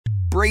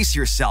Brace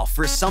yourself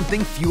for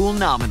something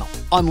fuel-nominal.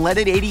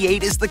 Unleaded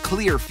 88 is the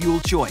clear fuel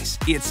choice.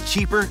 It's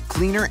cheaper,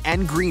 cleaner,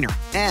 and greener.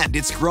 And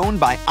it's grown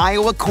by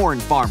Iowa corn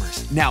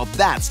farmers. Now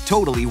that's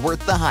totally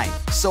worth the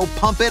hype. So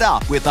pump it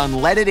up with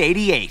Unleaded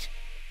 88.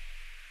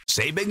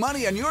 Save big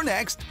money on your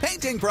next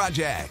painting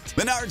project.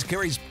 Menards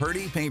carries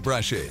Purdy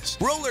paintbrushes,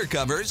 roller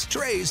covers,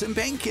 trays, and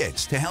paint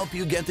kits to help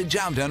you get the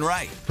job done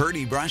right.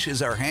 Purdy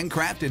brushes are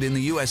handcrafted in the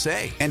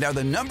USA and are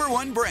the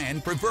 #1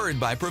 brand preferred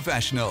by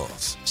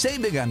professionals.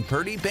 Save big on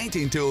Purdy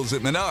painting tools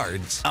at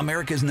Menards,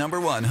 America's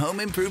 #1 home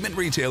improvement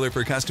retailer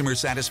for customer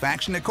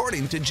satisfaction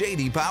according to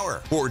J.D.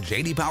 Power. For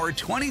J.D. Power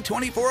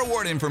 2024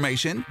 award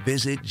information,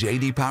 visit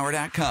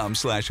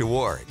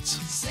jdpower.com/awards.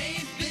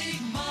 Save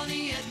big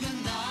money at Menards.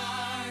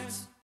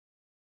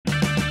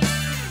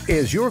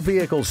 Is your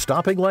vehicle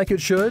stopping like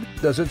it should?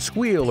 Does it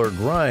squeal or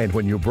grind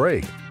when you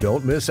brake?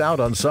 Don't miss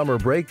out on summer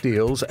brake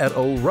deals at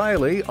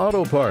O'Reilly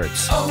Auto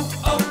Parts.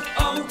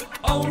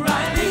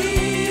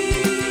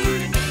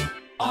 O'Reilly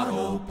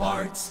Auto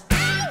Parts.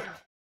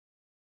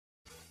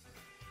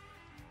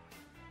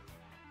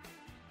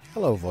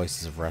 Hello,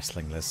 Voices of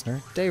Wrestling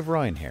listener. Dave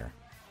Ryan here.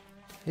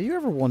 Have you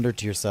ever wondered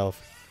to yourself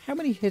how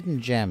many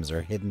hidden gems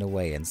are hidden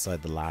away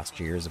inside the last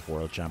years of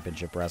World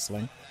Championship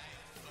Wrestling?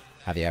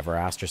 Have you ever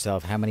asked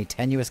yourself how many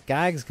tenuous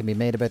gags can be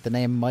made about the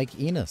name Mike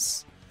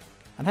Enos?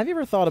 And have you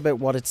ever thought about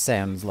what it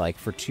sounds like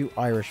for two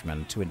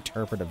Irishmen to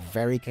interpret a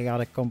very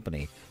chaotic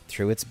company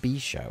through its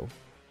B-show?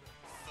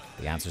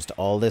 The answers to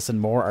all this and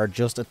more are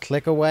just a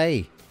click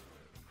away.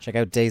 Check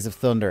out Days of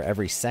Thunder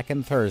every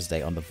second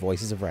Thursday on the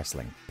Voices of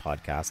Wrestling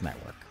podcast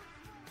network.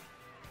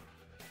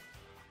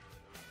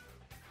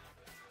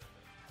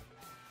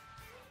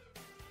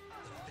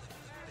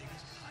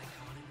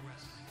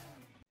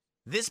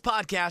 This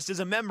podcast is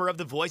a member of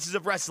the Voices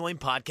of Wrestling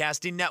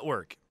podcasting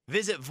network.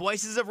 Visit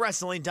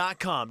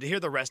voicesofwrestling.com to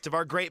hear the rest of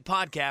our great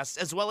podcasts,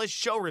 as well as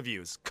show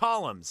reviews,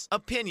 columns,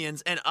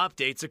 opinions, and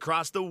updates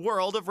across the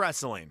world of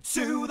wrestling.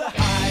 To the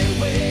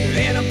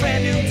highway in a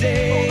brand new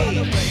day. Over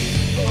the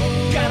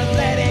rainbow, gotta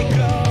let it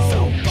go.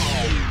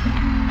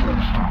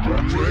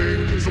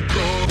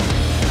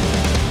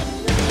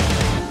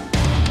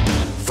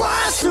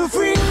 Fast to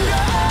finger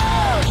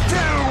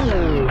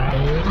down.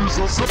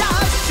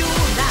 Stars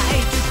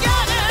tonight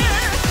together.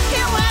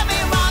 Here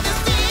everyone is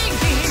singing.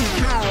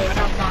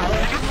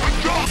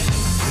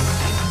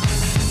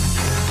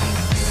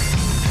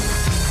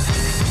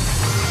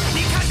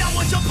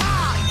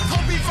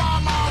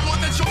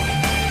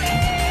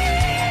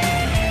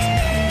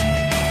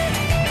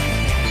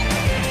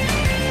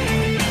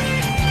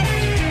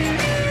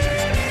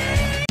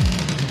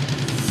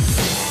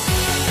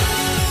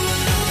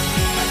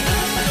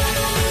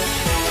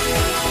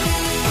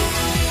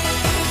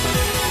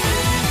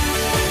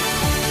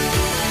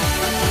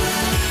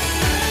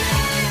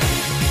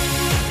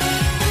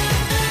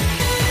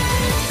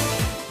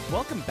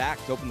 Welcome back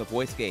to Open the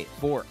Voice Gate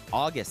for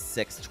August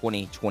 6,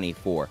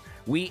 2024.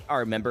 We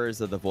are members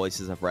of the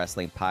Voices of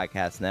Wrestling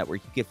Podcast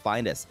Network. You can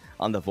find us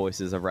on the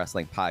Voices of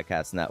Wrestling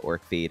Podcast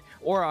Network feed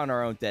or on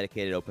our own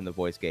dedicated Open the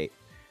Voice Gate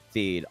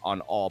feed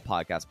on all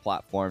podcast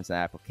platforms and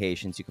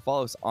applications. You can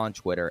follow us on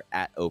Twitter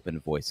at Open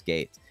Voice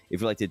Gate.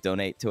 If you'd like to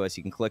donate to us,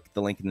 you can click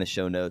the link in the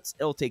show notes.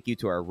 It'll take you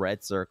to our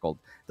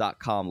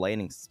redcircled.com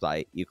landing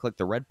site. You click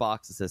the red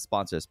box that says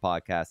sponsor this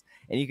podcast,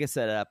 and you can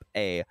set up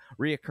a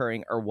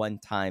reoccurring or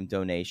one-time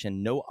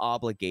donation. No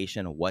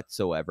obligation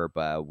whatsoever,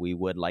 but we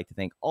would like to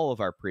thank all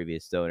of our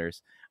previous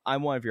donors.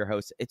 I'm one of your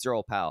hosts. It's your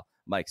old pal,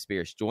 Mike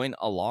Spears, joined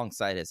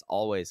alongside, as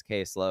always,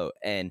 Case Lowe.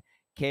 And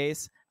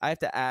Case, I have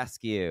to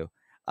ask you,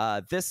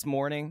 this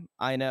morning,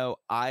 I know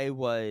I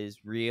was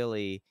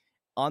really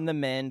on the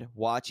mend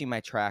watching my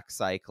track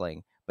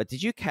cycling, but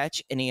did you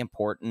catch any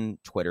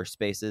important Twitter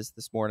spaces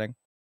this morning?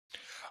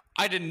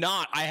 I did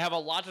not. I have a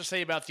lot to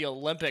say about the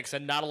Olympics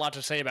and not a lot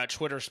to say about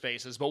Twitter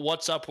spaces, but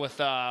what's up with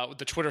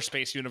the Twitter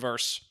space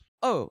universe?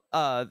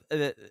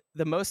 The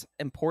most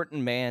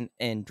important man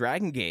in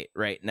Dragongate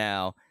right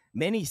now,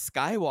 Manny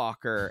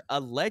Skywalker,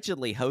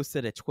 allegedly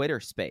hosted a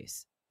Twitter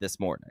space this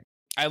morning.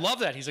 I love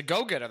that. He's a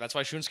go-getter. That's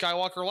why Shun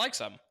Skywalker likes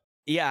him.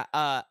 Yeah,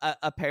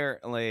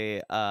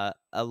 apparently,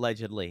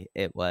 allegedly,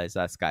 it was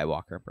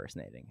Skywalker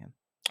impersonating him.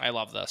 I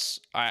love this.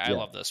 I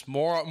love this.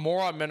 More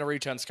on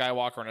Minorita and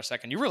Skywalker in a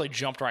second. You really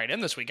jumped right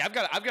in this week. I've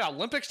got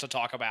Olympics to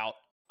talk about.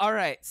 All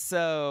right,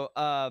 so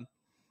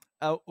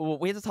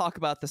we have to talk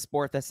about the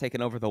sport that's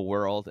taken over the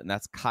world, and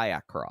that's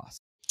kayak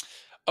cross.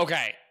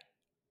 Okay,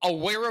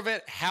 aware of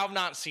it. Have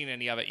not seen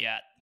any of it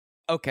yet.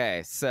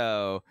 Okay,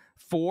 so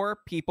 4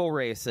 people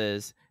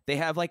races. They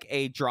have like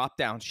a drop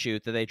down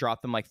chute that they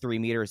drop them like 3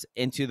 meters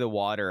into the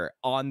water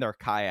on their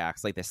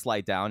kayaks, like they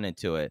slide down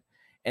into it.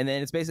 And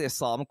then it's basically a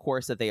slalom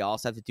course that they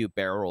also have to do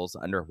barrel rolls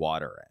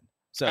underwater in.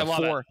 So I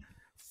love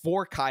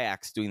four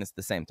kayaks doing this at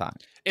the same time.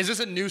 Is this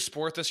a new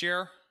sport this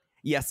year?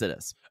 Yes, it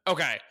is.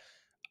 Okay.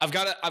 I've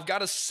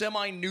got a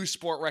semi-new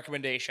sport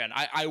recommendation.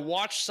 I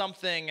watched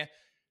something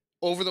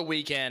over the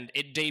weekend.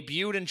 It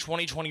debuted in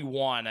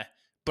 2021.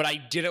 But I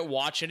didn't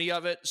watch any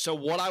of it. So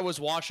what I was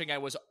watching, I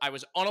was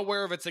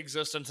unaware of its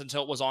existence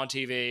until it was on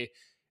TV.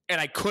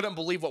 and I couldn't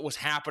believe what was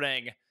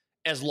happening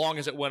as long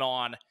as it went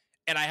on.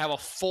 And I have a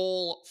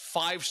full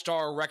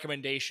 5-star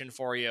recommendation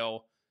for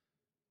you.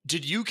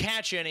 Did you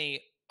catch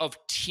any of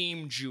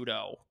Team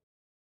Judo?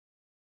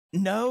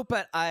 No,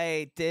 but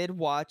I did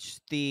watch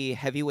the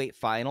heavyweight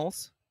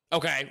finals.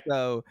 Okay.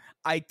 So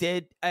I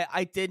did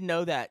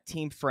know that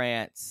Team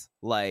France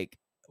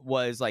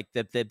was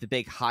the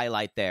big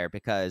highlight there,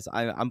 because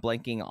I'm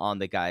blanking on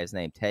the guy's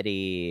name,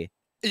 Teddy.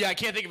 Yeah, I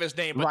can't think of his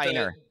name, but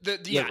Reiner.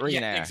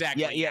 Yeah,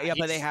 exactly. Yeah,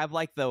 but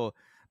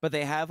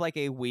they have like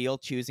a wheel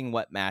choosing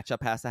what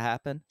matchup has to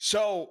happen.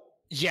 So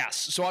yes,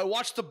 so I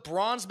watched the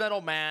bronze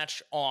medal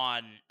match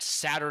on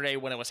Saturday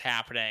when it was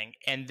happening,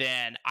 and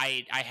then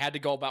I had to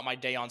go about my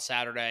day on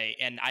Saturday,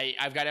 and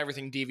I've got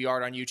everything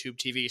DVR'd on YouTube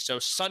TV. So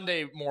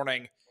Sunday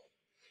morning,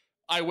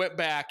 I went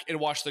back and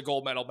watched the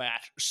gold medal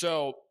match.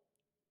 So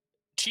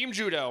Team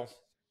Judo,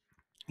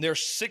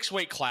 there's 6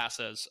 weight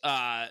classes.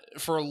 The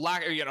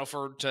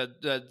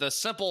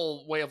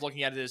simple way of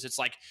looking at it is it's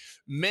like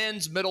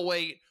men's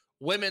middleweight,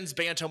 women's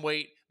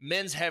bantamweight,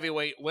 men's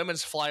heavyweight,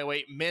 women's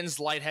flyweight, men's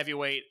light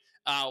heavyweight,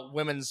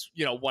 women's,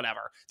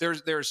 whatever.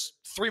 There's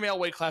 3 male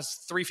weight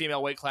classes, 3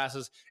 female weight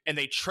classes, and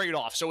they trade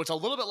off. So it's a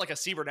little bit like a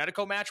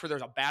cybernetico match where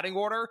there's a batting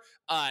order.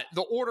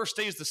 The order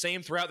stays the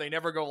same throughout. They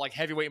never go like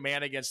heavyweight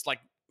man against like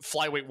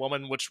flyweight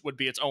woman, which would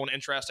be its own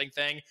interesting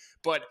thing.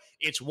 But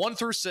it's 1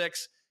 through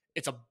 6.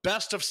 It's a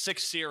best of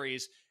 6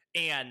 series,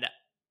 and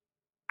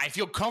I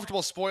feel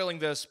comfortable spoiling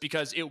this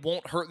because it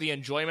won't hurt the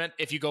enjoyment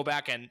if you go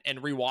back and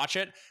rewatch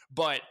it.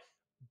 But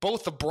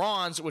both the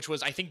bronze, which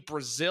was, I think,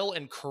 Brazil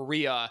and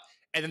Korea,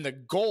 and then the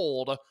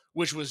gold,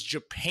 which was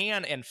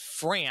Japan and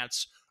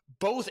France,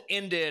 both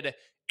ended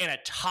in a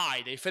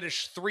tie. They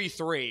finished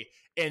 3-3,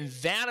 and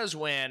that is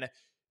when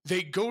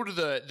they go to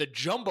the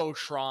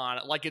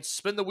Jumbotron, like it's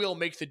spin the wheel,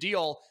 make the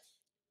deal,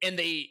 and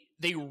they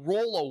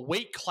roll a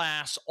weight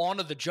class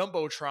onto the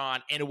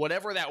Jumbotron, and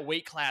whatever that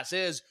weight class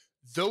is,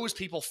 those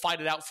people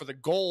fight it out for the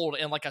gold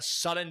in like a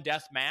sudden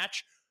death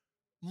match.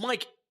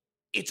 Mike,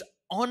 it's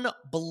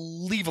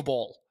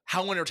unbelievable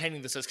how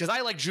entertaining this is, because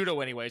I like judo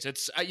anyways.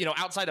 It's,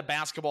 outside of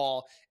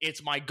basketball,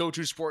 it's my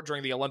go-to sport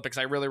during the Olympics.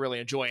 I really, really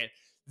enjoy it.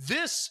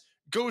 This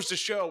goes to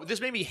show, this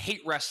made me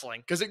hate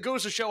wrestling, because it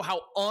goes to show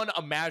how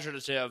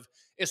unimaginative,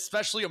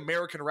 especially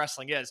American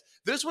wrestling is.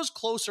 This was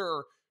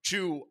closer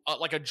to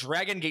like a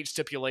Dragongate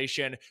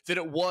stipulation than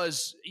it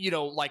was,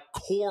 like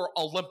core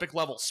Olympic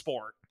level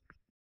sport.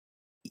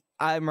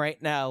 I'm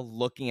right now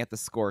looking at the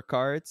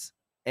scorecards,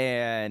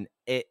 and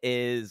it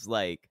is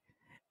like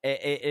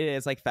it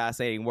is like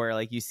fascinating where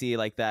like you see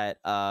like that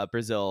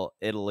Brazil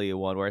Italy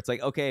one where it's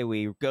like, okay,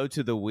 we go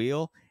to the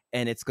wheel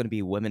and it's going to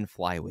be women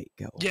flyweight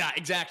go. Yeah,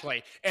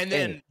 exactly. And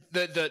then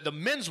the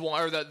men's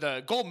one, or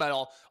the gold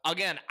medal,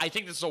 again, I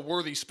think this is a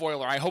worthy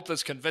spoiler. I hope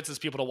this convinces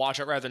people to watch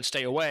it rather than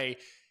stay away.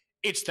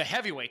 It's the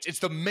heavyweights. It's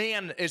the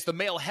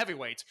male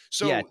heavyweights.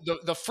 So yeah.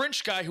 the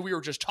French guy who we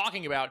were just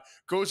talking about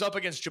goes up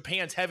against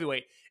Japan's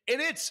heavyweight,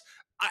 and it's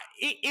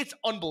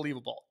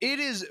unbelievable. It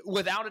is,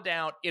 without a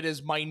doubt, it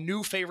is my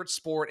new favorite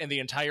sport in the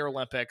entire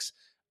Olympics.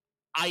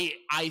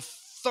 I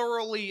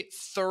thoroughly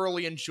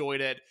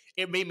enjoyed it.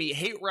 It made me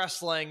hate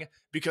wrestling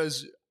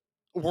because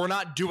we're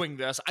not doing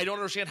this. I don't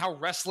understand how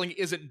wrestling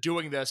isn't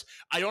doing this.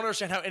 I don't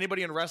understand how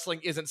anybody in wrestling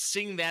isn't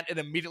seeing that and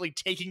immediately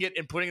taking it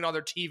and putting it on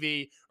their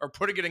TV, or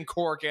putting it in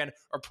Korakuen,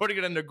 or putting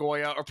it in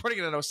Nagoya, or putting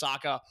it in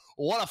Osaka.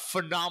 What a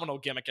phenomenal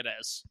gimmick it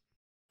is.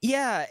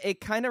 Yeah,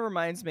 it kind of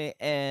reminds me,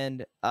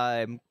 and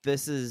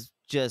this is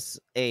just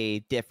a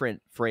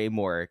different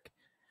framework.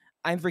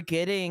 I'm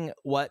forgetting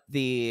what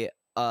the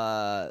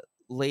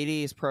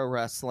ladies pro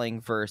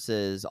wrestling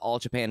versus All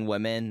Japan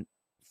women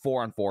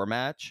 4-on-4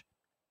 match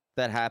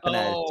that happened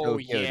at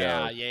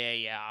Tokyo.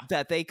 Yeah.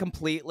 That they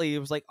completely, it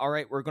was like, all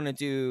right, we're going to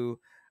do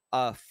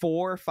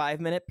 4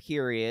 5-minute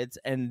periods,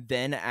 and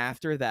then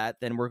after that,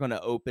 then we're going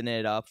to open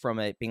it up from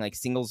it being like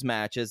singles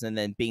matches and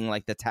then being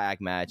like the tag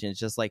match. And it's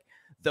just like,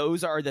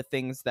 those are the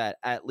things that,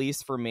 at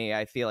least for me,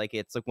 I feel like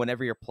it's like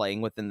whenever you're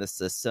playing within the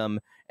system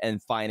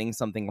and finding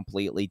something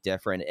completely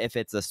different, if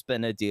it's a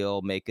spin the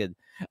deal, make the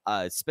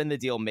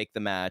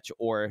match,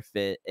 or if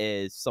it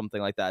is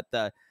something like that.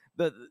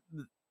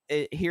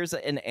 Here's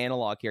an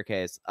analog here,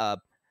 case.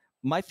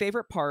 My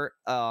favorite part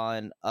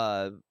on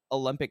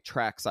Olympic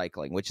track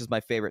cycling, which is my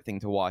favorite thing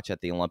to watch at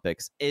the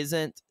Olympics,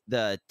 isn't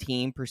the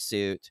team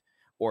pursuit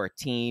or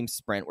team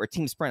sprint. Where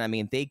team sprint, I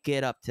mean, they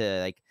get up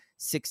to like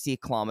 60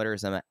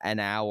 kilometers an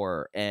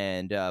hour,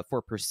 and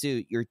for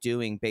pursuit, you're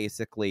doing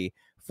basically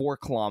 4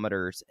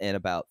 kilometers in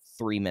about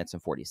 3 minutes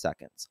and 40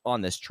 seconds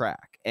on this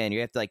track, and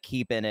you have to like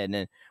keep in it.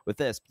 And with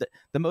this,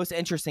 the most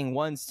interesting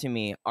ones to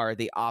me are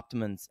the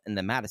Optimums and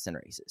the Madison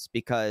races,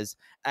 because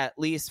at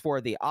least for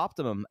the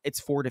Optimum, it's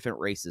 4 different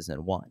races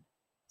in one.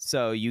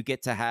 So you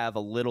get to have a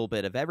little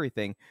bit of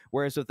everything.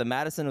 Whereas with the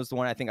Madison was the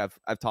one I think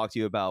I've talked to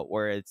you about,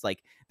 where it's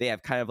like they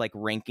have kind of like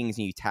rankings,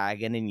 and you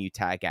tag in and you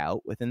tag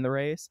out within the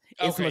race.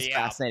 It's the most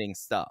fascinating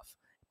stuff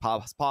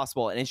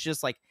possible. And it's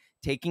just like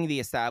taking the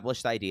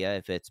established idea,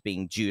 if it's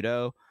being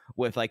judo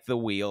with like the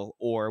wheel,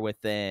 or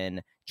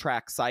within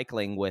track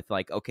cycling with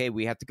like, okay,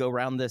 we have to go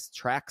around this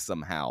track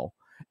somehow,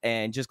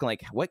 and just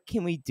like, what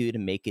can we do to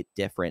make it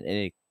different? And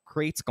it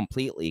creates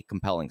completely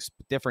compelling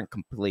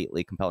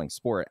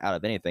sport out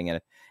of anything. And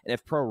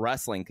if pro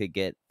wrestling could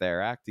get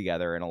their act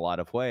together in a lot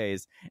of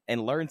ways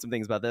and learn some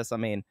things about this, I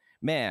mean,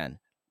 man,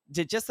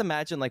 just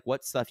imagine like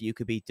what stuff you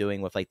could be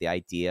doing with like the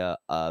idea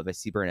of a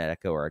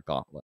cybernetica or a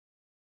gauntlet.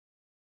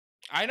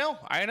 I know.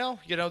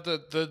 You know,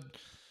 the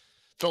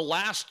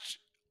last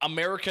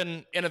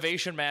American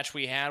innovation match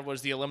we had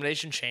was the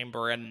Elimination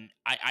Chamber, and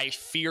I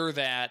fear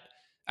that,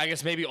 I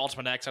guess maybe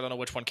Ultimate X, I don't know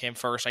which one came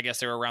first. I guess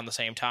they were around the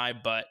same time,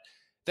 but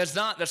that's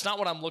not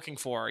what I'm looking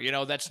for. You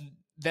know,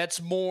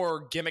 that's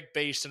more gimmick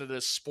based and it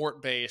is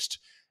sport based.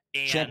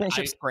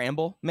 Championship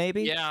scramble,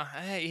 maybe.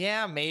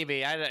 Yeah,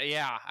 maybe.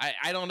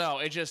 I don't know.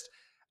 It just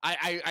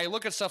I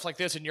look at stuff like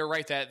this, and you're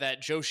right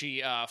that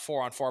Joshi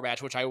 4-on-4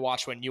 match, which I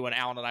watched when you and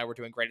Alan and I were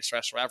doing Greatest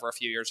Wrestler Ever a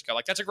few years ago.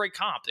 Like, that's a great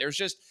comp. There's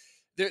just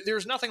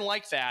there's nothing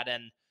like that,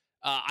 and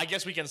I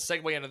guess we can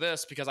segue into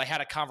this because I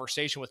had a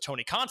conversation with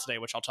Tony Khan today,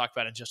 which I'll talk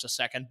about in just a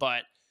second.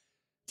 But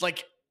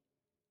like,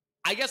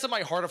 I guess in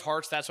my heart of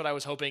hearts, that's what I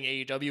was hoping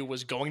AEW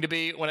was going to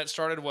be when it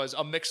started, was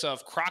a mix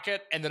of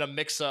Crockett and then a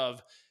mix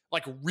of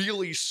like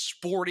really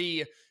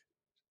sporty,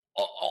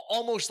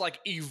 almost like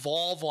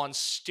Evolve on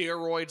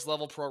steroids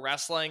level pro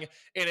wrestling.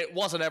 And it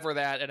wasn't ever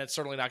that, and it's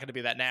certainly not going to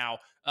be that now,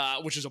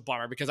 which is a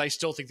bummer because I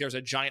still think there's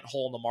a giant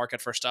hole in the market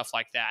for stuff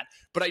like that.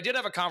 But I did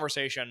have a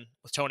conversation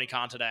with Tony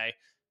Khan today.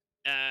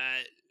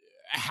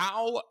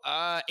 How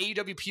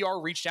AEW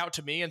PR reached out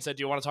to me and said,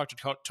 do you want to talk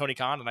to Tony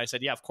Khan? And I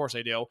said, yeah, of course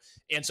I do.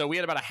 And so we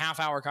had about a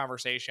half-hour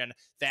conversation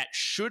that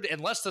should,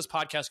 unless this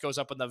podcast goes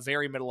up in the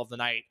very middle of the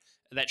night,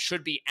 that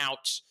should be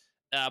out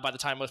by the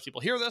time most people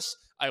hear this.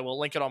 I will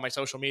link it on my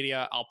social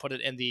media. I'll put it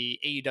in the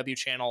AEW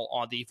channel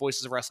on the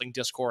Voices of Wrestling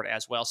Discord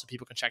as well, so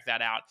people can check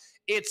that out.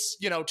 It's,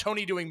 you know,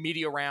 Tony doing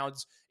media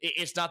rounds.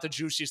 It's not the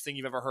juiciest thing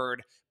you've ever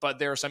heard, but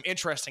there are some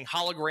interesting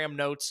hologram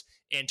notes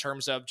in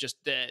terms of just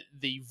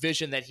the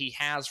vision that he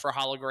has for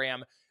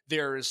hologram.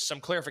 There's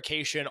some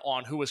clarification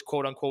on who is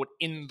quote unquote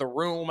in the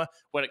room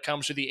when it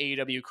comes to the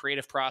AEW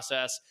creative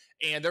process.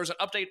 And there's an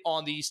update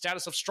on the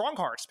status of Strong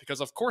Hearts,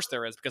 because of course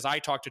there is, because I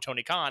talked to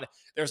Tony Khan.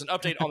 There's an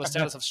update on the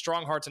status of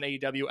Strong Hearts and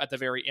AEW at the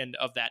very end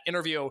of that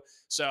interview.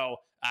 So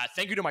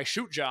thank you to my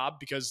shoot job,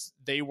 because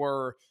they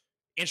were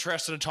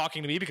interested in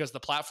talking to me because of the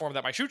platform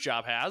that my shoot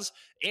job has.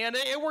 And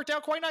it worked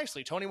out quite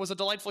nicely. Tony was a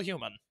delightful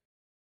human.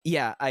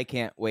 Yeah, I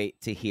can't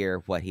wait to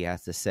hear what he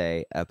has to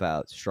say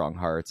about Strong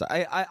Hearts.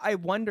 I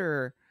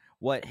wonder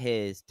what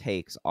his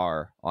takes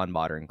are on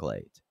Modern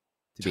Glade,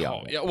 to be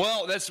honest. Yeah,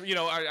 well, that's, you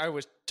know, I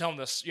was telling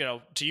this, you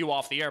know, to you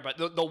off the air, but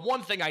the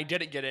one thing I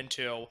didn't get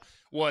into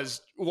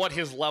was what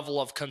his level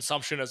of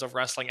consumption is of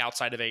wrestling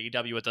outside of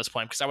AEW at this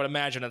point, because I would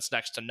imagine it's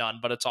next to none,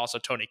 but it's also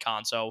Tony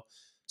Khan, so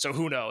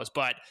who knows?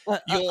 But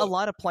a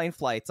lot of plane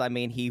flights. I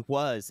mean, he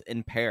was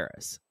in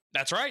Paris.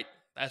 That's right.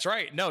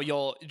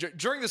 No,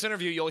 during this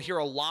interview, you'll hear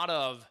a lot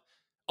of,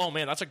 oh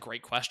man, that's a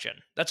great question.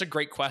 And then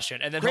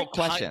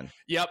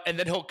and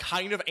then he'll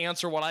kind of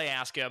answer what I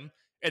ask him,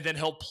 and then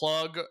he'll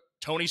plug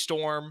Tony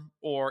Storm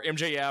or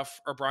MJF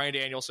or Bryan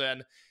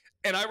Danielson,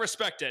 and I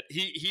respect it.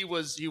 He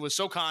was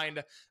so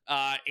kind,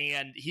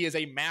 and he is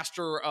a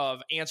master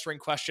of answering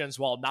questions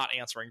while not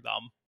answering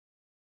them.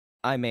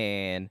 I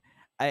mean,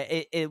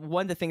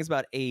 one of the things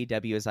about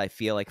AEW is I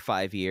feel like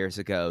 5 years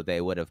ago they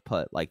would have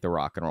put like the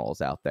rock and rolls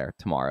out there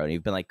tomorrow, and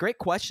you've been like, great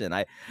question.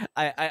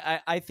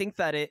 I think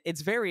that it's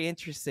very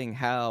interesting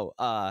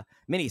how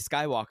Mini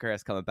Skywalker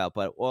has come about,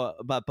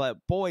 but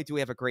boy, do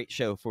we have a great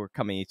show for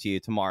coming to you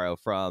tomorrow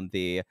from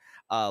the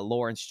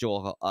Lawrence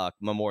Jewell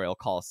Memorial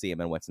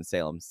Coliseum in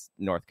Winston-Salem,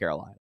 North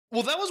Carolina.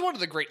 Well, that was one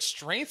of the great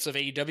strengths of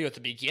AEW at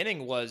the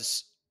beginning,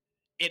 was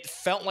it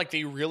felt like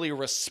they really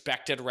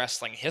respected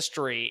wrestling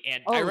history.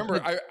 And I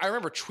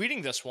remember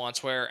tweeting this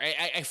once where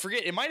I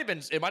forget, it might have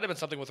been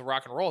something with the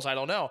rock and rolls, I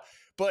don't know.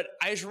 But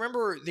I just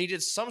remember they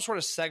did some sort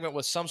of segment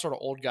with some sort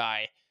of old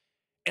guy.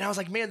 And I was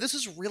like, man, this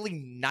is really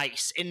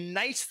nice. And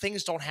nice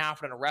things don't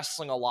happen in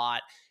wrestling a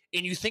lot.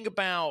 And you think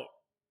about,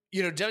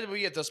 you know,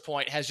 WWE at this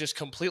point has just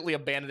completely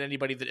abandoned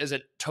anybody that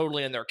isn't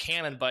totally in their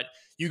canon. But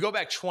you go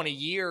back 20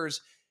 years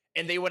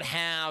and they would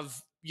have,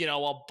 you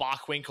know, a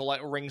Bockwinkel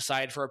at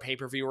ringside for a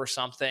pay-per-view or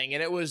something.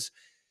 And it was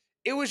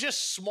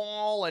just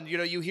small. And, you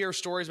know, you hear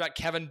stories about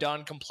Kevin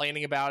Dunn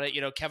complaining about it.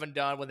 You know, Kevin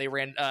Dunn, when they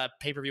ran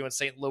pay-per-view in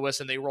St. Louis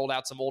and they rolled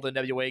out some old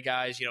NWA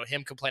guys, you know,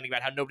 him complaining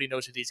about how nobody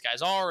knows who these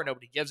guys are and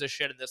nobody gives a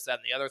shit and this, that,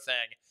 and the other thing.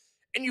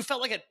 And you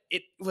felt like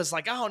it was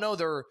like, oh no,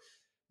 they're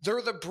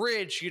the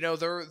bridge, you know,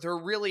 they're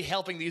really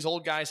helping these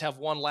old guys have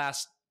one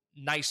last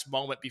nice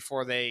moment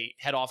before they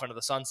head off into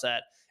the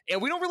sunset.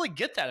 And we don't really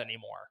get that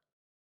anymore.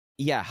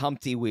 Yeah,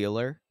 Humpty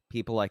Wheeler,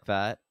 people like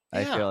that. Yeah.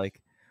 I feel like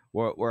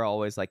we're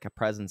always like a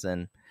presence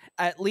in,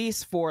 at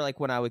least for like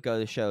when I would go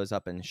to shows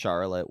up in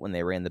Charlotte when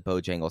they ran the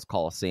Bojangles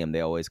Coliseum,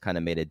 they always kind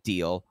of made a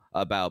deal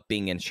about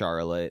being in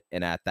Charlotte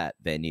and at that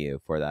venue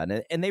for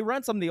that. And they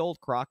run some of the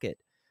old Crockett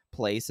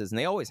places, and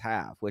they always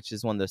have, which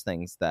is one of those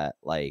things that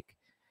like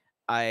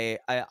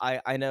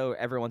I know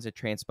everyone's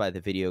entranced by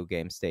the video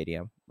game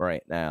stadium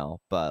right now,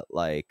 but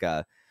like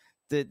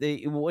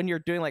when you're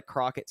doing like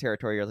Crockett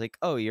territory, you're like,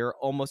 oh, you're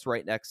almost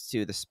right next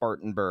to the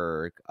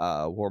Spartanburg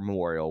War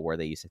Memorial where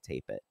they used to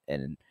tape it.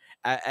 And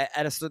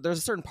there's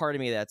a certain part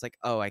of me that's like,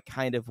 oh, I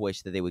kind of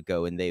wish that they would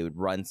go and they would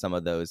run some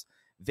of those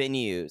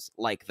venues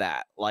like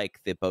that, like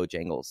the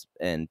Bojangles,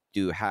 and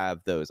do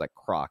have those like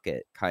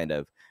Crockett kind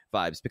of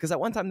vibes, because at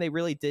one time they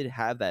really did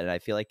have that. And I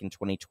feel like in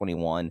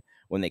 2021,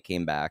 when they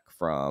came back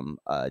from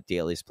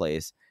Daly's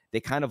Place,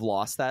 they kind of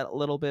lost that a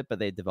little bit, but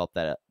they developed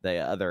that the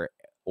other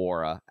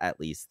aura at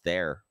least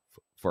there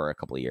for a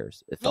couple of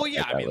years. Well,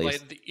 yeah, like, I mean,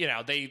 like, you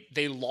know,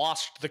 they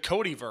lost the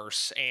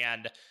Codyverse,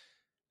 and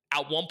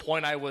at one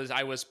point I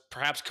was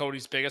perhaps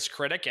Cody's biggest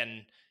critic,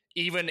 and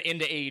even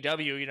into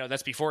AEW, you know,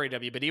 that's before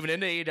AEW, but even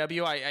into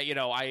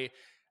AEW,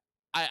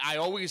 I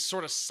always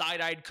sort of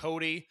side-eyed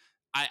Cody.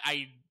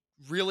 I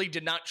really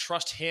did not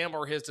trust him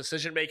or his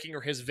decision making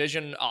or his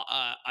vision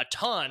a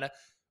ton,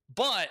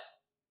 but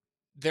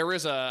there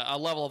is a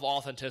level of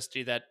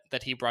authenticity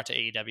that he brought to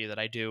AEW that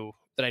I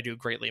do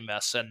greatly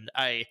miss. And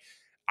I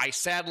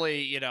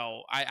sadly, you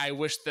know, I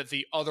wish that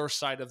the other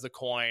side of the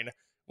coin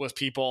was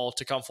people,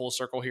 to come full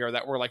circle here,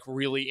 that were like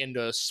really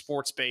into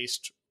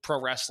sports-based pro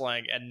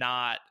wrestling and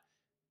not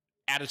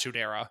Attitude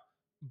Era.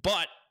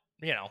 But,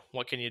 you know,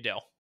 what can you do?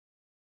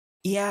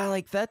 Yeah,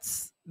 like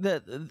that's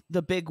the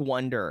big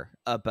wonder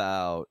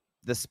about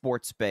the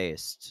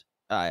sports-based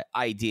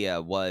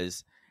idea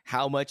was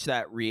how much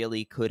that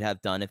really could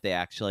have done if they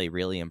actually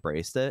really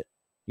embraced it,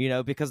 you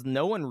know, because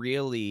no one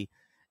really,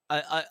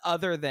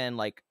 other than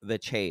like the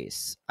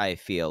Chase, I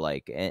feel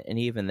like, and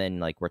even then,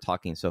 like we're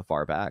talking so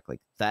far back,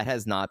 like that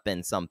has not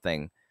been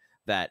something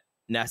that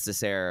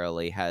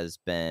necessarily has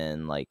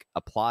been like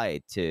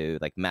applied to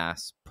like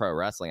mass pro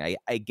wrestling.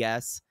 I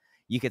guess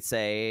you could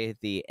say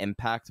the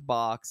Impact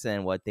box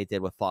and what they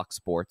did with Fox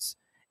Sports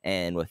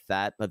and with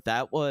that, but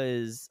that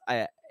was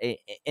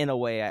in a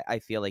way I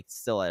feel like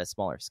still at a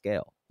smaller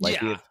scale.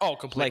 Like, yeah,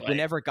 completely. Like we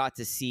never got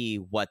to see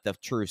what the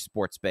true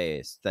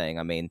sports-based thing.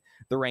 I mean,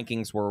 the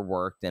rankings were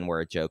worked and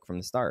were a joke from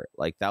the start.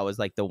 Like that was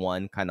like the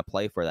one kind of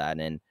play for that,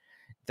 and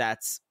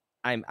that's.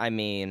 I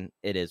mean,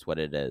 it is what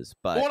it is.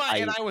 But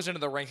I was into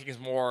the rankings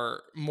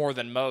more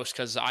than most,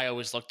 because I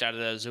always looked at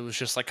it as it was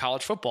just like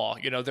college football.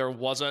 You know, there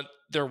wasn't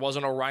a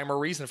rhyme or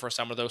reason for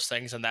some of those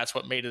things, and that's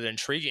what made it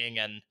intriguing.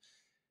 And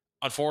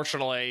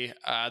unfortunately,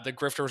 the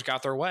grifters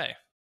got their way.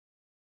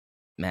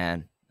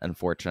 Man,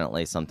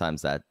 unfortunately,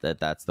 sometimes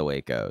that's the way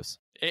it goes.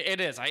 It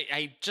is.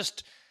 I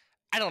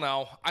don't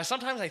know.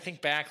 Sometimes I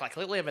think back, like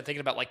lately I've been thinking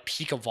about like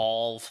Peak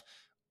Evolve.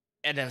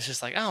 And it was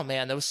just like, oh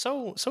man, that was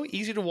so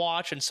easy to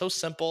watch and so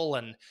simple.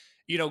 And,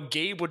 you know,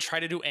 Gabe would try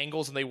to do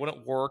angles and they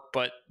wouldn't work,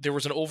 but there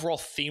was an overall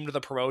theme to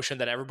the promotion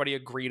that everybody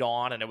agreed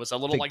on. And it was a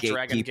little like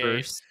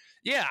Dragongate.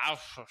 Yeah.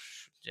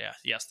 Yeah.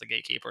 Yes. The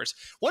Gatekeepers.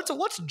 What's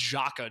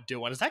Jaka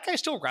doing? Is that guy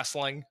still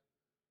wrestling?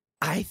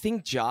 I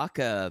think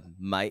Jaka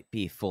might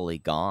be fully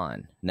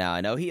gone now.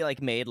 I know he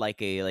like made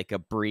like a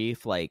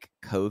brief like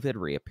COVID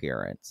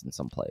reappearance in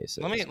some places.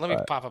 Let me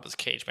pop up his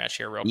cage match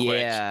here real quick.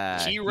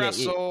 Yeah, he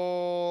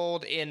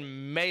wrestled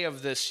in May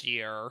of this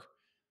year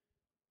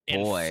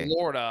in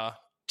Florida.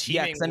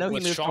 Teaming I know he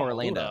moved to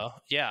Orlando. Maluta.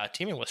 Yeah,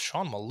 teaming with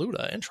Sean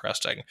Maluta.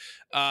 Interesting.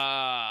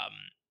 Yeah,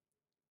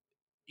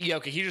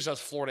 okay. He just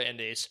does Florida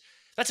Indies.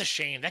 That's a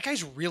shame. That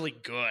guy's really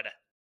good.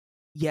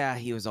 Yeah,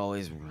 he was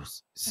always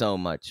so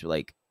much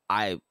like.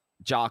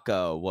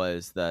 Jocko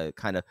was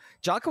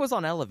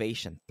on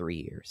Elevation 3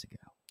 years ago.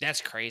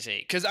 That's crazy.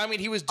 Because I mean,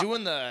 he was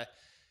doing the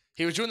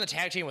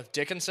tag team with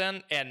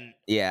Dickinson, and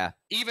yeah,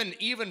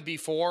 even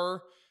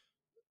before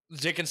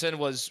Dickinson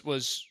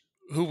was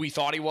who we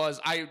thought he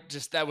was,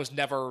 that was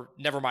never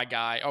my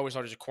guy. I always thought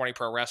he was a corny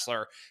pro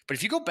wrestler. But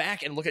if you go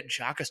back and look at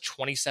Jocko's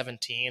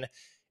 2017,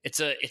 it's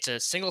a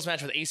singles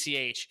match with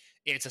ACH.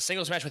 It's a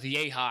singles match with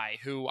Yehai,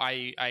 who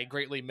I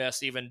greatly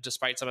miss, even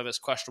despite some of his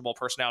questionable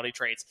personality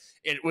traits.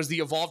 It was the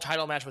Evolve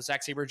title match with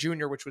Zack Sabre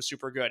Jr., which was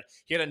super good.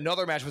 He had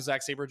another match with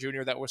Zack Sabre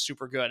Jr. that was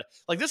super good.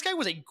 Like, this guy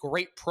was a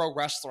great pro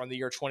wrestler in the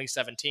year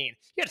 2017.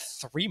 He had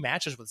 3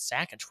 matches with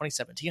Zack in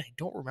 2017. I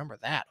don't remember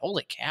that.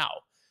 Holy cow.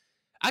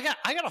 I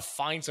gotta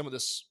find some of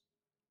this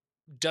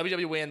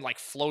WWN like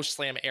Flow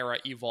Slam era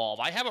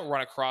Evolve. I haven't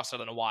run across it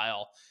in a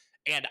while,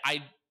 and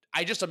I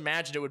just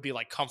imagined it would be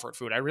like comfort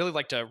food. I really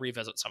like to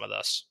revisit some of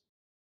this.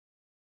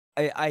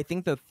 I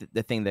think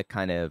the thing that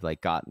kind of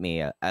like got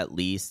me at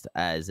least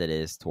as it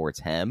is towards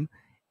him,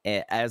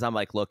 as I'm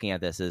like looking at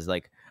this, is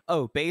like,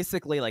 oh,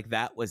 basically like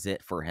that was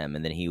it for him,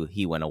 and then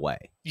he went away.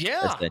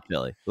 Yeah,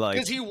 essentially, like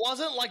because he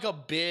wasn't like a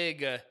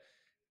big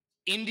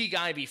indie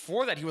guy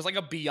before that. He was like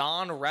a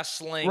Beyond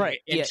Wrestling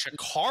and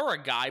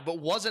Chikara guy, but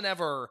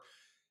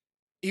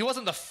he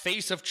wasn't the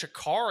face of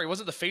Chikara. He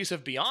wasn't the face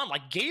of Beyond.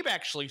 Like Gabe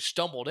actually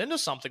stumbled into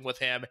something with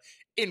him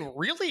and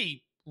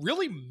really,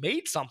 really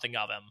made something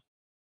of him.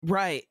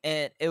 Right,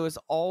 and it was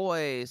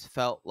always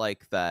felt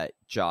like that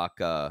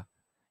Jaka,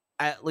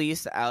 at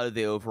least out of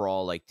the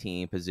overall like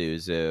team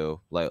Pazuzu,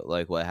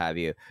 like what have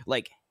you,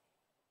 like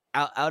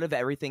out of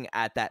everything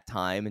at that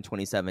time in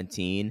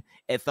 2017,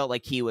 it felt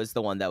like he was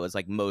the one that was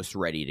like most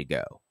ready to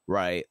go,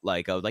 right?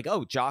 Like I was like,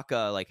 oh,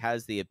 Jaka like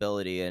has the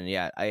ability and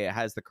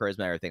has the charisma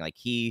and everything. Like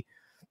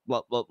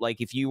well, like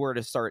if you were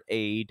to start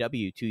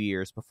AEW 2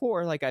 years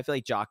before, like I feel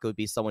like Jaka would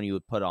be someone you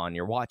would put on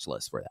your watch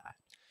list for that.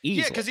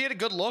 Easily. Yeah, because he had a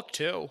good look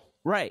too.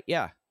 Right?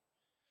 Yeah.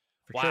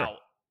 Wow.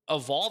 Sure.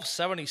 Evolve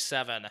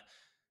 77.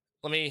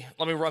 Let me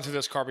run through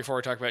this card before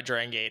we talk about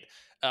Dragongate.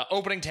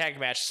 Opening tag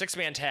match,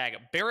 6-man tag.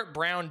 Barrett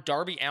Brown,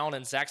 Darby Allin,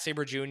 and Zack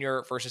Sabre Jr.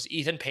 versus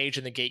Ethan Page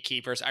and the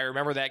Gatekeepers. I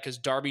remember that because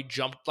Darby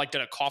did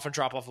a coffin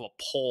drop off of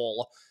a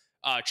pole.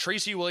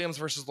 Tracy Williams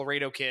versus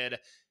Laredo Kid.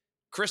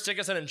 Chris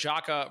Dickinson and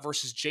Jaka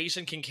versus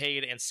Jason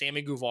Kincaid and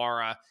Sammy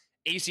Guevara.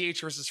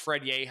 ACH versus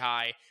Fred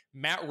Yehai.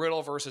 Matt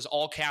Riddle versus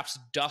all caps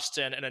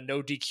Dustin in a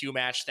no DQ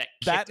match that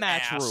kicked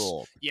match ass.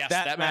 ruled. Yes,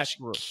 that match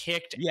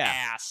kicked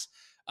ass.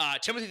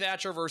 Timothy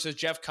Thatcher versus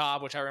Jeff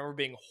Cobb, which I remember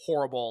being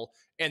horrible.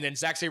 And then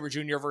Zack Sabre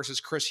Jr. versus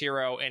Chris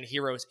Hero and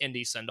Hero's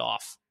Indie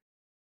send-off.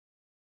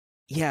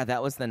 Yeah,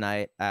 that was the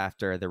night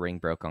after the ring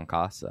broke on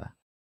Casa.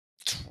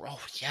 Oh,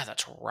 yeah,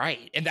 that's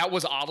right. And that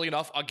was oddly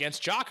enough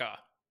against Jaka.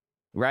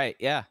 Right,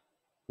 yeah.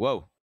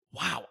 Whoa.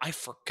 Wow, I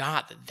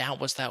forgot that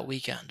was that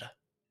weekend.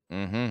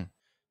 Mm-hmm.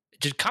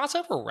 Did Casa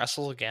ever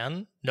wrestle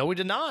again? No, he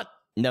did not.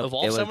 No.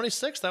 Evolve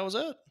 76, that was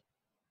it.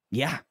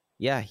 Yeah.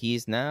 Yeah,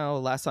 he's now,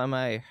 last time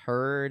I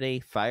heard, a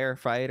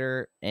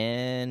firefighter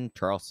in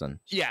Charleston.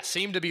 Yeah,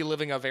 seemed to be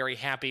living a very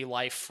happy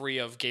life free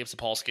of Gabe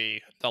Sapolsky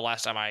the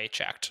last time I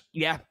checked.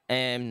 Yeah,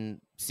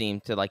 and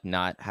seemed to like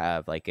not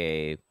have like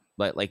a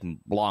like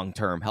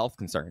long-term health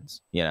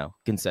concerns,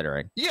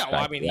 considering. Yeah,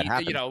 well, I mean,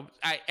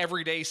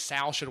 every day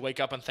Sal should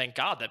wake up and thank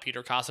God that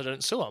Peter Casa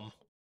didn't sue him.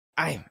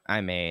 I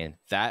mean,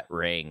 that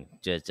ring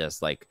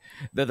just like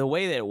the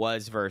way that it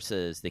was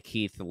versus the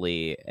Keith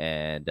Lee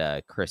and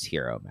Chris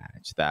Hero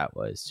match, that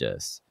was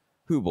just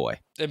boy,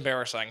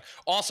 embarrassing.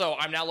 Also,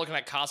 I'm now looking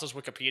at Casa's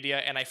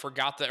Wikipedia, and I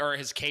forgot or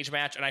his cage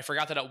match, and I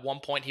forgot that at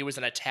one point he was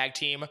in a tag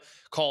team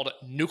called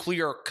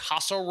Nuclear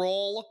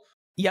Casserole.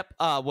 Yep,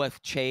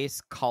 with Chase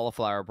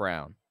Cauliflower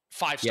Brown.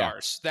 5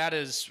 stars. Yeah. That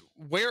is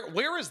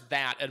where is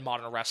that in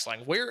modern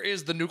wrestling? Where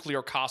is the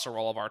Nuclear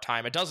Casserole of our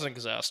time? It doesn't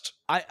exist.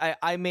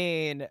 I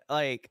mean,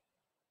 like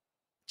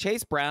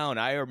Chase Brown,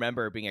 I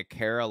remember being a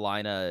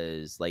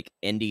Carolina's like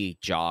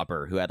indie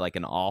jobber who had like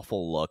an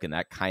awful look and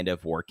that kind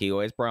of work he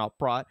always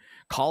brought.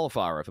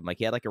 Cauliflower of him, like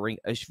he had like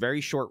a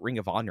very short Ring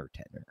of Honor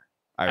tenure.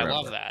 I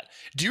love that.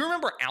 Do you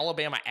remember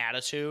Alabama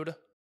Attitude?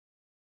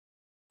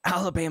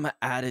 Alabama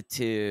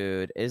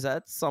Attitude, is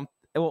that something?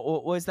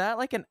 Was that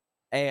like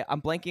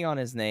I'm blanking on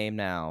his name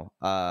now.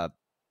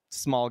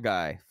 Small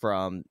guy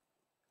from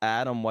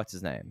Adam. What's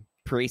his name?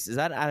 Priest. Is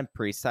that Adam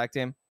Priest tag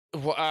team?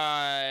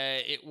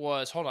 It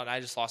was. Hold on,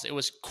 I just lost it. It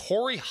was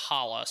Corey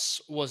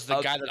Hollis was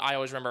the guy that I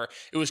always remember.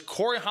 It was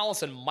Corey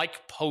Hollis and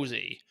Mike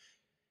Posey,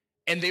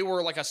 and they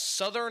were like a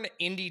Southern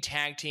indie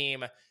tag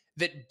team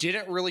that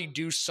didn't really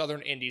do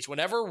Southern indies.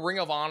 Whenever Ring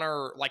of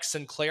Honor, like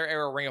Sinclair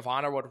era Ring of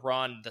Honor, would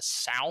run the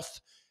South,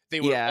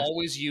 they would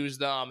always use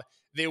them.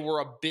 They were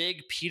a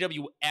big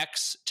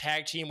PWX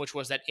tag team, which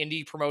was that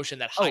indie promotion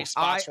that High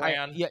Spots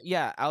ran.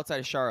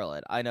 Outside of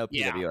Charlotte. I know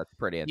PWX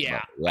pretty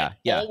intimate. I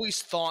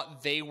always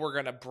thought they were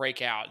going to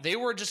break out. They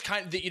were just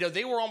kind of,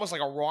 they were almost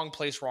like a wrong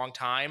place, wrong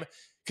time.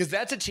 Because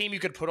that's a team you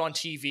could put on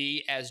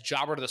TV as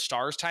Jobber to the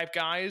Stars type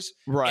guys.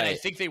 Right. And I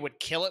think they would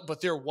kill it, but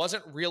there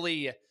wasn't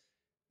really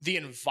the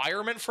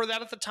environment for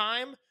that at the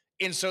time.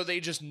 And so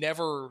they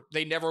never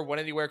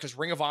went anywhere because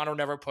Ring of Honor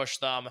never pushed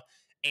them.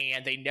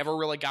 And they never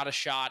really got a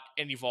shot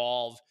in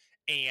Evolve,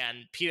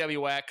 and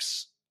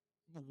PWX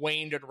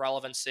waned in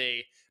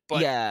relevancy.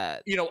 But a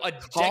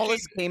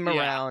Hollis came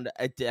around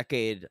a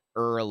decade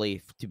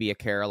early to be a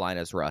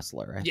Carolinas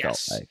wrestler. I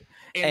felt like.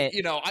 And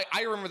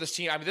I remember this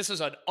team. I mean, this is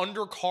an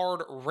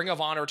undercard Ring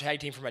of Honor tag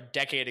team from a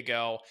decade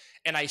ago,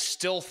 and I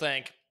still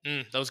think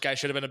those guys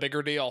should have been a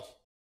bigger deal.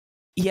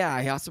 Yeah,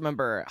 I also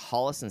remember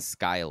Hollis and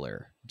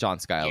John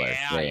Schuyler.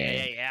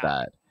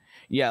 Yeah.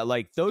 Yeah,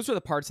 like those were the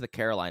parts of the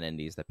Carolina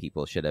Indies that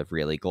people should have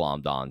really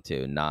glommed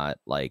onto, not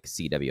like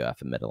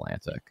CWF and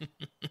Mid-Atlantic.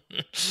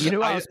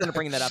 I was going to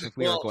bring that up if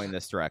we were going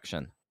this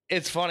direction.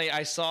 It's funny.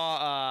 I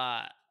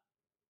saw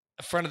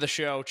a friend of the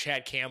show,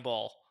 Chad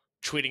Campbell,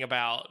 tweeting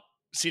about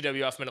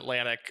CWF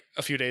Mid-Atlantic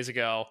a few days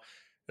ago.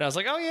 And I was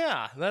like, oh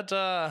yeah,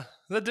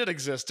 that did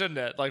exist, didn't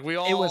it? Like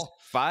it was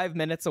 5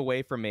 minutes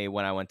away from me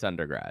when I went to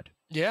undergrad.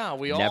 Yeah,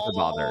 we never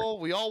bothered.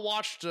 We all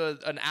watched a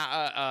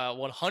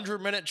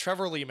 100-minute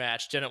Trevor Lee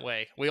match, didn't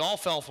we? We all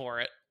fell for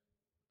it.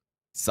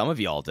 Some of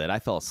y'all did. I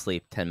fell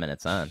asleep 10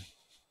 minutes on.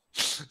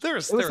 It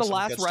was the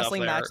last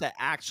wrestling match that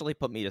actually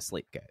put me to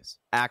sleep, guys.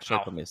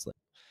 Put me to sleep.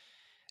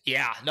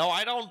 Yeah, no,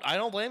 I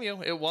don't blame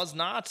you. It was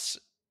not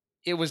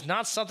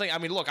something. I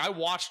mean, look, I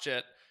watched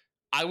it.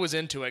 I was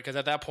into it because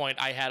at that point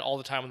I had all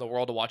the time in the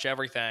world to watch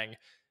everything.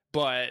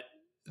 But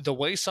the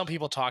way some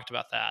people talked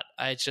about that,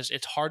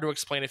 it's hard to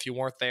explain if you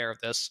weren't there.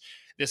 This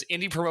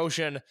indie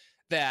promotion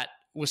that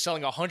was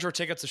selling 100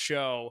 tickets a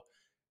show,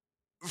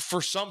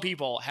 for some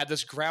people, had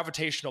this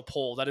gravitational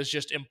pull that is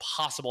just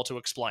impossible to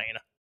explain.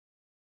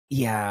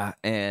 Yeah,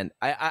 and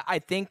I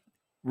think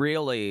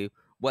really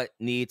what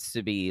needs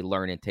to be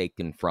learned and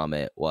taken from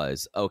it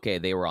was, okay,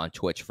 they were on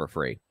Twitch for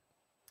free,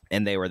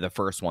 and they were the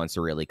first ones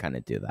to really kind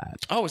of do that.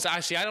 Oh,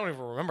 I see. I don't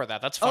even remember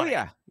that. That's Oh funny.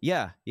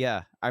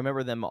 yeah. I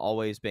remember them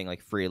always being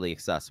like freely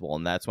accessible,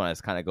 and that's when I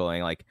was kind of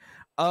going like,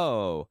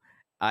 oh,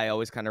 I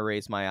always kind of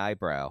raised my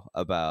eyebrow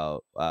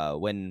about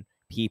when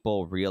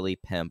people really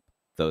pimp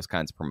those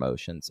kinds of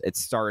promotions. It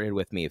started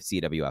with me of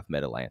CWF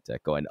Mid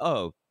Atlantic going,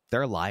 oh,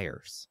 they're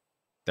liars.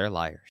 They're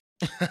liars.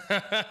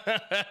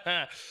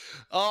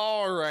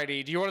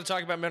 Alrighty. Do you want to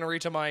talk about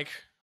Minorita, Mike?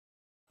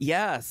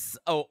 Yes.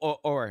 Oh,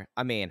 or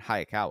I mean,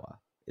 Hayakawa.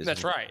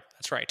 That's right.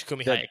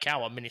 Takumi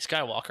Hayakawa, Mini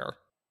Skywalker.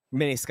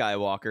 Mini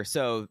Skywalker.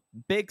 So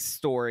big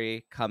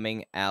story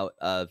coming out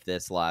of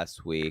this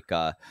last week.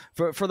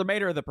 For the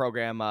remainder of the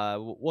program,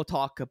 we'll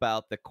talk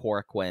about the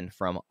Korakuen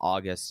from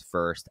August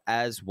 1st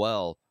as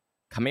well.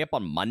 Coming up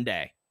on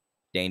Monday,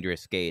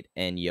 Dangerous Gate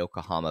and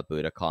Yokohama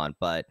Budokan.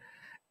 But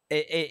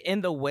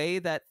in the way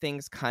that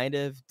things kind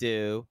of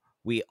do,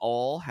 we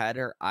all had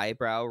our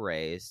eyebrow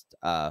raised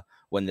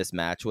when this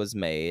match was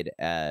made,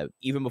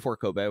 even before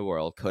Kobe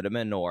World. Kota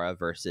Minoura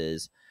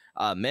versus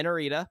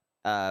Minorita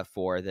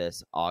for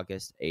this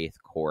August 8th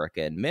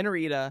Korakuen.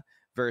 Minorita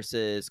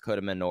versus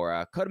Kota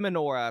Minoura. Kota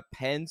Minoura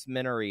pins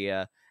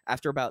Minorita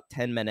after about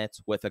 10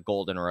 minutes with a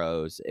golden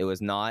rose. It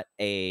was not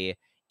a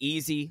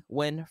easy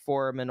win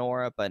for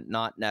Minoura, but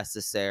not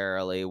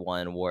necessarily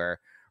one where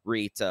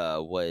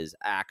Rita was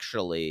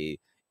actually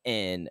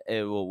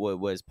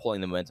was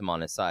pulling the momentum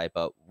on his side.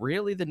 But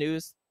really the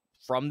news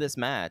from this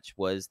match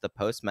was the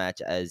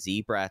post-match as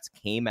Z-Brats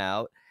came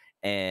out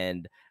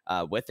and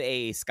with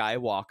a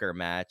Skywalker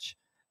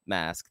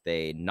mask,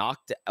 they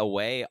knocked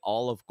away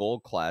all of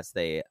Gold Class.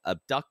 They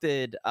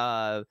abducted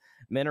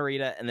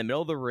Minorita in the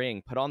middle of the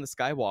ring, put on the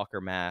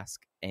Skywalker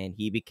mask, and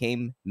he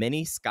became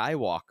Mini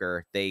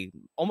Skywalker. They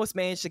almost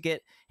managed to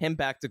get him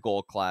back to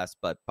Gold Class,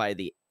 but by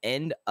the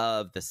end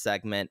of the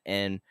segment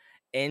and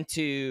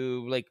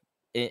into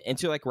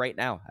right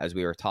now, as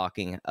we were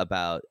talking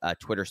about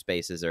Twitter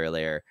Spaces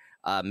earlier,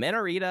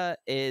 Minorita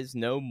is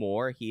no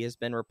more. He has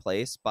been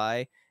replaced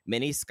by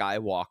Mini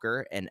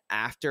Skywalker, and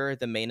after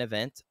the main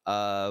event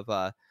of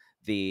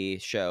the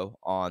show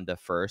on the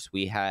 1st,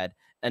 we had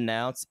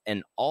announced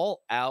an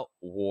all-out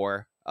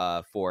war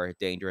for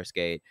Dangerous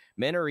Gate.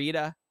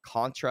 Minorita,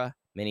 Contra,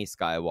 Mini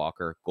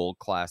Skywalker, Gold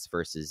Class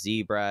versus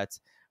Z-Brats,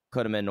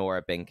 Kota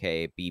Minoura,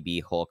 Benkei,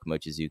 BB Hulk,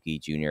 Mochizuki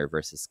Jr.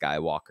 versus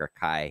Skywalker,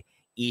 Kai,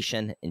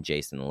 Ishin, and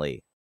Jason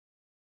Lee.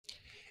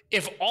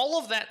 If all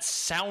of that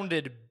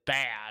sounded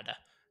bad,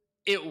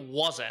 it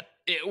wasn't.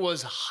 It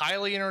was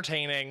highly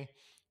entertaining.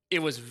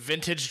 It was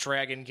vintage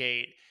Dragon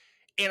Gate.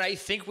 And I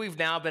think we've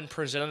now been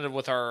presented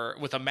with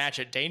a match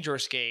at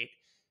Dangerous Gate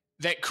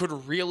that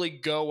could really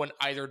go in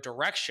either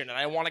direction. And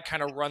I want to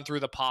kind of run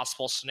through the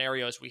possible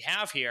scenarios we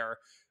have here.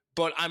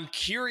 But I'm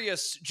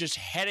curious, just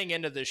heading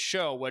into this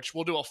show, which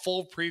we'll do a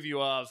full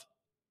preview of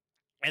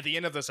at the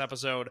end of this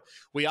episode.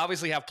 We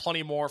obviously have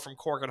plenty more from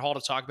Korakuen Hall to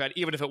talk about,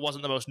 even if it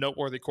wasn't the most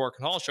noteworthy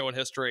Korakuen Hall show in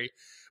history.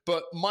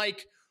 But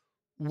Mike,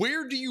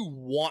 where do you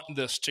want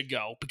this to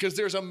go? Because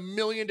there's a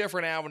million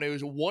different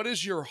avenues. What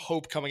is your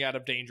hope coming out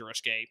of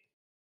Dangerous Gate?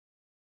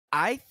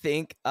 I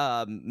think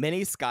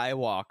Mini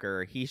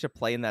Skywalker, he should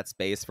play in that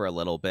space for a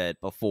little bit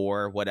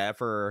before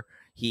whatever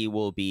he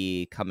will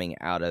be coming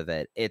out of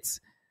it. It's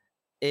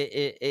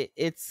a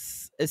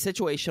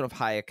situation of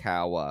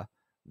Hayakawa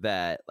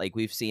that, like,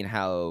 we've seen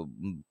how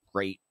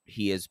great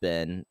he has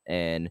been,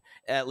 and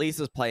at least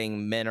is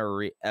playing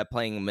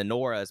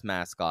Minoura's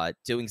mascot,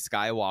 doing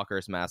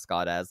Skywalker's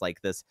mascot as like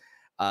this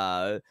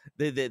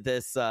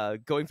this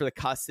going for the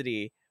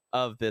custody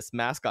of this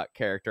mascot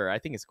character. I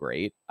think it's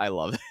great. I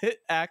love it.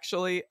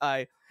 Actually,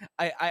 I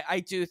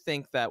do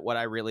think that what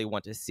I really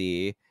want to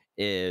see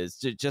is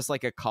just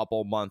like a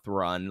couple month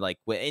run, like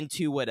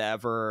into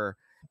whatever.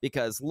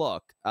 Because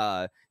look,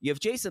 you have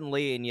Jason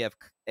Lee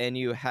and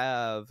you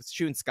have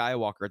Shun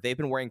Skywalker. They've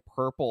been wearing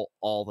purple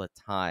all the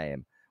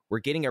time. We're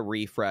getting a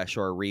refresh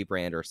or a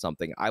rebrand or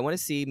something. I want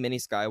to see Mini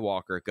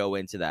Skywalker go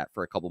into that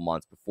for a couple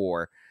months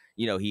before,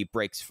 he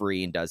breaks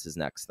free and does his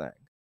next thing.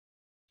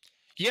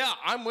 Yeah,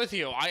 I'm with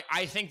you.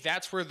 I think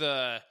that's where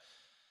I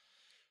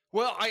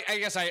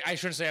guess I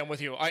shouldn't say I'm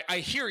with you. I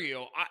hear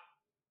you.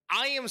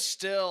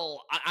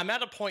 I'm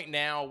at a point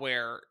now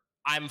where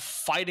I'm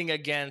fighting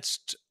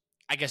against,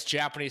 I guess,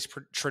 Japanese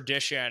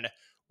tradition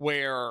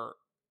where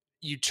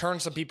you turn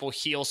some people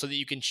heel so that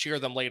you can cheer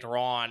them later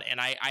on. And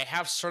I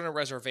have certain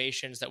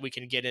reservations that we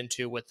can get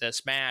into with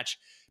this match,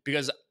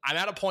 because I'm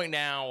at a point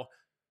now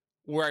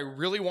where I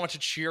really want to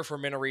cheer for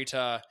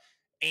Minorita.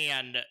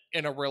 And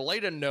in a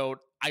related note,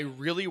 I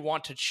really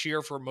want to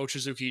cheer for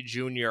Mochizuki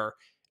Jr.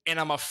 And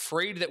I'm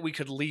afraid that we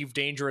could leave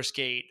Dangerous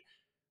Gate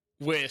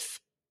with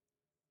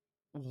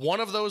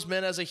one of those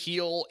men as a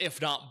heel, if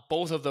not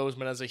both of those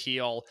men as a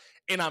heel.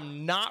 And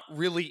I'm not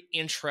really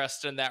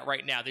interested in that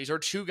right now. These are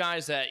two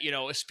guys that,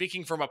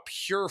 speaking from a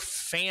pure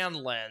fan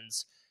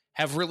lens,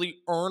 have really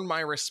earned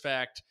my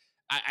respect.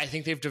 I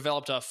think they've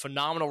developed a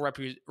phenomenal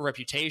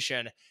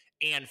reputation.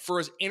 And for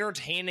as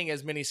entertaining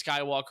as Mini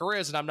Skywalker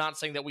is, and I'm not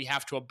saying that we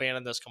have to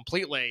abandon this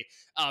completely,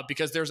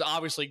 because there's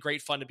obviously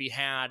great fun to be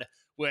had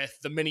with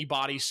the mini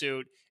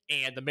bodysuit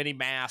and the mini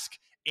mask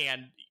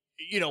and,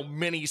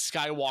 mini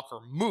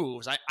Skywalker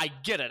moves. I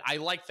get it. I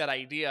like that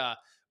idea,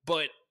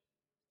 but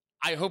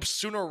I hope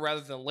sooner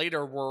rather than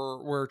later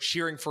we're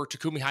cheering for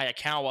Takumi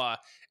Hayakawa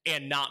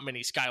and not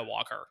Mini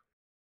Skywalker.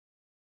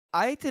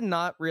 I did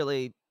not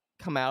really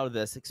come out of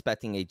this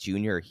expecting a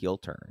junior heel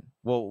turn.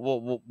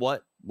 Well,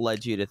 what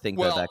led you to think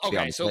that could be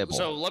on the table?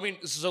 So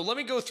let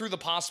me go through the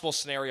possible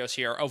scenarios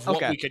here of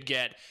what we could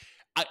get.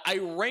 I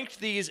ranked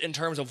these in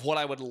terms of what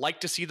I would like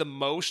to see the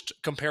most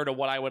compared to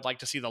what I would like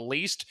to see the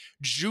least.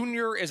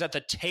 Junior is at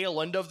the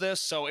tail end of this,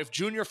 so if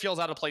Junior feels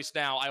out of place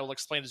now, I will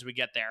explain as we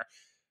get there.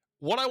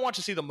 What I want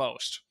to see the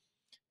most,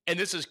 and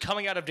this is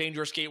coming out of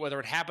Dangerous Gate, whether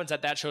it happens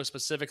at that show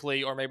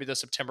specifically or maybe the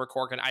September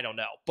Korakuen, I don't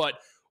know. But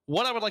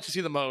what I would like to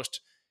see the most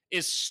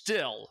is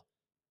still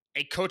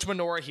a Coach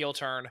Minoura heel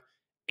turn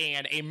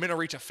and a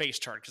Minorita face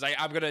turn, because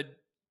I'm going to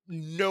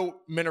note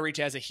Minorita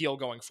as a heel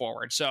going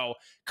forward. So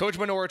Coach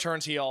Minoura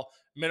turns heel,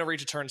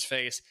 Minorita turns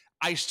face.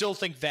 I still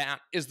think that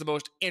is the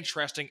most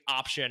interesting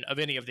option of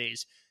any of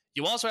these.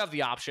 You also have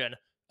the option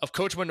of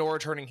Coach Minoura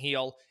turning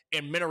heel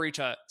and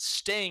Minorita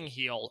staying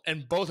heel,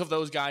 and both of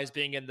those guys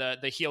being in the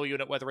heel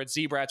unit, whether it's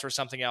Z-Brats or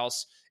something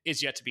else,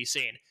 is yet to be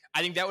seen.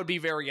 I think that would be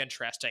very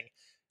interesting.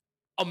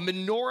 A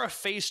Minoura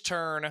face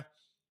turn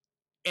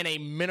and a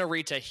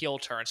Minorita heel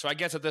turn. So I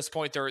guess at this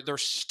point they're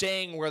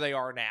staying where they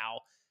are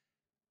now.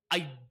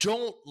 I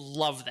don't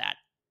love that.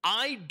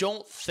 I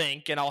don't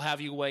think, and I'll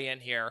have you weigh in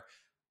here,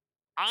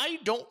 I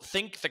don't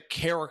think the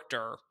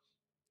character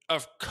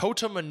of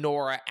Kota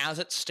Minoura as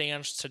it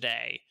stands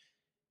today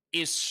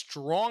is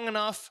strong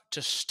enough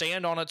to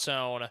stand on its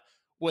own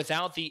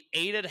without the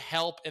aided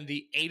help and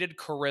the aided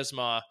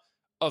charisma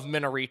of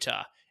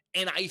Minorita.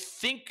 And I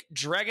think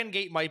Dragon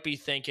Gate might be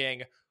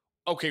thinking,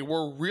 okay,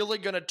 we're really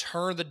going to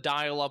turn the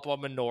dial up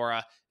on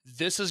Minoura.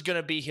 This is going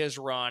to be his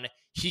run.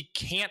 He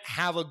can't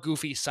have a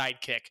goofy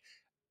sidekick.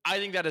 I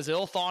think that is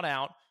ill thought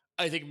out.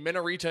 I think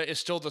Minorita is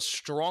still the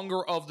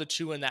stronger of the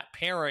two in that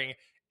pairing.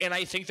 And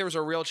I think there's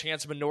a real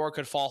chance Minoura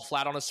could fall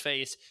flat on his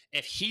face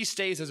if he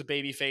stays as a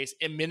babyface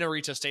and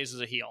Minorita stays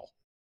as a heel.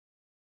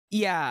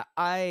 Yeah,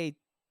 if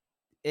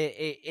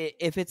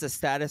it's a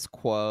status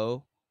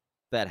quo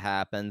that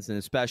happens, and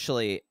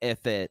especially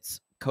if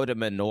it's Kota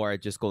Minoura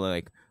just going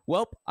like,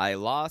 well, I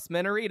lost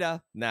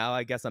Minorita, now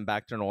I guess I'm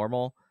back to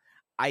normal,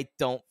 I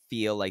don't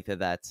feel like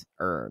that's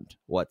earned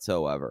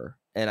whatsoever.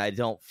 And I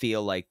don't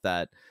feel like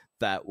that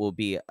will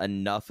be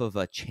enough of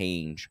a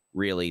change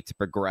really to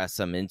progress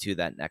him into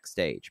that next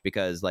stage,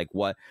 because like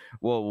what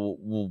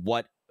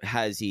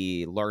has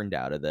he learned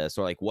out of this,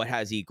 or like what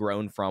has he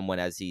grown from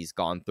as he's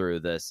gone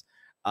through this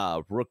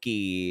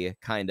rookie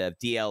kind of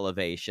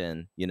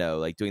de-elevation,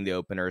 like doing the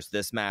openers.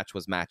 This match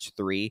was match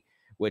 3,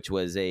 which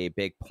was a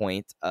big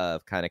point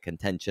of kind of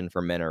contention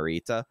for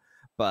Minorita,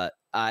 but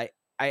I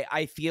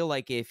feel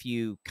like if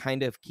you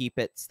kind of keep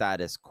it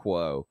status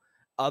quo,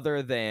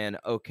 other than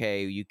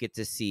okay, you get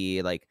to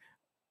see like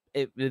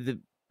the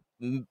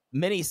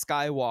Mini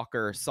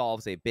Skywalker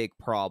solves a big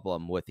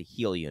problem with the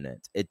heel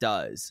unit. It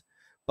does.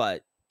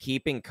 But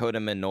keeping Kota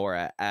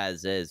Minoura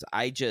as is,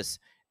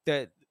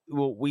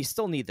 we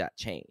still need that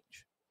change.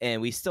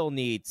 And we still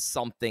need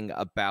something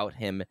about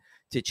him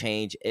to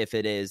change, if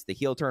it is the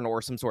heel turn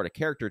or some sort of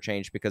character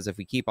change, because if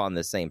we keep on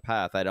the same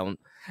path,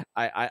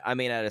 I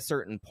mean, at a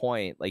certain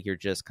point, like you're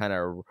just kind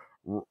of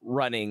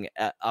running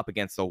up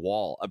against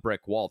a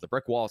brick wall. The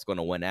brick wall is going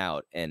to win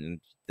out, and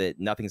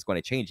nothing's going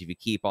to change if you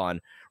keep on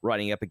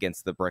running up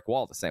against the brick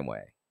wall the same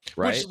way,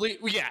 right?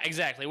 Yeah,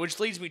 exactly. Which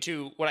leads me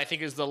to what I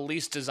think is the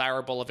least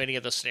desirable of any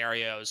of the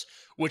scenarios,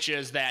 which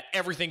is that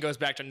everything goes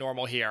back to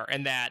normal here,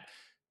 and that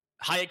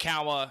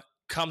Hayakawa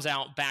comes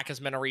out back as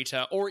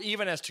Minorita, or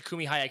even as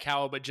Takumi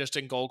Hayakawa, but just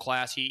in gold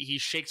class. He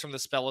shakes from the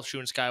spell of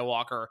Shun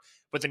Skywalker,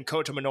 but then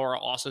Kota Minoura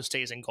also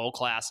stays in gold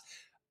class.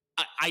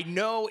 I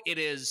know it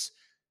is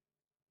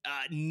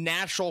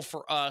natural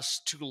for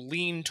us to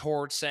lean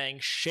towards saying,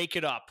 shake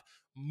it up,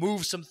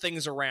 move some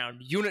things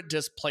around, unit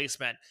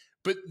displacement,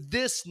 but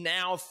this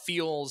now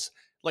feels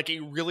like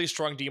a really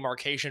strong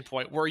demarcation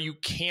point where you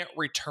can't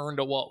return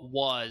to what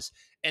was.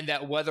 And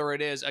that whether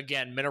it is,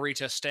 again,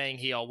 Minorita staying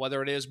heel,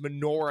 whether it is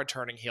Minoura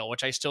turning heel,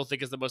 which I still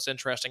think is the most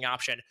interesting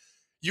option,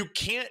 you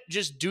can't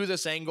just do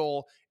this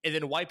angle and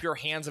then wipe your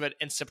hands of it.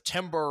 In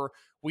September,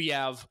 we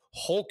have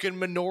Hulk and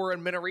Minoura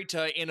and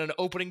Minorita in an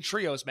opening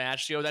trios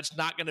match. That's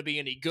not going to be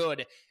any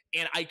good.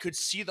 And I could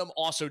see them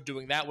also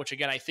doing that, which,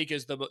 again, I think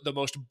is the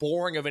most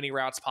boring of any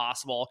routes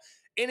possible.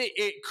 And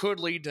it could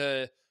lead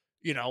to,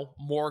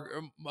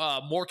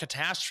 more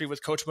catastrophe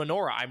with Coach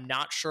Minoura. I'm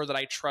not sure that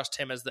I trust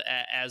him as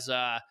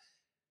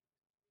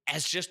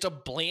just a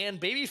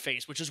bland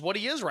babyface, which is what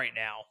he is right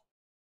now.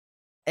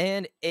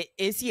 And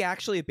is he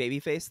actually a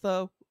babyface,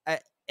 though,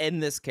 in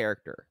this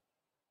character?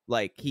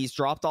 Like, he's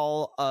dropped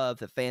all of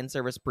the fan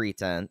service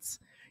pretense.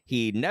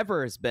 He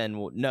never has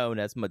been known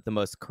as the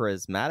most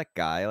charismatic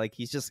guy. Like,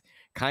 he's just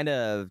kind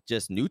of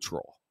just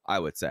neutral, I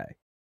would say.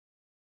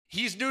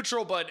 He's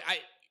neutral, but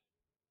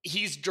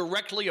he's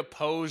directly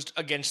opposed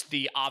against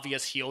the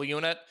obvious heel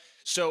unit.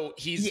 So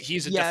he's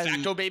a de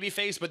facto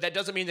babyface, but that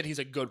doesn't mean that he's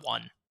a good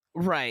one.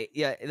 Right.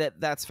 Yeah,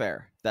 that's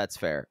fair. That's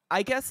fair.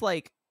 I guess,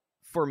 like,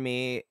 for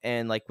me,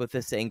 and like with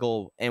this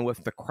angle and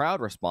with the crowd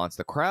response,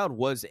 the crowd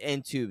was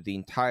into the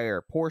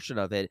entire portion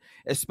of it,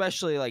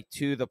 especially like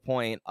to the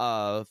point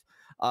of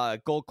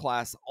Gold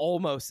Class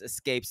almost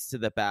escapes to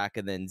the back,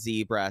 and then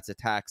Z-Brats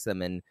attacks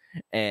them,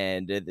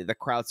 and the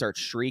crowd starts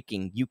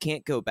shrieking. You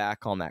can't go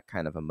back on that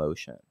kind of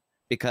emotion,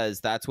 because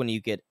that's when you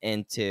get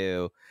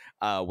into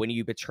when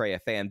you betray a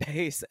fan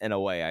base in a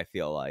way, I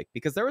feel like.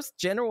 Because there was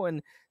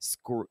genuine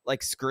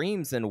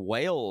screams and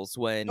wails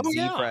when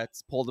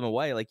Z-Brats pulled him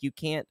away. Like, you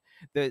can't,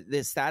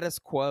 the status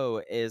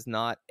quo is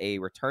not a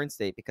return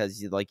state,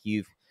 because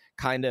you've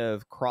kind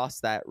of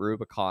crossed that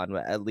Rubicon,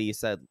 at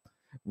least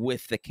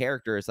with the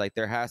characters. Like,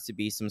 there has to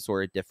be some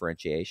sort of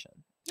differentiation.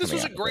 This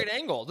was a great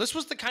angle. This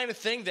was the kind of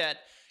thing that,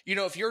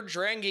 if you're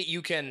Dragongate,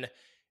 you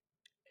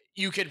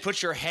can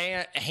put your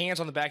hands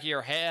on the back of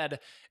your head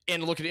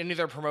and look at any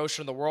other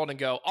promotion in the world and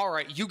go, all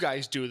right, you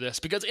guys do this,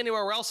 because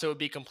anywhere else it would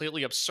be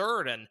completely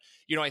absurd. And,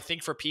 I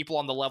think for people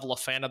on the level of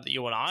fandom that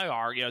you and I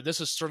are,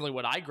 this is certainly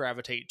what I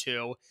gravitate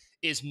to,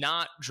 is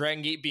not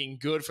Dragongate being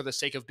good for the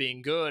sake of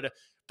being good,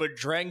 but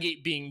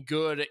Dragongate being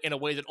good in a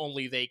way that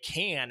only they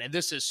can. And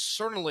this is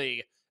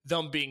certainly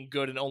them being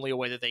good in only a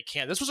way that they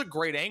can. This was a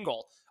great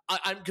angle.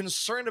 I'm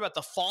concerned about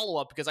the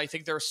follow-up, because I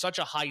think there's such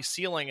a high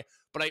ceiling,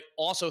 but I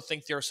also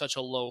think there's such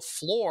a low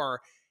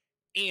floor.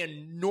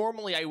 And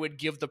normally I would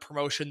give the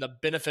promotion the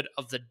benefit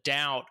of the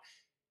doubt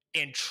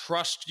and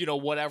trust,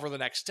 whatever the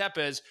next step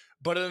is,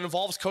 but it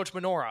involves Coach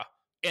Minoura.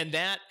 And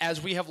that,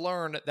 as we have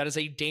learned, that is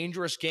a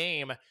dangerous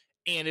game,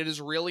 and it is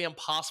really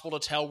impossible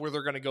to tell where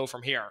they're going to go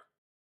from here.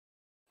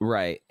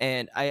 Right.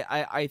 And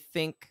I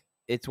think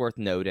it's worth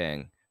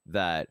noting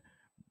that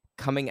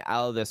coming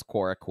out of this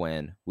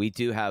Korakuen, we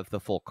do have the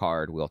full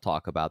card. We'll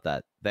talk about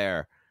that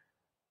there.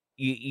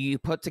 You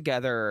put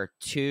together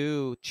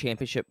 2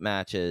 championship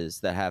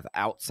matches that have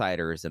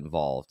outsiders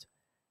involved,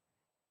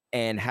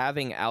 and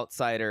having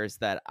outsiders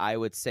that I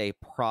would say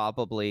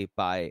probably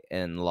by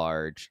and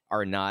large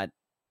are not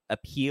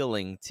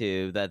appealing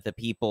to the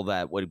people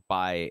that would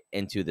buy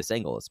into this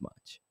angle as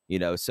much.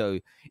 So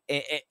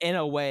in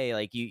a way,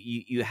 like,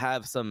 you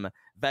have some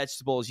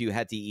vegetables you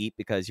had to eat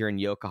because you're in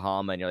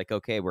Yokohama, and you're like,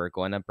 okay, we're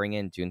going to bring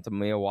in Junta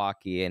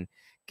Milwaukee and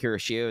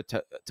Kuroshio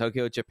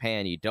Tokyo,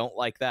 Japan. You don't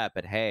like that,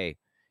 but hey,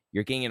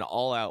 you're getting an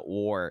all-out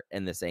war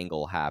in this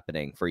angle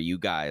happening for you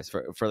guys,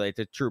 for like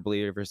the true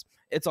believers.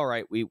 It's all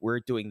right. We're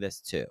doing this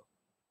too,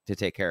 to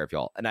take care of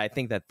y'all. And I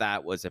think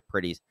that was a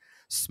pretty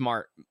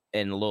smart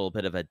and a little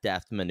bit of a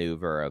deft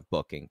maneuver of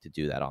booking to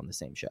do that on the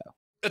same show.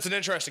 That's an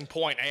interesting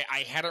point.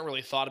 I hadn't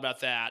really thought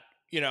about that.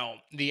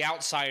 The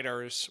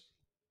outsiders,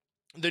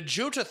 the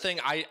Junta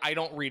thing, I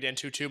don't read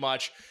into too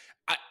much.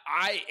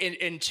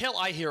 Until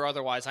I hear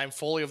otherwise, I'm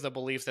fully of the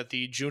belief that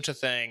the Junta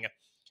thing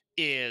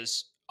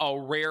is a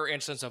rare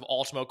instance of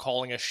Ultimo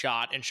calling a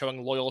shot and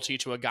showing loyalty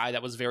to a guy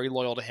that was very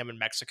loyal to him in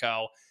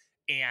Mexico.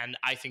 And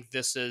I think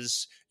this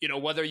is,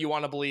 whether you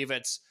want to believe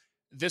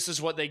this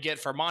is what they get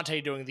for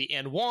Monte doing the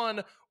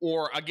N1,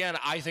 or again,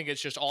 I think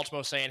it's just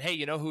Ultimo saying, hey,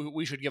 who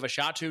we should give a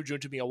shot to?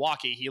 Junta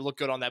Milwaukee. He looked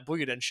good on that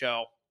Booyadin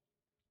show.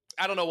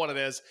 I don't know what it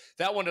is.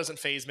 That one doesn't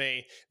faze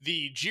me.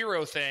 The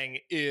Jiro thing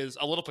is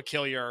a little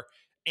peculiar.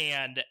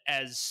 And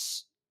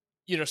as,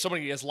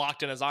 somebody as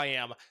locked in as I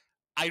am,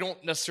 I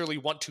don't necessarily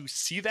want to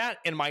see that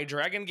in my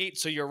Dragongate.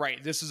 So you're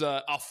right. This is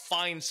a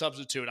fine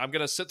substitute. I'm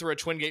going to sit through a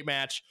Twin Gate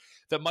match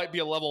that might be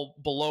a level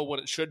below what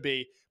it should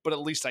be, but at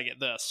least I get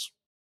this.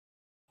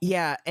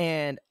 Yeah,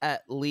 and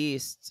at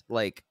least,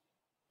 like,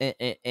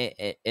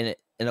 in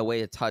a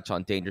way to touch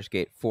on Dangerous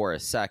Gate for a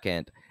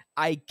second,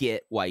 I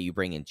get why you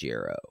bring in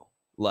Jiro.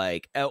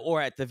 Like,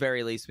 or at the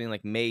very least, being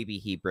like, maybe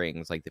he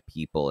brings, like, the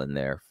people in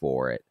there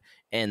for it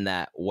in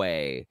that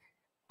way.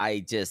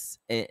 I just,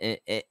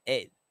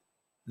 the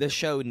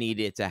show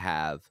needed to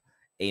have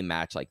a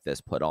match like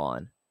this put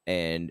on,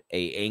 and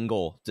a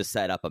angle to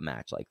set up a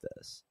match like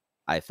this.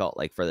 I felt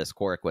like for this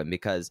Korakuen,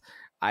 because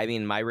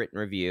my written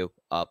review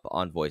up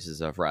on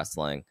Voices of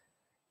Wrestling,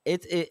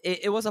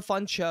 it was a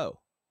fun show.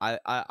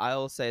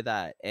 I'll say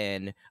that,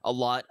 and a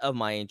lot of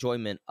my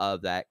enjoyment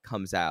of that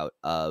comes out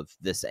of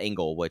this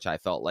angle, which I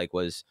felt like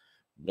was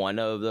one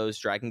of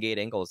those Dragongate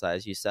angles,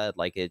 as you said.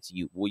 Like, it's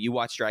you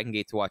watch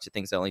Dragongate to watch the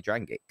things that only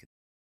Dragongate could.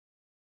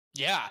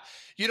 Yeah.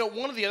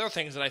 One of the other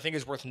things that I think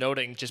is worth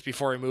noting just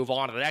before we move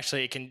on, and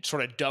actually it can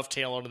sort of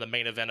dovetail into the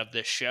main event of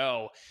this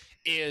show,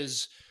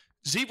 is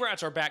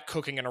Z-Brats are back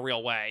cooking in a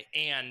real way.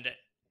 And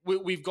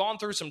we've gone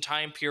through some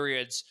time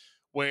periods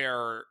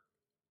where,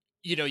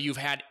 you've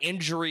had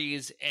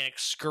injuries and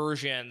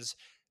excursions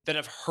that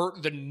have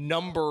hurt the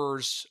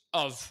numbers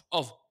of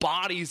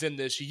bodies in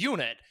this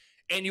unit.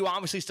 And you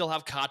obviously still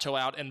have Kato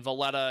out and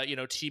Valletta,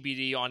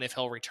 TBD on if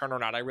he'll return or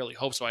not. I really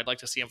hope so. I'd like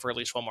to see him for at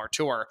least one more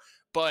tour.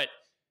 But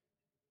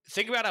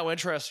think about how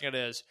interesting it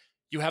is.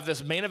 You have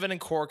this main event in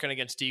Korakuen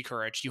against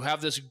D-Courage. You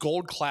have this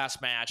gold class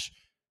match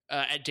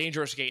at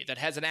Dangerous Gate that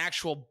has an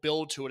actual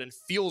build to it and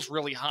feels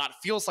really hot,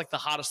 feels like the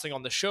hottest thing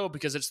on the show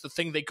because it's the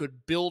thing they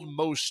could build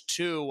most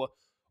to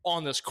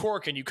on this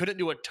cork. And you couldn't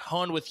do a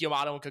ton with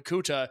Yamato and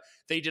Kakuta.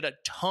 They did a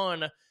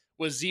ton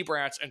with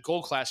Z-Brats and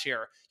Gold Class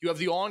here. You have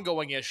the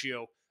ongoing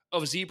issue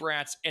of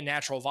Z-Brats and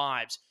Natural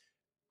Vibes.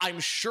 I'm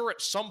sure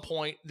at some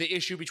point the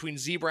issue between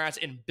Z-Brats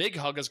and Big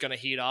Hug is going to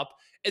heat up.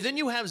 And then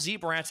you have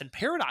Z-Brats and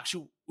Paradox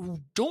who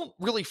don't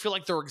really feel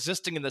like they're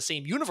existing in the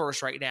same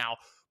universe right now.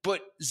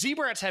 But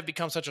Z-Brats have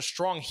become such a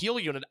strong heel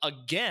unit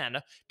again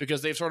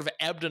because they've sort of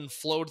ebbed and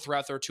flowed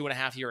throughout their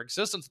 2.5-year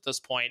existence at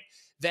this point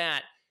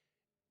that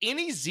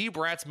any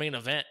Z-Brats main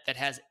event that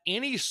has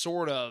any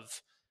sort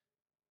of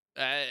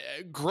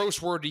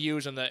gross word to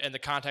use in the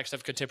context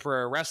of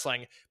contemporary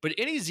wrestling, but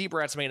any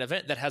Z-Brats main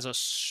event that has a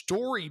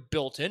story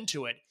built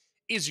into it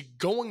is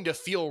going to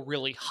feel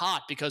really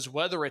hot because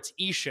whether it's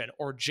Ishin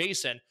or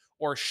Jason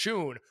or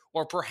Shun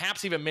or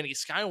perhaps even Mini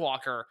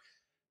Skywalker,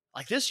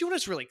 like this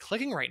unit's really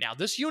clicking right now.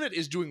 This unit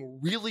is doing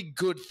really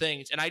good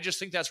things, and I just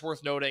think that's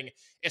worth noting,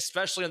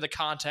 especially in the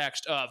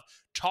context of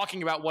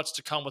talking about what's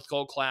to come with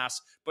Gold Class,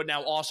 but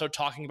now also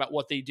talking about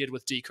what they did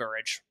with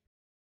D-Courage.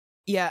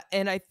 Yeah,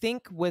 and I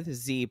think with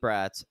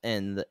Z-Brats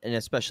and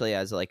especially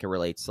as like it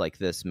relates to like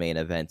this main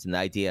event and the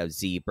idea of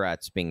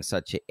Z-Brats being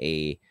such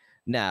a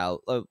now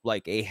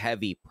like a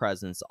heavy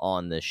presence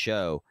on the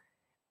show,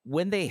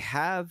 when they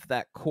have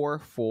that core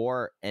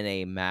four in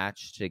a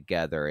match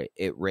together,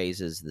 it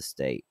raises the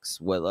stakes.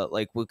 Well,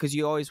 like because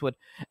you always would,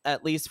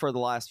 at least for the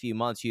last few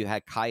months, you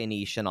had Kai and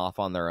Ishin off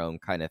on their own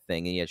kind of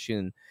thing, and you had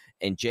Shun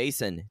and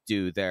Jason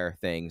do their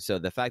thing. So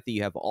the fact that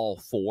you have all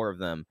four of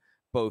them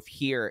both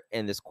here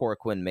in this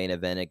Korakuen main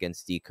event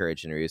against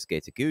D-Courage and Ryusuke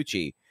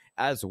Taguchi,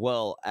 as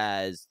well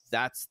as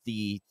that's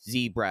the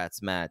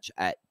Z-Brats match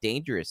at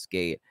Dangerous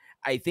Gate,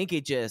 I think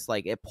it just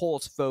like it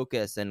pulls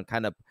focus and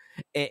kind of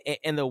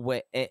in a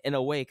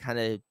way kind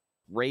of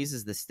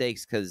raises the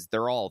stakes because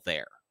they're all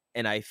there.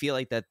 And I feel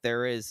like that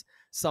there is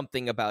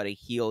something about a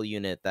heel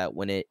unit that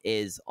when it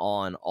is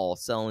on all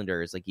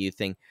cylinders, like you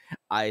think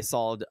I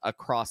saw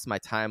across my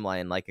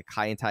timeline like a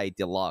Kaientai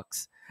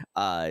Deluxe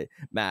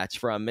match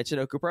from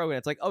Michinoku Pro, and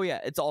it's like, oh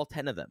yeah, it's all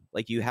 10 of them.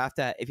 Like you have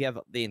to, if you have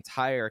the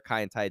entire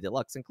Kaientai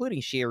Deluxe,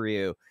 including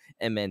Shiryu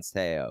and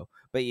Mensteo,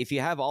 but if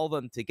you have all of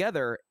them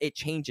together, it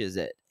changes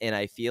it. And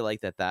I feel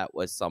like that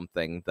was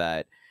something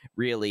that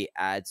really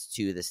adds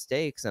to the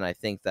stakes. And I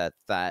think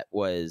that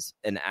was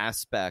an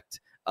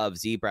aspect of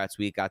Z-Brats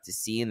we got to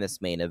see in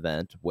this main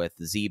event with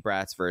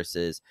Z-Brats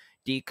versus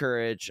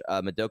D-Courage,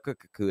 Madoka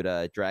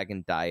Kakuta,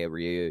 Dragon Dia,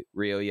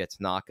 Ryoya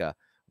Tanaka,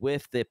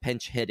 with the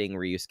pinch-hitting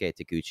Ryusuke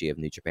Taguchi of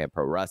New Japan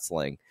Pro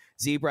Wrestling.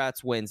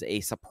 Z-Brats wins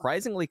a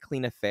surprisingly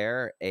clean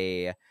affair,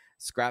 a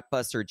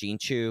Scrapbuster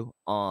Jinchu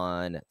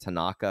on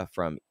Tanaka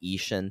from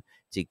Ishin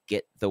to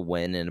get the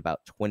win in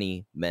about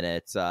 20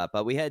 minutes.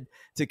 But we had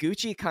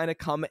Taguchi kind of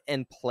come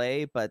and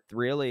play, but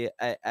really,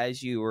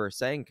 as you were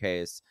saying,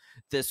 Case,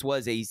 this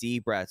was a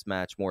Z-Brats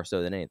match more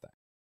so than anything.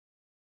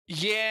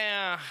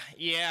 Yeah,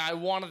 I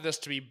wanted this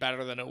to be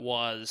better than it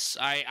was.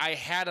 I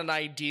had an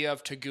idea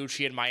of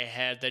Taguchi in my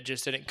head that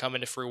just didn't come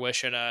into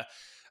fruition. A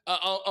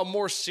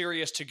more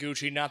serious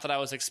Taguchi, not that I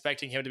was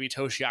expecting him to be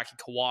Toshiaki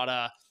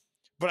Kawada,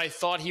 but I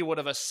thought he would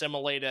have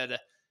assimilated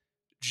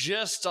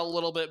just a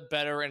little bit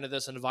better into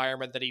this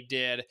environment that he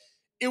did.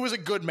 It was a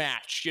good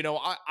match. You know,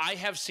 I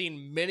have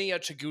seen many a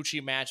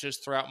Taguchi matches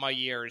throughout my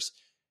years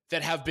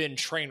that have been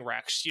train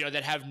wrecks, you know,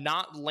 that have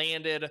not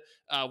landed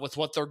with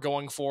what they're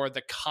going for.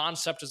 The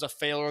concept is a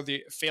failure,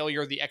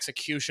 the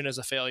execution is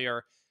a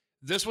failure.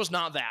 This was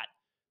not that.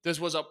 This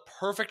was a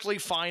perfectly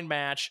fine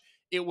match.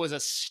 It was a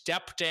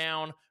step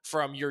down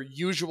from your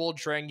usual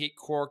Dragongate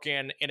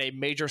Korakuen and a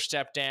major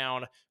step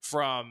down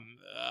from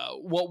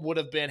what would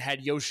have been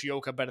had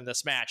Yoshioka been in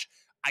this match.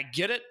 I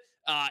get it.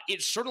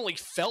 It certainly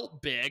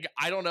felt big.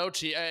 I don't know,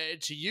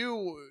 to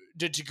you,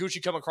 did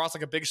Taguchi come across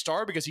like a big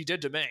star? Because he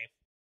did to me.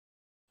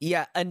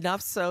 Yeah,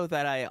 enough so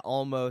that I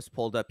almost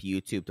pulled up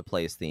YouTube to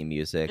play his theme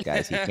music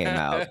as he came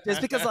out,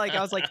 just because, like, I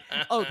was like,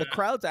 "Oh, the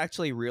crowd's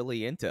actually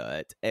really into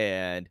it,"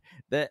 and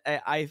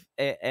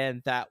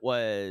that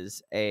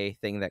was a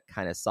thing that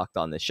kind of sucked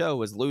on the show,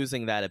 was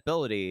losing that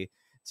ability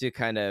to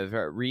kind of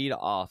read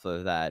off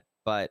of that.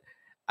 But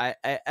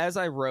as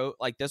I wrote,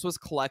 like, this was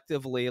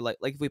collectively like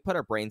if we put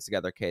our brains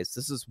together, Case,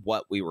 this is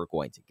what we were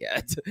going to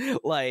get.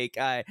 Like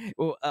a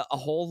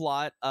whole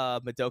lot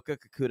of Madoka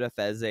Kakuta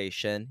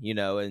Fezation, you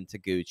know, and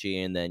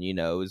Taguchi, and then, you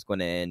know, it was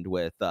going to end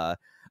with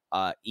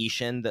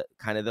Ishin, the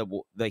kind of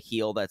the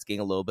heel that's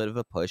getting a little bit of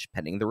a push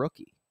pending the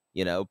rookie,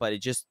 you know, but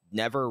it just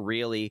never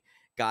really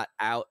got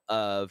out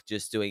of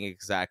just doing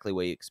exactly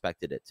what you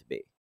expected it to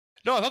be.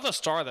 No, I thought the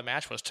star of the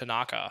match was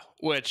Tanaka,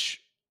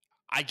 which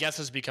I guess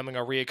is becoming a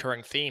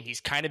reoccurring theme.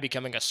 He's kind of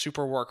becoming a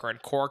super worker in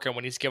Korakuen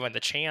when he's given the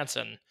chance.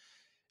 And,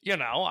 you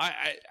know,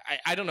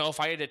 I don't know if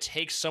I had to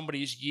take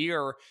somebody's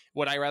year,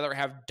 would I rather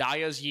have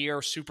Daya's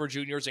year, Super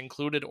Juniors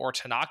included, or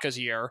Tanaka's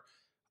year?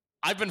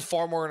 I've been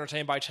far more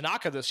entertained by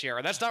Tanaka this year.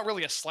 And that's not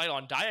really a slight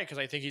on Daya because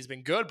I think he's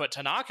been good, but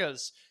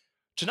Tanaka's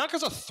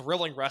a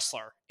thrilling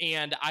wrestler.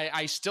 And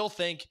I still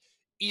think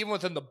even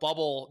within the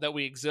bubble that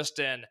we exist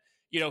in,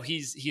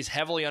 he's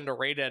heavily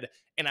underrated,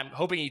 and I'm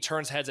hoping he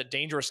turns heads at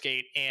Dangerous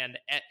Gate. And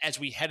as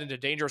we head into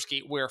Dangerous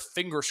Gate, where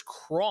fingers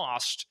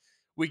crossed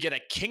we get a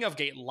King of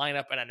Gate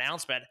lineup and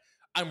announcement,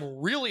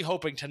 I'm really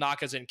hoping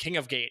Tanaka's in King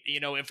of Gate.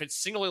 If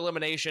it's single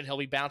elimination, he'll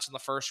be bounced in the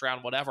first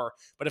round, whatever.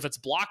 But if it's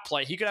block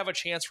play, he could have a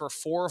chance for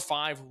 4 or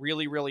 5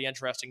 really, really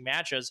interesting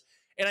matches.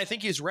 And I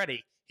think he's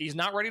ready. He's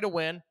not ready to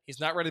win. He's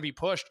not ready to be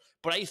pushed.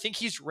 But I think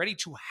he's ready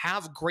to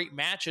have great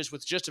matches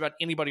with just about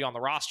anybody on the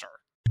roster.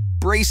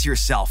 Brace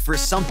yourself for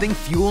something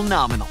fuel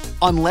nominal.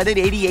 Unleaded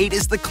 88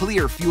 is the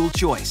clear fuel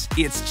choice.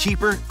 It's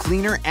cheaper,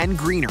 cleaner, and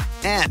greener.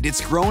 And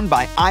it's grown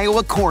by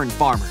Iowa corn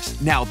farmers.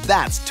 Now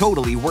that's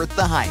totally worth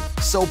the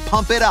hype. So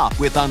pump it up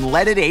with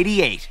Unleaded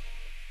 88.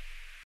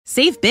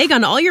 Save big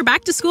on all your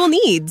back-to-school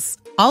needs,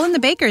 all in the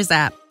Baker's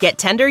app. Get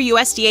tender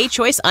USDA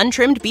Choice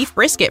untrimmed beef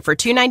brisket for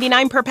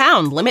 $2.99 per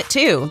pound, limit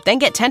 2. Then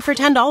get 10 for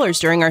 $10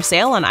 during our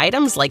sale on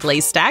items like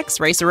Lay's Stacks,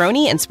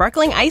 Rice-A-Roni, and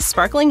Sparkling Ice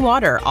Sparkling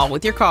Water, all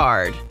with your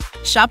card.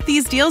 Shop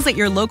these deals at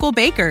your local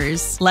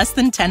Baker's, less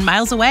than 10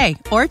 miles away.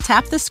 Or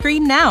tap the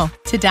screen now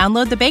to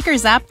download the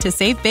Baker's app to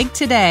save big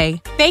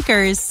today.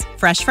 Baker's,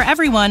 fresh for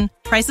everyone.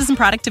 Prices and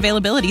product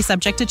availability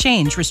subject to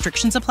change.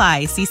 Restrictions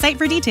apply. See site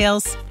for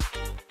details.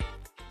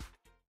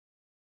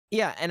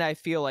 Yeah, and I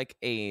feel like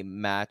a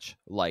match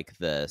like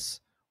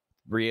this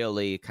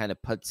really kind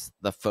of puts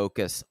the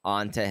focus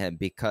onto him,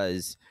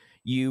 because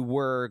you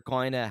were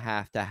going to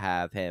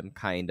have him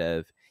kind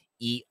of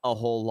eat a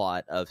whole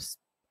lot of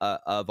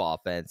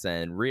offense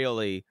and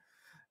really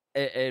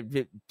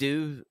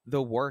do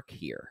the work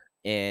here.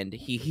 And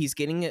he's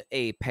getting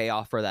a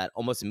payoff for that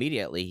almost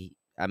immediately.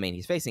 I mean,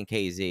 he's facing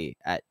KZ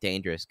at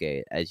Dangerous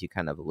Gate, as you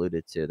kind of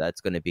alluded to.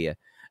 That's going to be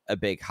a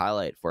big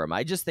highlight for him.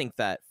 I just think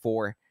that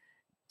for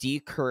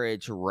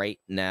D-Courage right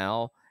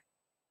now,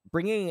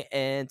 bringing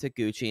in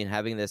Taguchi and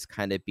having this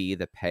kind of be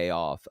the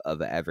payoff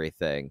of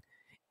everything,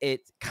 it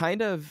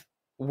kind of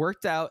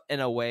worked out in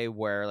a way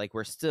where, like,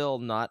 we're still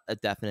not a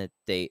definite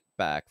date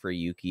back for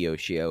Yuki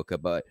Yoshioka,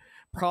 but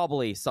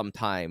probably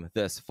sometime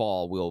this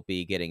fall we'll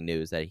be getting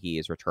news that he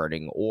is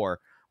returning, or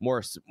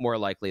more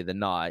likely than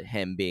not,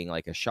 him being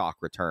like a shock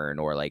return,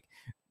 or like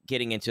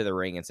getting into the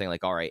ring and saying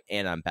like, all right,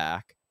 and I'm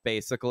back,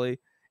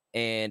 basically.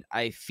 And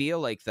I feel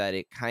like that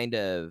it kind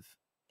of,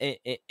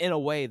 in a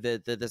way,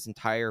 that this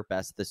entire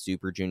Best of the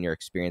Super Junior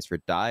experience for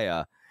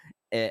Daya,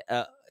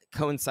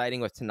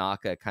 coinciding with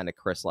Tanaka kind of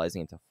crystallizing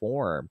into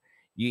form,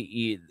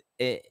 I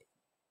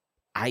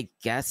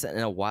guess in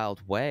a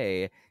wild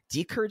way,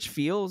 D-Courage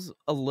feels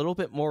a little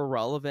bit more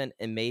relevant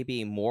and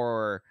maybe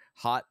more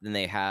hot than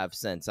they have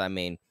since, I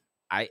mean,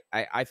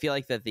 I feel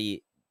like that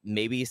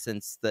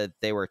since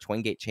they were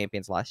Twin Gate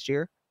champions last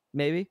year,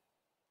 maybe?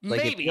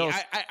 Like, maybe.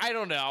 I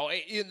don't know.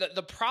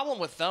 The problem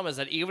with them is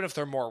that even if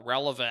they're more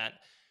relevant,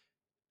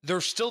 they're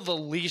still the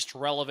least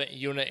relevant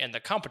unit in the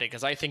company,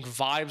 because I think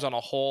Vibes on a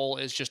whole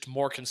is just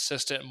more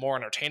consistent, more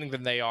entertaining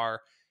than they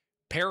are.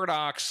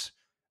 Paradox,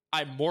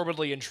 I'm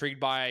morbidly intrigued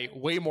by,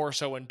 way more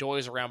so when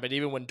Doi's around, but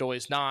even when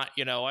Doi's not,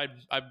 I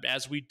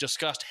as we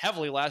discussed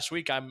heavily last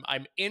week, I'm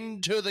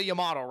into the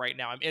Yamato right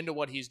now. I'm into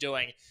what he's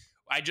doing.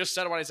 I just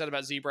said what I said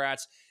about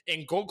Z-Brats.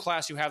 In Gold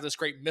Class, you have this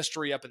great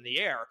mystery up in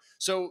the air.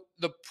 So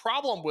the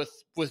problem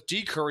with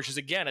D-Courage is,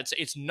 again,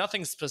 it's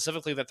nothing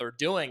specifically that they're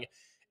doing.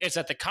 It's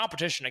that the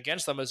competition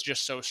against them is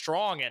just so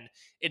strong.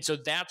 And so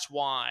that's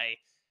why,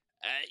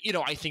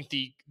 I think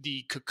the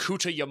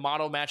Kakuta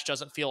Yamato match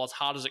doesn't feel as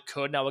hot as it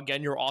could. Now,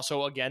 again, you're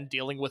also,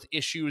 dealing with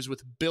issues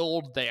with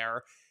build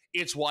there.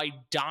 It's why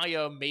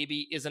Daya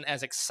maybe isn't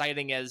as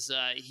exciting as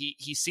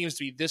he seems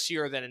to be this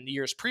year than in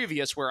years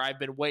previous, where I've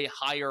been way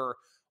higher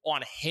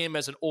on him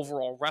as an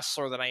overall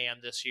wrestler than I am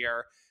this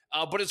year.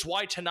 But it's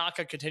why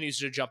Tanaka continues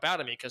to jump out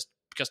at me,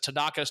 because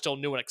Tanaka is still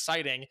new and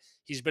exciting.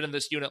 He's been in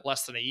this unit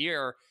less than a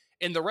year.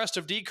 And the rest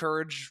of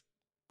D-Courage,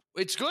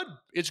 it's good.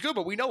 It's good,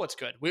 but we know it's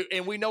good.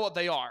 We know what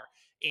they are.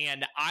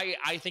 And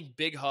I think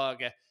Big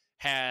Hug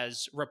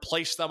has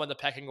replaced them in the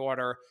pecking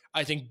order.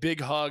 I think Big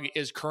Hug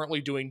is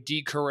currently doing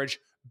D-Courage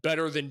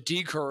better than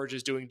D-Courage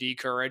is doing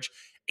D-Courage.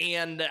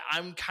 And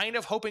I'm kind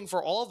of hoping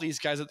for all of these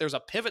guys that there's a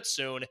pivot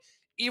soon,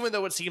 even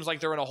though it seems like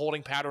they're in a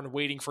holding pattern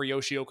waiting for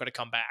Yoshioka to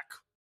come back.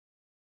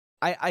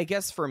 I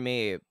guess for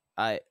me,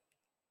 at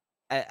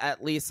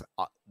least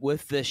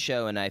with this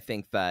show, and I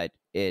think that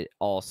it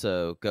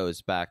also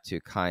goes back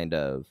to kind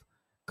of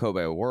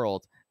Kobe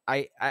World,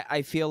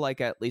 I feel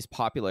like at least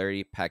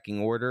popularity pecking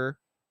order,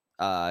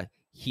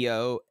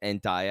 Hyo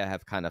and Daya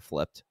have kind of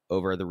flipped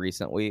over the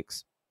recent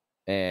weeks.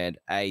 And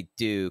I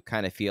do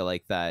kind of feel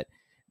like that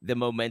the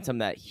momentum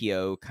that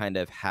Hyo kind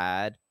of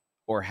had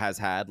or has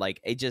had, like,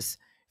 it just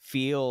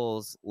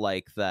feels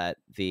like that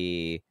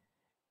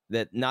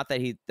not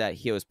that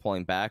Hyo is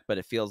pulling back, but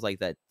it feels like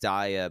that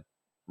Daya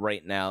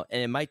right now,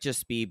 and it might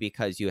just be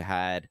because you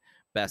had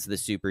Best of the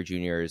Super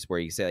Juniors where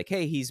you say like,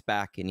 hey, he's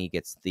back and he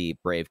gets the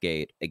Brave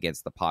Gate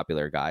against the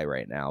popular guy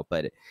right now.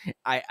 But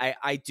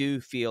I do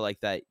feel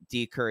like that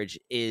D-Courage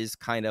is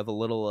kind of a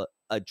little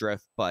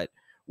adrift, but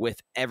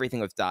with everything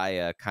with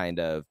Daya kind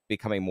of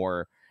becoming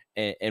more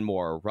and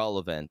more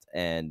relevant,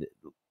 and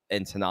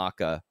and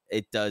Tanaka,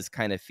 it does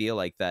kind of feel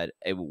like that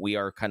we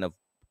are kind of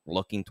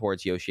looking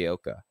towards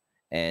Yoshioka.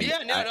 And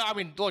I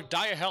mean, look,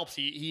 Daya helps.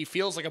 He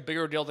feels like a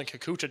bigger deal than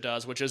Kakuta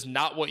does, which is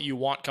not what you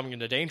want coming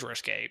into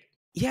Dangerous Gate.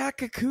 Yeah,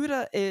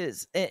 Kakuta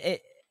is, and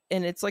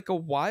it's like a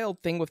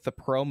wild thing with the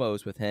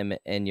promos with him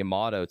and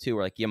Yamato too,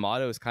 where like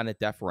Yamato is kind of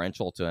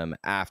deferential to him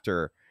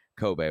after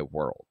Kobe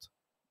World,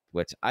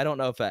 which I don't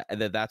know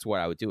if that's what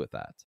I would do with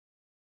that.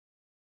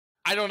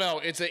 I don't know.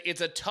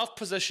 It's a tough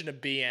position to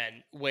be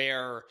in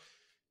where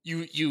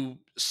you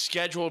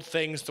scheduled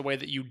things the way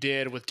that you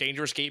did, with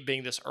Dangerous Gate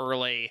being this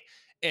early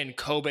and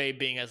Kobe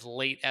being as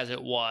late as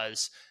it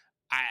was.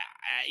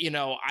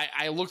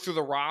 I look through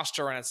the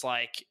roster and it's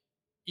like,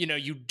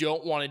 you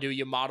don't want to do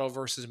Yamato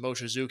versus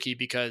Mochizuki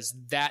because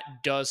that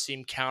does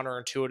seem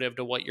counterintuitive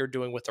to what you're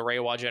doing with the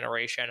Reiwa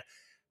generation.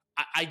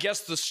 I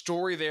guess the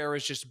story there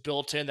is just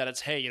built in that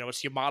it's, hey,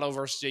 it's Yamato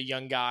versus a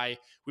young guy.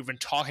 We've been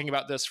talking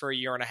about this for a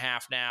year and a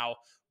half now.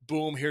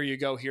 Boom, here you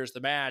go. Here's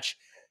the match.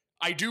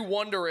 I do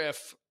wonder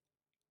if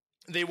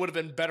they would have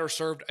been better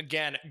served,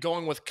 again,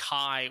 going with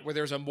Kai, where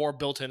there's a more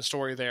built-in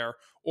story there,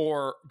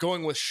 or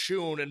going with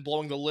Shun and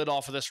blowing the lid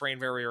off of this reign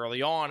very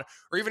early on,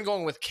 or even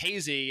going with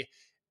KZ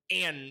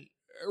and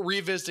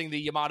revisiting the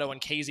Yamato and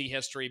KZ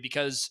history,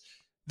 because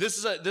this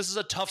is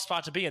a tough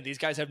spot to be in. These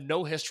guys have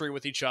no history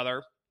with each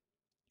other.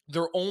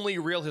 Their only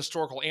real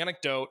historical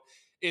anecdote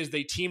is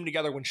they teamed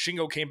together when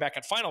Shingo came back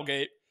at Final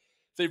Gate.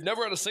 They've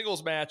never had a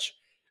singles match,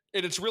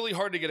 and it's really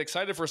hard to get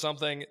excited for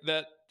something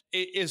that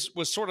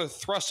was sort of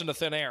thrust into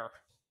thin air.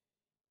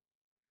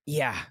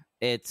 Yeah,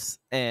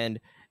 and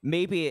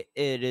maybe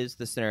it is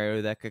the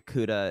scenario that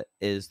Kakuta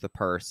is the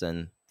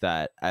person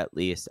that, at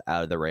least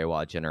out of the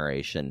Reiwa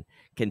generation,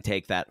 can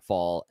take that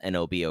fall and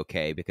it'll be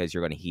okay because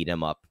you're going to heat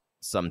him up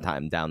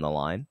sometime down the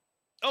line.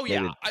 Oh,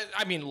 yeah.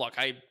 I mean, look,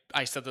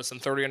 I said this in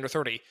 30 Under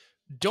 30.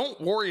 Don't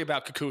worry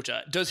about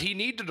Kakuta. Does he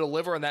need to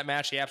deliver in that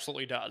match? He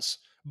absolutely does.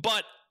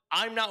 But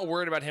I'm not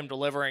worried about him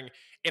delivering,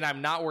 and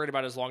I'm not worried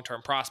about his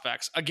long-term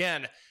prospects.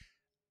 Again,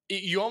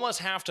 you almost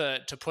have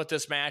to put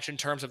this match in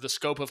terms of the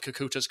scope of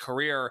Kakuta's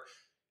career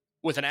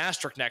with an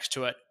asterisk next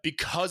to it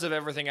because of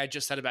everything I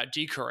just said about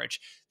D-Courage.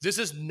 This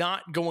is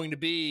not going to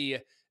be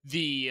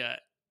the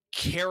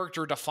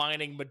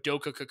character-defining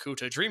Madoka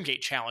Kakuta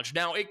Dreamgate challenge.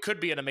 Now, it could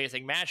be an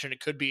amazing match, and it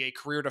could be a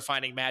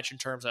career-defining match in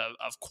terms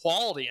of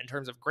quality, in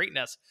terms of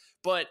greatness,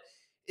 but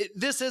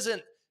this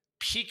isn't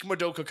peak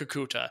Madoka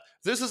Kakuta.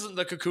 This isn't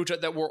the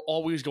Kakuta that we're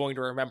always going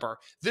to remember.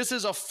 This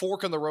is a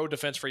fork-in-the-road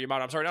defense for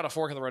Yamato. I'm sorry, not a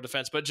fork-in-the-road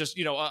defense, but just,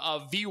 a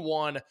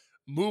V1,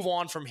 move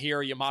on from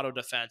here, Yamato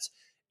defense.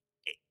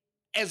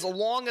 As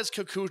long as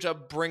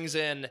Kakuta brings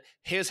in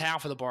his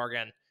half of the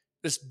bargain,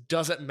 this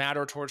doesn't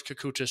matter towards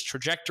Kakuta's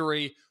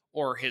trajectory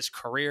or his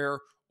career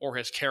or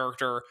his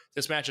character.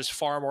 This match is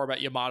far more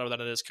about Yamato than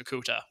it is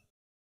Kakuta.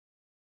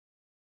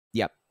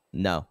 Yep.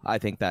 No, I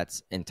think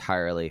that's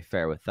entirely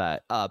fair with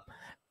that.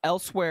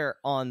 Elsewhere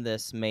on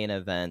this main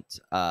event,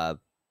 the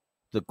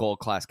Gold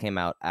Class came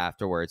out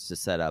afterwards to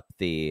set up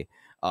the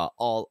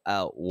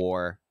all-out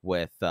war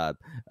with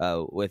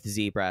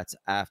Z-Brats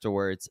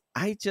afterwards.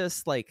 I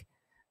just like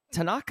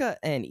Tanaka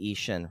and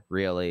Ishin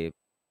really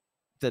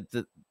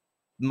the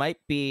might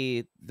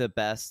be the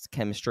best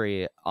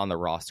chemistry on the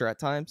roster at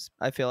times,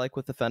 I feel like,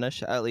 with the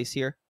finish, at least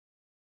here.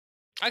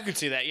 I could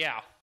see that, yeah.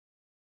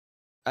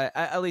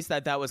 At least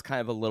that was kind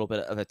of a little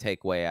bit of a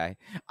takeaway.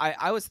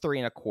 I was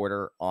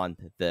 3.25 on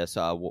this.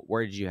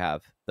 Where did you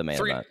have the main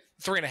event?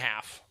 3.5.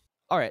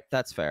 All right,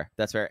 that's fair.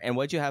 That's fair. And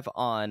what did you have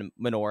on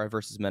Minoura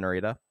versus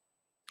Minorita?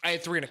 I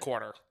had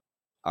 3.25.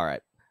 All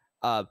right.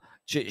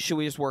 Should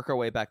we just work our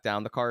way back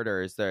down the card,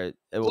 or is there?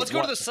 Let's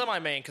go to the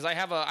semi-main, because I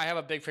have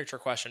a big picture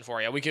question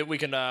for you. We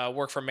can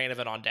work from main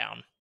event on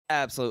down.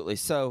 Absolutely.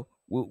 So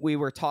we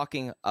were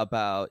talking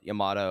about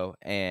Yamato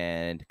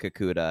and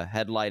Kakuta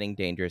headlining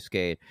Dangerous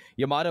Gate.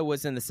 Yamato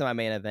was in the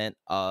semi-main event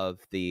of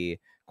the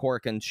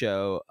Korakuen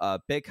show.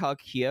 Big Hug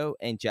Hyo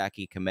and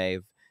Jackie Kamei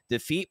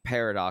defeat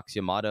Paradox,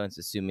 Yamato, and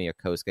Susumu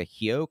Yokosuka.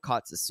 Hyo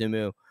caught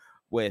Susumu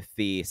with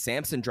the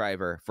Samson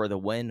driver for the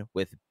win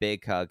with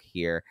Big Hug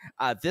here.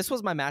 This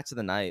was my match of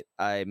the night.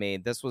 I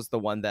mean, this was the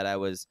one that I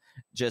was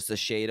just a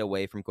shade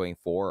away from going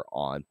 4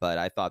 on, but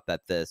I thought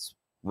that I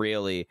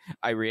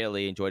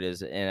really enjoyed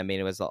it. And I mean,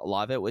 it was a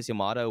lot of it was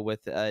Yamato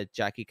with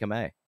Jackie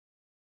Kamei.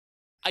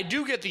 I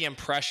do get the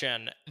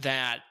impression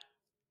that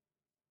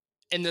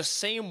in the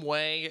same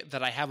way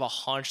that I have a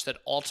hunch that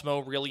Ultimo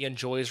really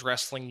enjoys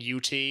wrestling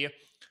UT,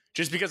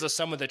 just because of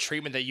some of the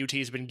treatment that UT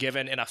has been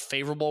given in a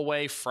favorable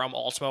way from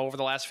Ultimo over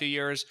the last few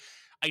years,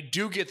 I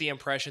do get the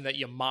impression that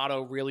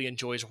Yamato really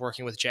enjoys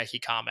working with Jackie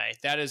Kamei.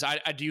 That is, I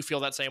do feel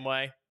that same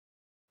way.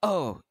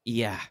 Oh,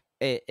 yeah.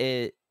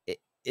 It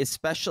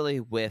especially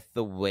with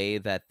the way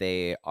that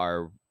they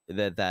are,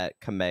 that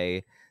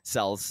Kamei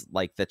sells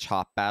like the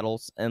chop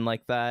battles and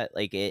like that.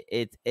 Like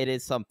it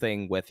is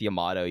something with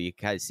Yamato. You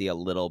kind of see a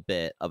little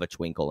bit of a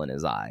twinkle in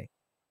his eye.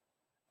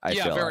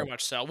 Yeah, very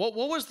much so. What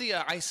was the?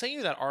 I sent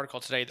you that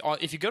article today.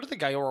 If you go to the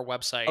Gaiora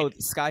website, oh,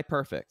 Sky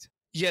Perfect.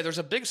 Yeah, there's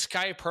a big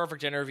Sky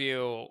Perfect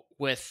interview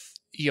with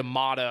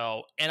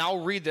Yamato, and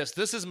I'll read this.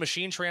 This is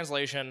machine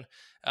translation.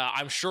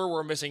 I'm sure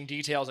we're missing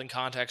details and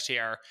context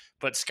here,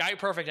 but Sky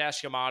Perfect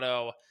asked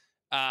Yamato,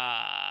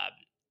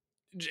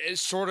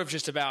 it's sort of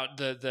just about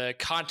the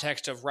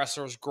context of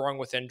wrestlers growing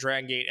within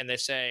Dragongate, and they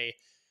say,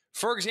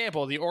 for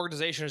example, the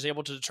organization is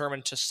able to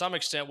determine to some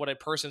extent what a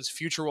person's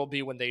future will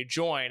be when they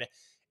join,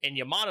 and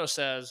Yamato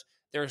says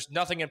there's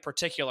nothing in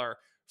particular.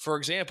 For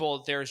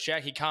example, there's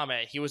Jackie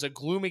Kame. He was a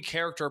gloomy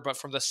character, but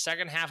from the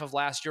second half of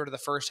last year to the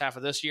first half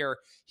of this year,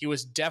 he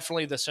was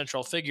definitely the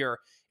central figure.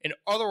 In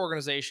other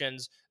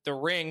organizations, the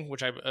ring,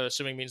 which I'm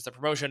assuming means the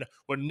promotion,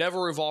 would never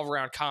revolve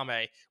around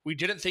Kame. We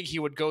didn't think he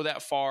would go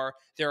that far.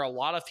 There are a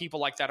lot of people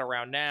like that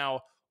around now.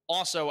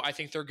 Also, I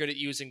think they're good at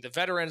using the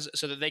veterans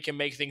so that they can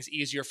make things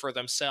easier for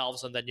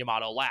themselves, and then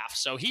Yamato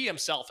laughs. So he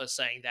himself is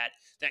saying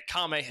that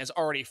Kame has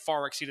already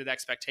far exceeded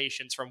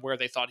expectations from where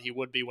they thought he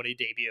would be when he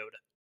debuted.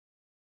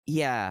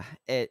 Yeah,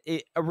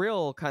 a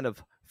real kind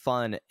of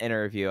fun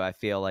interview, I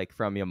feel like,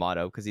 from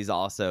Yamato, because he's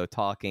also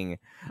talking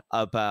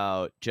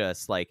about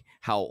just like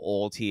how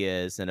old he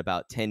is in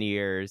about 10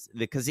 years,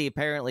 because he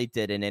apparently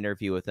did an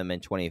interview with him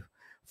in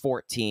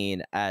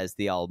 2014 as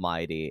the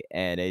Almighty,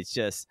 and it's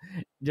just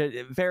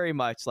very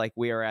much like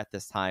we are at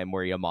this time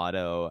where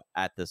Yamato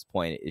at this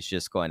point is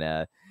just going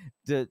to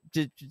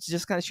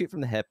just kind of shoot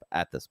from the hip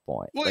at this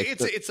point. Well, like,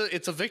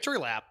 it's a victory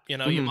lap, you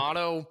know.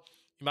 Mm-hmm.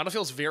 Yamato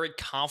feels very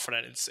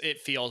confident, it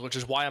feels, which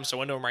is why I'm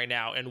so into him right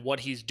now and what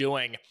he's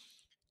doing.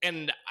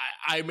 And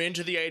I'm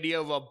into the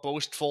idea of a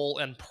boastful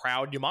and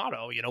proud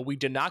Yamato. You know, we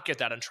did not get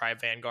that in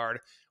Tribe Vanguard.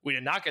 We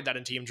did not get that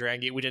in Team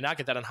Dragongate. We did not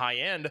get that in High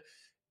End.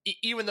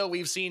 Even though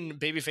we've seen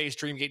Babyface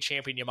Dreamgate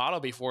champion Yamato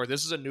before,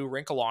 this is a new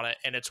wrinkle on it.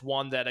 And it's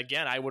one that,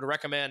 again, I would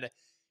recommend,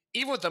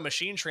 even with the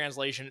machine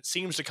translation, it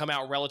seems to come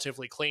out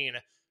relatively clean,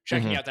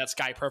 checking out that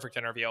Sky Perfect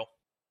interview.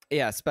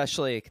 Yeah,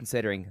 especially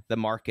considering the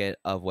market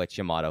of which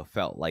Yamato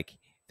felt like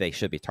they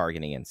should be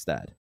targeting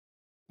instead.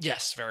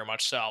 Yes, very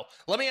much so.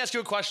 Let me ask you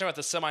a question about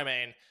the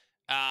semi-main.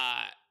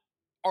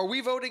 Are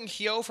we voting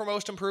Hyo for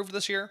most improved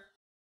this year?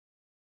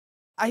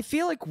 I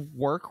feel like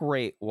work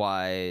rate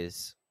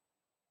wise,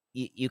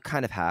 you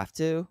kind of have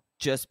to,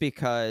 just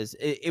because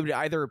it would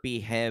either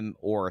be him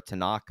or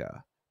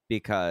Tanaka.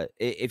 Because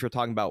if you're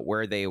talking about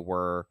where they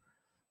were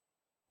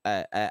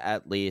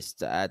at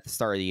least at the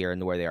start of the year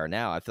and where they are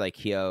now, I feel like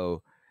Hyo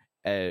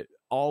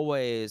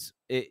always...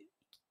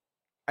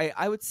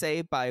 I would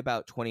say by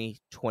about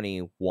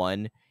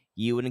 2021,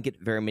 you wouldn't get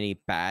very many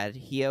bad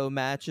Hyo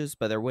matches,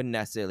 but there wouldn't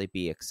necessarily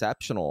be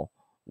exceptional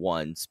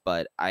ones.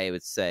 But I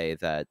would say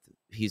that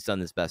he's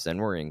done his best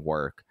in-ring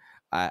work,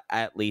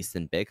 at least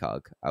in Big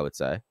Hug, I would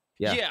say.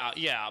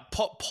 Yeah.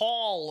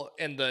 Paul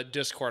in the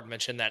Discord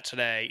mentioned that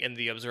today in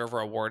the Observer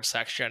Awards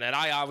section, and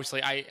I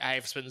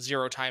have spent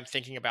zero time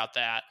thinking about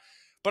that.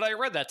 But I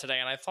read that today,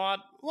 and I thought,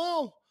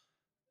 well...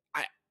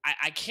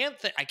 I can't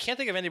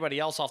think of anybody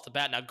else off the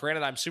bat. Now,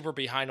 granted, I'm super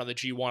behind on the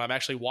G1. I'm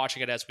actually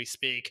watching it as we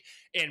speak.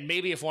 And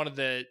maybe if one of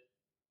the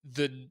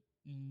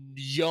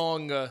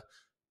young,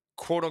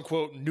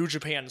 quote-unquote, New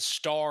Japan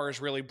stars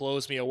really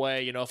blows me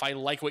away, you know, if I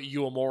like what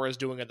Uemura is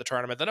doing at the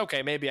tournament, then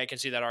okay, maybe I can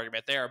see that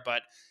argument there.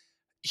 But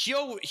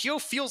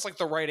Hyo feels like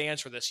the right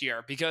answer this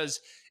year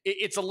because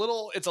it's a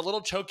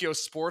little Tokyo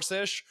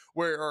Sports-ish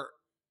where...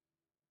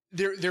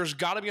 There's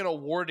got to be an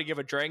award to give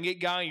a Dragongate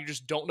guy. You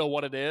just don't know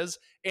what it is.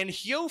 And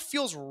Hyo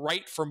feels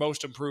right for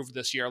most improved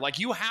this year. Like,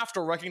 you have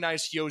to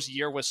recognize Hyo's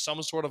year with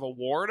some sort of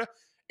award.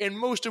 And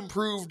most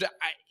improved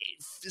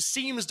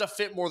seems to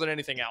fit more than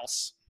anything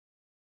else.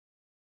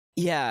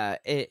 Yeah,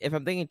 if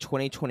I'm thinking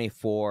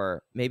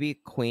 2024, maybe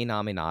Queen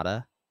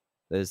Aminata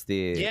is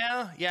the...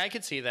 Yeah, I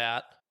could see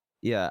that.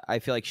 Yeah, I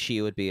feel like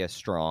she would be a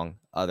strong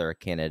other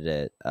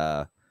candidate.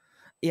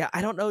 Yeah,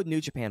 I don't know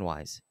New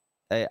Japan-wise.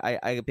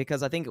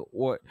 Because I think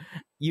what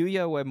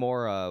Yuya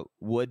Uemura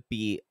would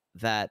be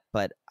that,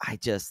 but I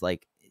just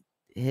like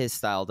his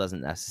style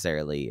doesn't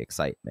necessarily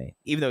excite me,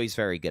 even though he's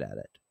very good at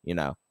it, you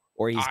know,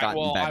 or he's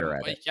gotten better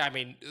at it. I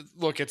mean,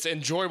 look, it's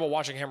enjoyable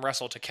watching him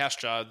wrestle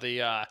Takeshita.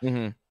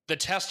 The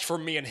test for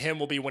me and him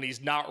will be when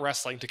he's not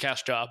wrestling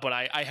Takeshita, but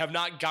I have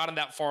not gotten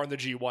that far in the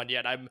G1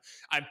 yet. I'm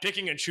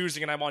picking and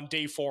choosing, and I'm on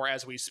day 4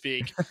 as we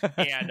speak,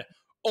 and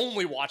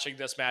only watching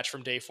this match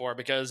from day 4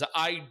 because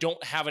I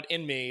don't have it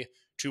in me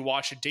to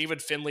watch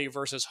David Finlay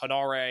versus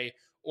Hanare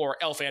or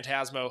El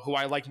Phantasmo, who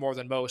I like more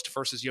than most,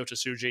 versus Yota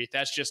Tsuji.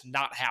 That's just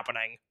not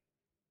happening.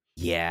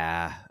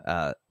 Yeah.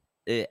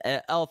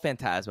 El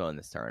Phantasmo in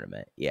this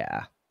tournament.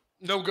 Yeah.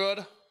 No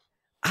good?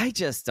 I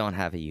just don't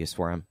have a use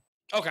for him.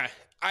 Okay.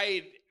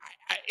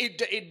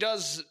 It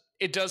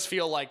does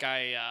feel like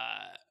I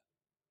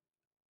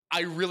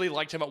really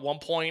liked him at one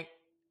point,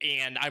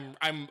 and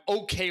I'm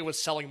okay with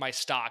selling my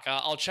stock.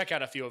 I'll check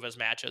out a few of his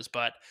matches,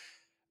 but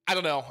I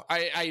don't know.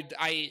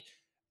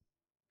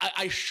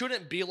 I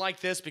shouldn't be like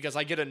this because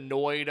I get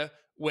annoyed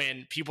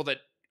when people that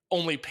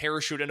only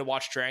parachute in to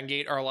watch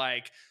Dragongate are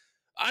like,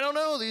 I don't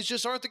know, these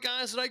just aren't the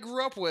guys that I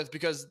grew up with,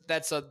 because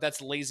that's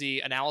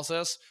lazy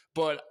analysis.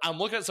 But I'm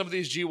looking at some of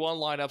these G1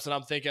 lineups and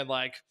I'm thinking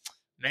like,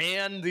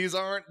 man, this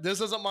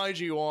isn't my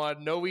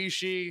G1. No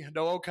Ishii,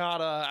 no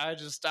Okada.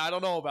 I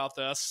don't know about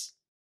this.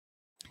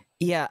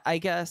 Yeah, I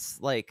guess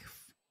like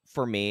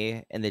for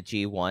me in the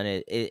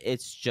G1,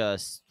 it's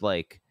just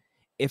like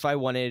if I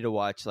wanted to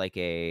watch like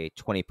a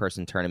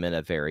 20-person tournament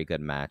of very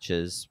good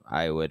matches,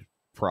 I would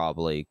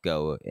probably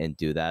go and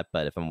do that.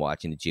 But if I'm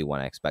watching the G1,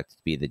 I expect it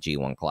to be the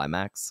G1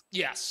 climax.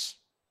 Yes.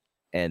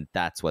 And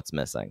that's what's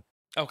missing.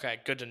 Okay,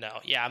 good to know.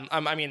 Yeah,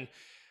 I mean,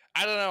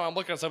 I don't know. I'm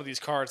looking at some of these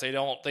cards. They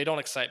don't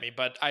excite me.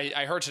 But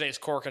I heard today's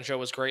Korakuen show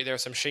was great.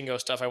 There's some Shingo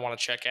stuff I want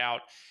to check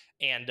out.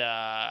 And,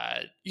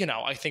 I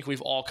think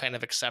we've all kind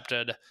of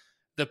accepted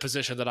the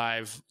position that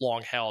I've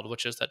long held,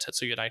 which is that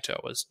Tetsuya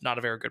Naito was not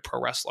a very good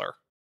pro wrestler.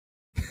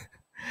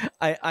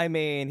 I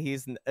mean,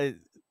 he's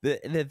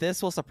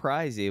this will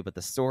surprise you, but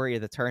the story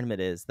of the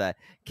tournament is that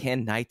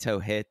can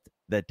Naito hit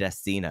the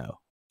Destino?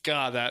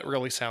 God, that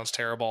really sounds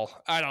terrible.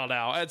 I don't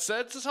know. It's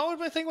always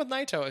my thing with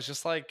Naito. It's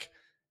just like,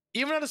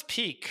 even at his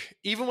peak,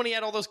 even when he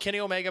had all those Kenny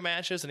Omega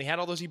matches and he had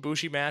all those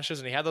Ibushi matches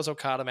and he had those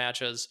Okada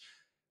matches,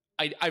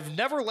 I've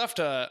never left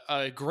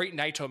a great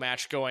Naito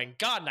match going,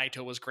 God,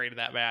 Naito was great in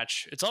that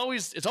match. It's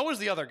always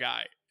the other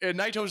guy. And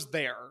Naito's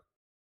there.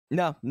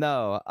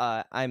 No.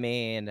 I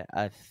mean,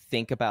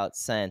 think about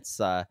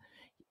since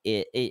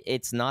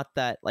it's not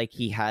that like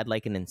he had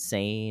like an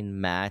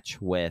insane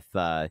match with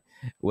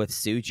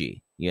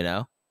Tsuji, you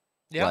know?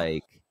 Yeah.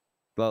 Like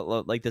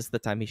this is the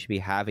time he should be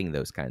having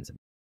those kinds of.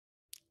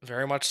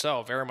 Very much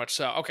so. Very much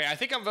so. Okay, I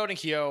think I'm voting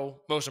Hyo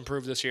most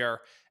improved this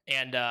year,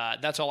 and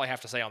that's all I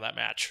have to say on that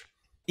match.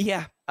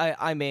 Yeah,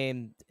 I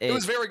mean, it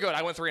was very good.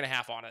 I went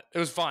 3.5 on it. It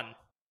was fun.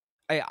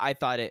 I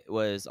thought it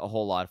was a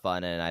whole lot of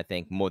fun, and I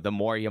think the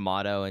more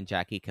Yamato and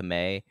Jackie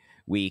Kamei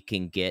we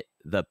can get,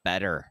 the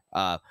better.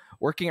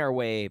 Working our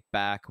way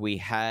back, we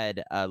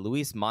had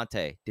Luis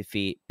Monte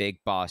defeat Big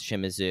Boss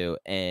Shimizu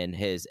in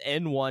his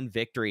N1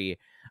 victory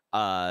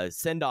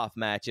send-off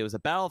match. It was a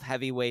battle of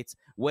heavyweights,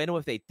 win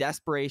with a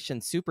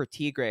desperation Super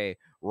Tigre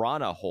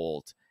Rana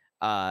hold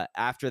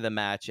after the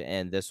match,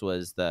 and this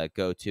was the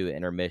go-to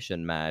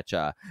intermission match.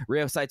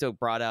 Ryo Saito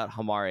brought out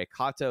Hamare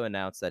Kato,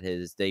 announced that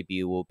his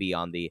debut will be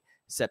on the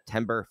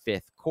September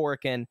 5th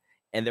Korakuen,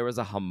 and there was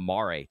a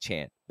Hamare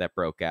chant that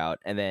broke out.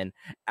 And then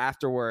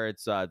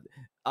afterwards, the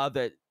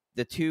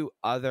two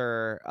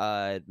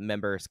other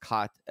members,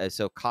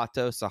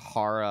 Kato,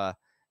 Sahara,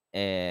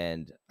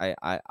 and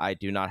I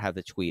do not have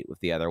the tweet with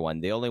the other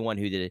one. The only one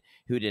who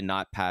did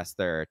not pass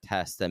their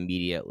test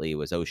immediately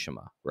was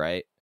Oshima,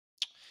 right?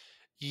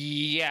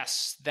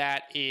 Yes,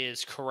 that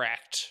is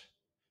correct.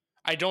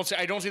 I don't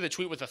see the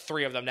tweet with the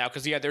three of them now,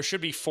 because there should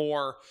be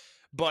 4,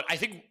 but I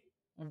think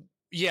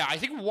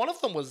one of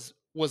them was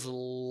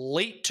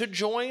late to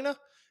join.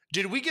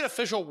 Did we get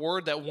official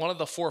word that one of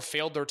the 4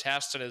 failed their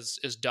test and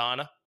is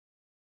done?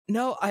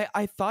 No,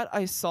 I thought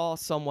I saw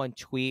someone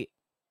tweet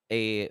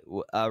a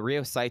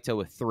Ryo Saito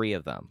with 3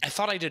 of them. I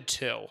thought I did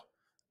too.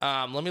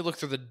 Let me look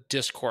through the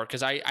Discord,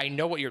 because I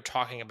know what you're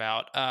talking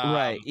about.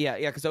 Right, yeah,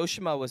 because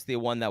Oshima was the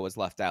one that was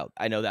left out.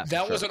 I know that.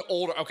 That was an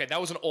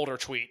older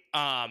tweet.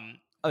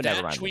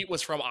 That tweet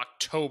was from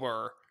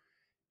October,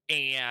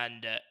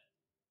 and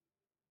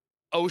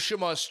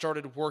Oshima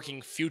started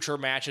working future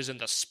matches in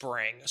the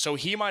spring, so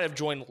he might have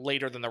joined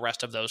later than the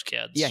rest of those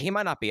kids. Yeah, he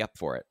might not be up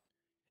for it.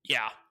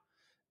 Yeah.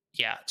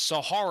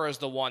 Sahara is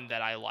the one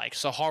that I like.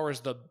 Sahara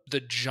is the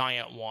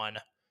giant one,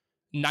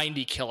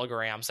 90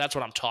 kilograms. That's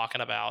what I'm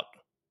talking about.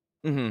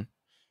 Mm-hmm.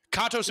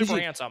 Kato's super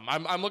handsome.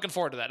 I'm looking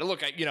forward to that.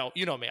 Look, you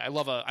know me. I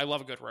love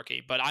a good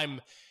rookie, but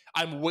I'm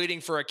waiting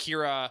for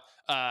Akihiro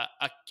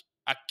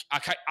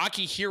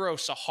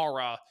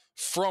Sahara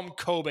from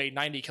Kobe,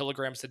 90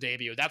 kilograms to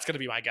debut. That's going to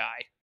be my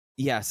guy.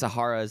 Yeah,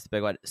 Sahara is the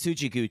big one.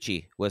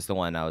 Tsujiguchi was the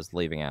one I was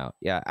leaving out.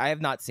 Yeah, I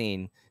have not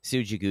seen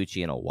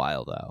Tsujiguchi in a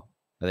while, though.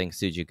 I think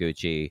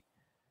Tsujiguchi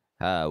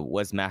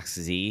was Max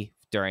Z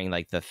during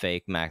like the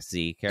fake Max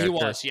Z character. He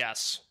was,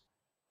 yes.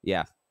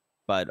 Yeah.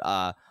 But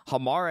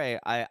Hamare,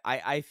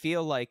 I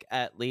feel like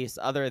at least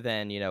other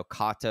than,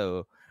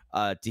 Kato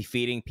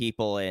defeating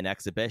people in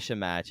exhibition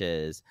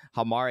matches,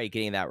 Hamare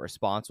getting that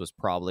response was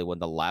probably one of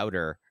the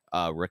louder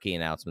rookie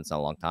announcements in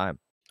a long time.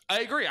 I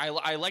agree.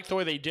 I like the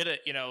way they did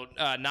it,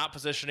 not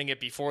positioning it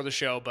before the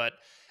show, but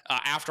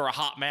after a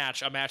hot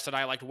match, a match that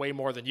I liked way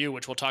more than you,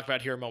 which we'll talk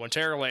about here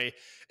momentarily.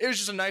 It was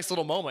just a nice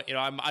little moment.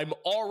 I'm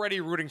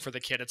already rooting for the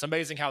kid. It's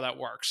amazing how that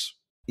works.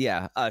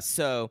 Yeah.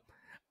 So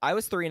I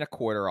was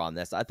 3.25 on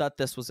this. I thought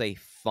this was a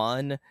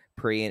fun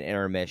pre and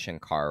intermission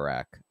car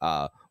wreck.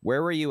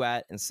 Where were you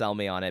at? And sell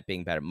me on it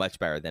being better, much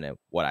better than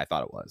what I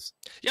thought it was.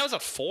 Yeah, I was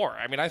at 4.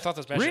 I mean, I thought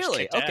this match just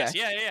kicked ass.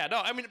 Yeah. No,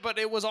 I mean, but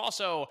it was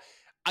also,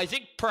 I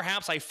think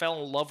perhaps I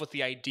fell in love with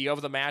the idea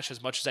of the match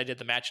as much as I did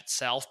the match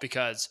itself,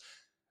 because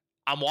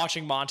I'm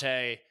watching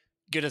Monte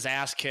get his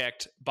ass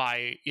kicked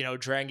by,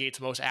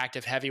 Dragongate's most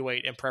active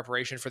heavyweight in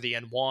preparation for the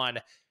N1.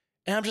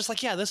 And I'm just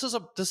like, yeah, this is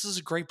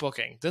a great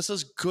booking. This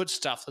is good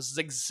stuff. This is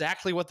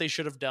exactly what they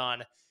should have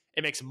done.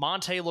 It makes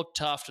Monte look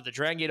tough to the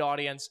Dragongate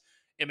audience.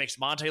 It makes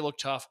Monte look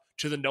tough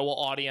to the Noah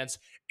audience.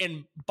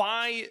 And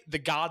by the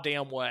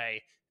goddamn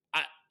way,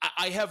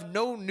 I have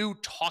no new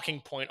talking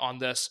point on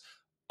this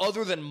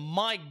other than,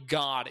 my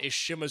God, is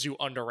Shimizu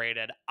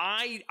underrated?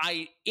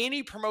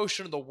 Any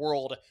promotion in the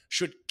world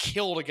should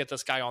kill to get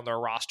this guy on their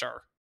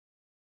roster.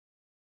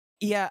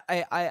 Yeah,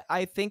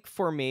 I think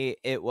for me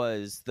it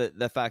was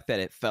the fact that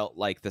it felt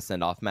like the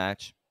send-off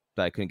match,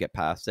 that I couldn't get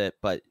past it,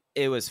 but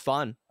it was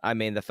fun. I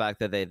mean, the fact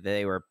that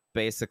they were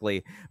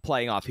basically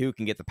playing off who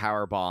can get the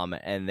power bomb,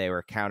 and they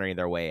were countering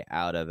their way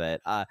out of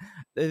it.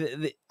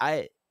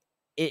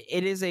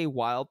 It is a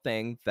wild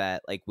thing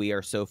that, like, we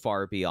are so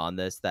far beyond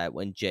this that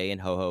when Jay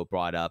and Ho-Ho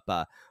brought up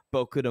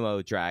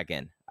Bokudomo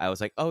Dragon, I was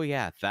like, oh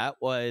yeah, that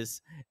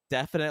was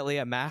definitely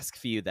a mask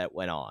feud that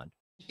went on.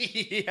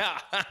 Yeah,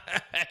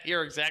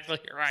 you're exactly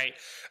right.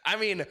 I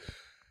mean,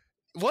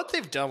 what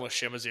they've done with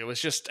Shimizu is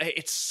just,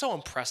 it's so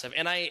impressive.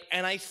 And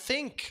I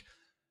think,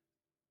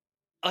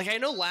 like, I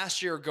know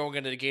last year going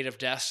into the Gate of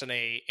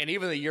Destiny, and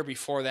even the year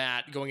before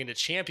that going into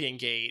Champion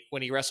Gate,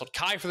 when he wrestled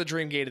Kai for the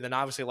Dream Gate, and then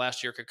obviously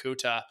last year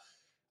Kakuta,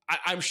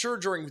 I'm sure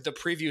during the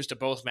previews to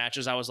both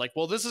matches, I was like,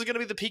 well, this is going to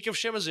be the peak of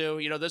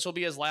Shimizu. You know, this will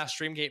be his last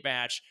Dream Gate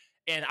match.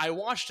 And I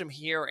watched him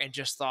here and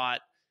just thought,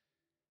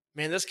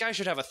 man, this guy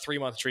should have a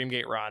 3-month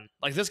Dreamgate run.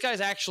 Like, this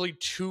guy's actually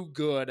too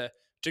good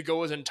to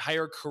go his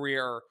entire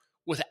career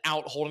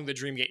without holding the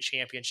Dreamgate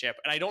championship.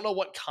 And I don't know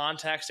what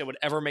context it would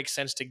ever make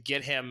sense to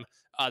get him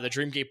the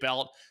Dreamgate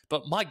belt,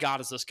 but my God,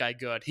 is this guy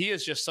good. He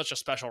is just such a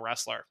special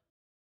wrestler.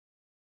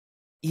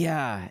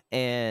 Yeah,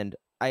 and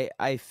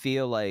I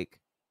feel like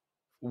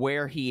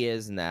where he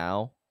is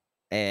now,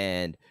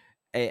 and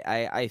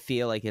I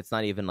feel like it's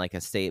not even like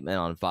a statement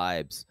on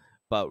vibes,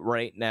 but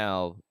right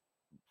now,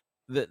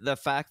 the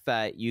fact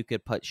that you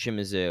could put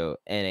Shimizu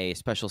in a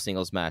special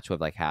singles match with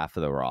like half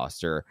of the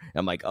roster,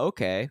 I'm like,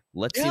 okay,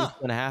 let's see what's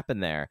going to happen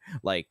there.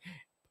 Like,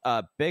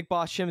 Big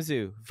Boss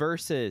Shimizu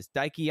versus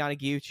Daiki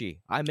Yanagiuchi.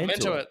 I'm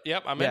into it.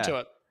 Yep, I'm into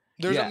it.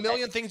 There's a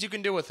million things you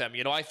can do with him.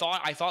 You know, I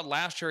thought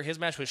last year his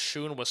match with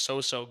Shun was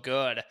so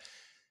good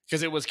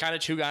because it was kind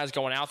of two guys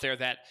going out there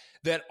that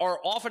are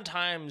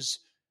oftentimes,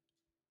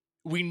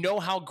 we know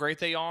how great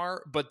they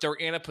are, but they're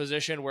in a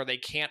position where they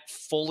can't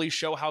fully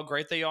show how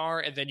great they are.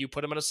 And then you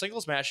put them in a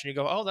singles match and you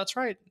go, oh, that's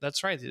right.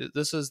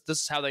 This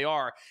is how they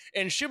are.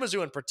 And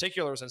Shimizu in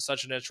particular is in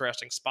such an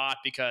interesting spot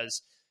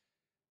because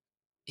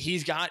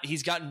he's got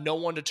no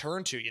one to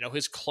turn to. You know,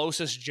 his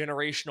closest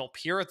generational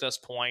peer at this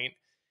point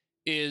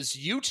is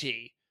UT.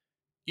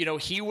 You know,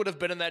 he would have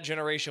been in that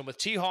generation with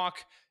T-Hawk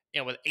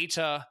and with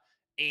Eita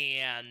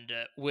and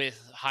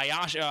with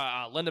Hayashi,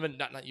 Lindemann,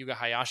 not Yuga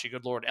Hayashi,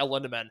 good Lord, El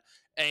Lindemann,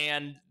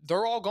 and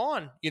they're all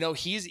gone. You know,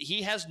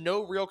 he has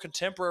no real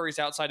contemporaries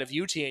outside of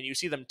UT, and you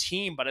see them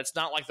team, but it's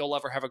not like they'll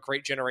ever have a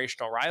great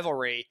generational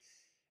rivalry.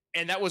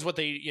 And that was what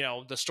they, you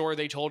know, the story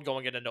they told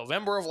going into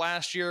November of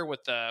last year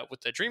with the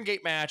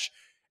Dreamgate match.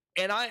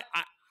 And I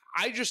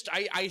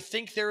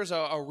think there's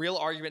a real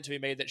argument to be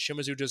made that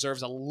Shimizu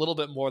deserves a little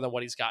bit more than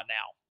what he's got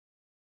now.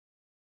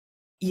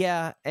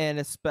 Yeah, and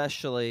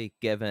especially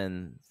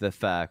given the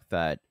fact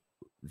that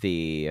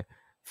the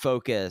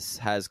focus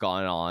has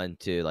gone on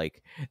to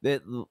like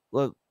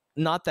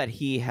not that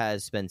he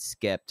has been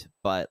skipped,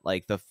 but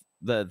like the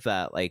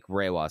that like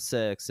Reiwa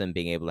 6 and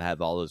being able to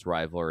have all those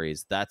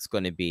rivalries, that's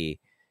going to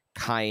be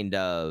kind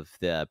of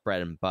the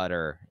bread and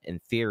butter in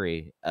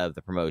theory of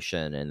the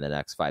promotion in the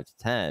next 5 to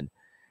 10.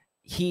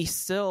 He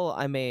still,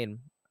 I mean,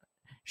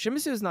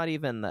 Shimizu is not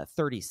even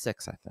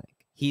 36, I think.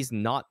 He's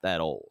not that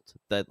old.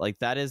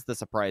 That is the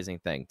surprising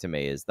thing to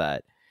me, is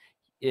that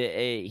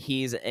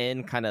he's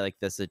in kind of like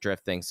this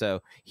adrift thing. So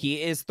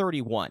he is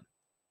 31.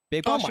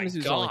 Big Boss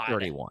Shimizu's only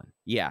 31.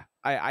 Yeah,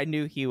 I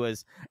knew he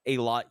was a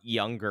lot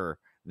younger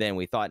than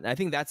we thought. And I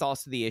think that's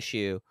also the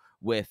issue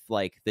with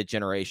like the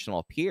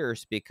generational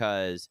peers,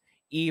 because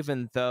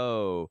even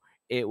though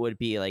it would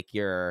be like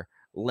your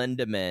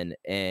Lindemann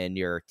and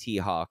your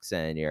T-Hawks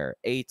and your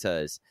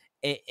Eitas,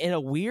 in a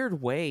weird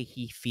way,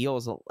 he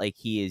feels like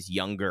he is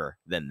younger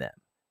than them.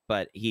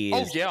 But he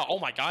is... Oh, yeah. Oh,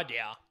 my God,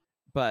 yeah.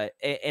 But,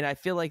 and I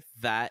feel like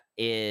that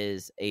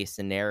is a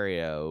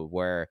scenario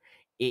where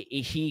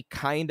he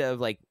kind of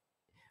like...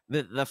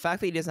 The fact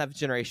that he doesn't have a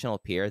generational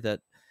peer,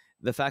 that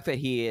the fact that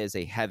he is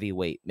a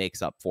heavyweight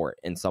makes up for it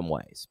in some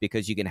ways,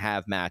 because you can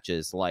have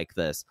matches like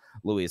this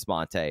Luis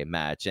Monte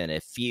match, and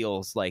it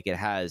feels like it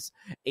has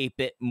a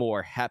bit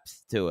more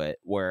heft to it.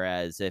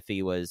 Whereas if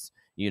he was,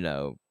 you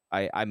know...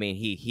 I mean,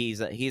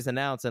 he's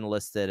announced and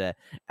listed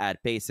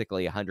at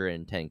basically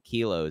 110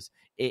 kilos.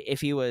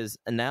 If he was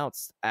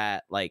announced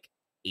at like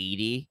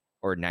 80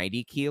 or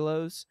 90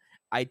 kilos,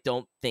 I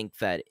don't think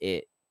that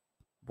it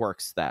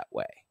works that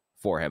way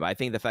for him. I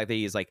think the fact that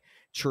he's like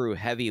true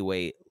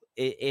heavyweight,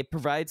 it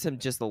provides him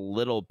just a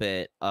little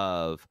bit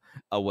of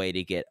a way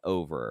to get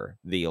over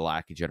the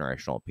lack of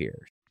generational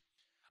peers.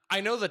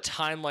 I know the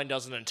timeline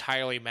doesn't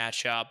entirely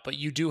match up, but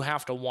you do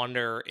have to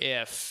wonder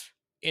if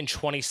in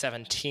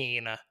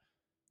 2017...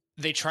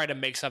 they try to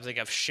make something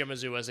of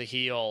Shimizu as a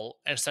heel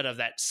instead of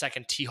that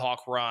second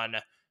T-Hawk run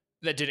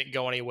that didn't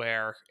go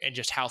anywhere, and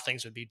just how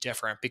things would be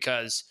different.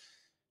 Because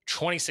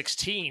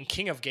 2016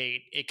 King of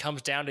Gate, it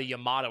comes down to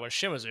Yamato and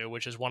Shimizu,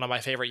 which is one of my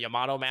favorite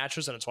Yamato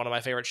matches, and it's one of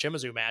my favorite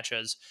Shimizu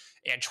matches.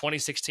 And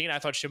 2016, I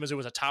thought Shimizu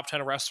was a top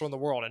 10 wrestler in the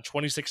world, and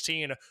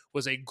 2016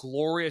 was a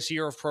glorious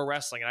year of pro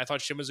wrestling, and I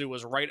thought Shimizu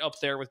was right up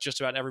there with just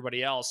about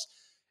everybody else.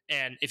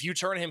 And if you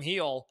turn him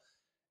heel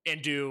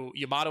and do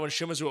Yamato and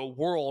Shimizu at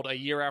World a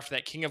year after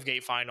that King of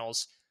Gate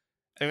finals,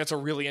 I think that's a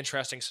really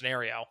interesting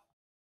scenario.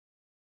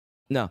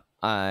 No,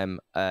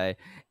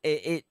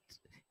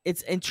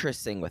 it's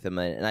interesting with him,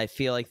 and I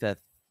feel like that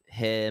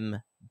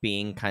him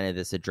being kind of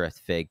this adrift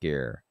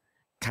figure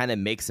kind of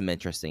makes him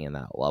interesting in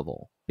that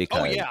level.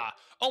 Because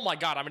oh my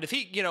god, I mean, if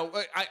he,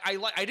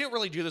 I didn't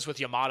really do this with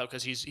Yamato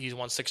because he's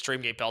won 6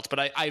 Dreamgate belts, but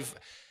I've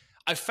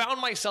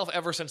found myself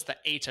ever since the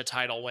Eita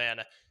title win,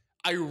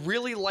 I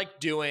really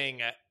like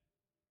doing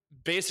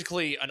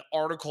basically an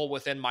article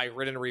within my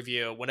written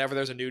review whenever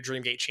there's a new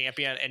Dreamgate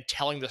champion and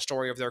telling the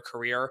story of their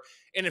career.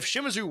 And if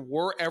Shimizu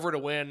were ever to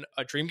win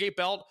a Dreamgate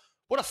belt,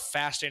 what a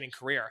fascinating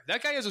career.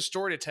 That guy has a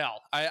story to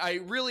tell. I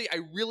really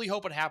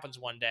hope it happens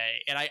one day.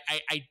 And I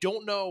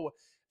don't know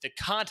the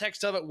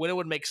context of it, when it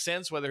would make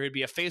sense, whether he'd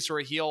be a face or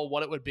a heel,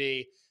 what it would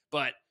be.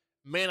 But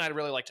man, I'd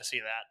really like to see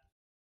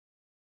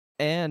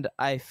that. And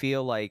I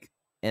feel like,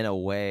 in a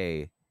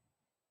way,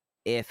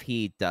 if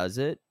he does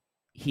it,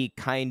 he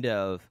kind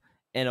of,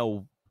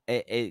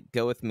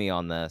 go with me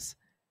on this,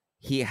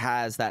 he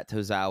has that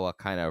Tozawa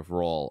kind of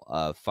role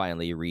of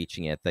finally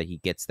reaching it, that he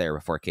gets there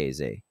before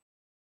KZ.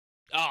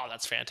 Oh,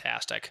 that's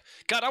fantastic.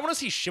 God, I want to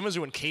see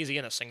Shimizu and KZ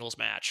in a singles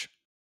match.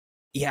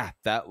 Yeah,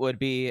 that would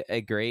be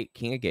a great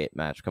King of Gate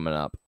match coming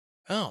up.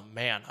 Oh,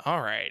 man.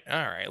 All right.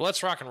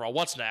 Let's rock and roll.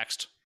 What's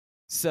next?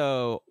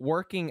 So,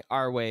 working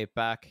our way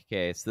back,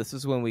 Case, this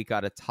is when we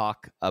got to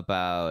talk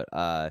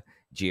about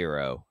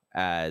Jiro,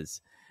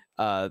 as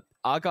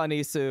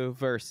Aganisu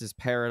versus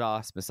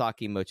Paradox,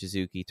 Masaki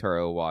Mochizuki,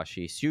 Toru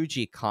Owashi,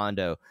 Shuji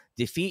Kondo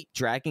defeat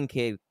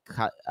Dragongate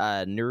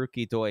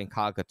Naruki Doi and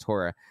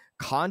Kagatora.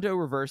 Kondo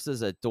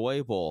reverses a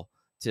Doi Bowl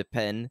to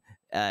pin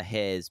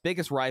his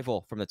biggest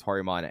rival from the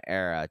Torimon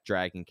era,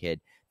 Dragon Kid.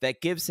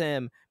 That gives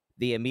him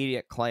the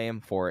immediate claim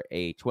for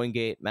a Twin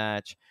Gate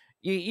match.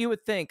 You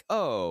would think,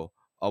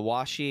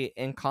 Owashi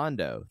and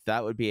Kondo,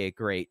 that would be a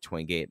great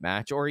Twin Gate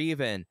match, or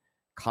even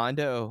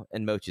Kondo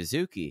and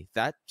Mochizuki.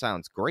 That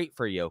sounds great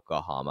for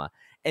Yokohama.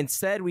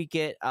 Instead, we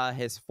get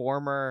his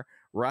former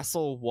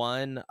Wrestle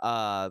One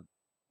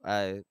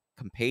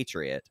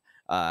compatriot,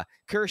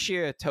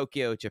 Kuroshio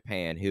Tokyo,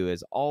 Japan, who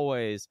has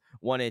always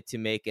wanted to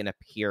make an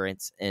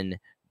appearance in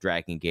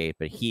Dragon Gate,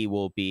 but he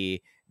will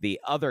be the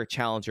other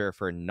challenger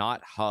for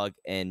Not Hug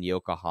in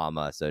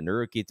Yokohama. So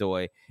Naruki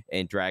Doi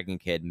and Dragon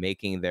Kid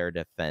making their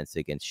defense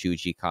against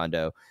Shuji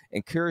Kondo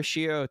and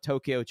Kuroshio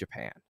Tokyo,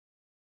 Japan.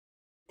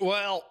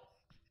 Well,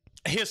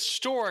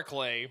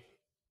 historically,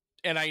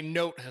 and I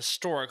note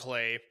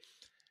historically,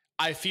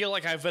 I feel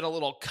like I've been a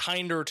little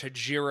kinder to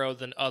Jiro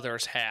than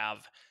others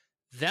have.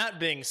 That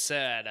being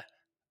said,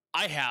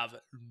 I have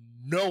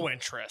no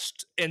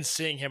interest in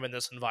seeing him in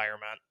this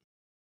environment.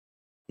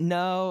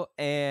 No,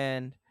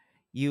 and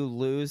you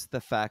lose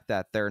the fact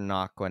that they're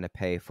not going to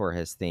pay for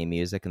his theme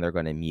music and they're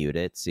going to mute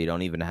it, so you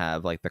don't even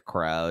have like the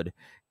crowd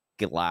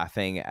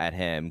laughing at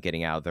him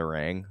getting out of the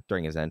ring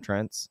during his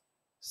entrance.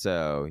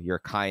 So you're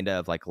kind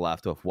of like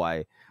left with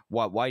why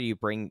do you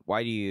bring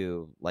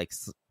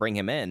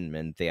him in?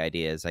 And the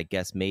idea is, I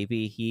guess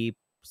maybe he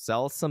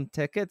sells some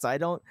tickets. I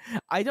don't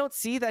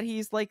see that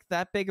he's like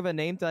that big of a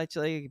name to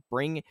actually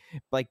bring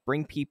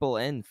people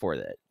in for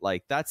that.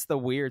 Like, that's the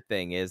weird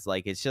thing, is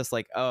like, it's just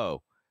like,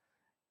 oh,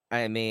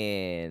 I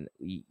mean,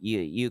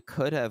 you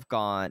could have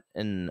gone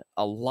in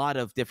a lot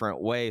of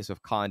different ways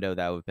with Kondo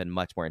that would have been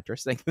much more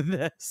interesting than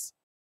this.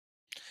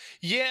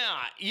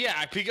 Yeah,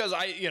 because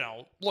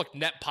look,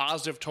 net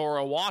positive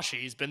Toru Owashi,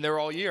 he's been there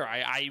all year.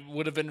 I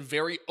would have been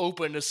very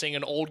open to seeing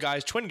an old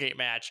guys Twin Gate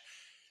match.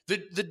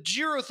 The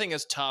Jiro thing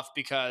is tough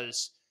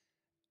because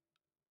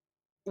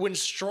when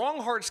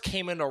Strong Hearts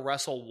came into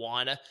Wrestle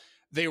 1,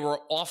 they were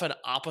often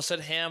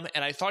opposite him,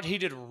 and I thought he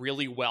did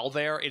really well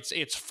there.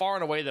 It's far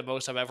and away the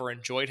most I've ever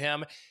enjoyed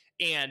him.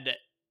 And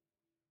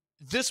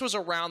this was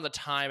around the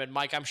time, and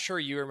Mike, I'm sure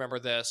you remember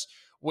this,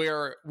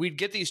 where we'd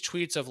get these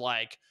tweets of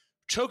like,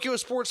 Tokyo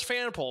Sports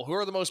fan poll, who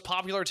are the most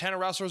popular 10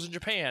 wrestlers in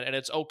Japan? And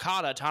it's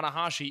Okada,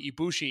 Tanahashi,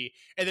 Ibushi,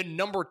 and then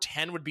number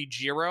 10 would be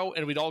Jiro,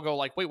 and we'd all go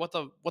like, wait, what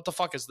the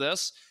fuck is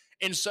this?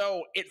 And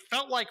so it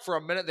felt like for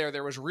a minute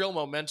there was real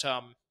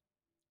momentum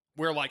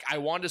where like I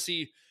wanted to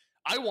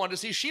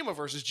see Shima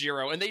versus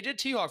Jiro, and they did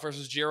T-Hawk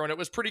versus Jiro, and it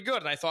was pretty good.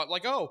 And I thought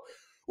like, oh,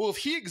 well, if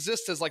he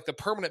exists as like the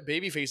permanent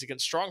babyface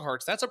against Strong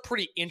Hearts, that's a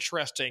pretty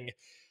interesting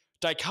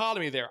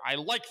dichotomy there. I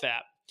like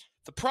that.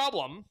 The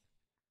problem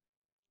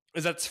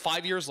is that it's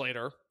 5 years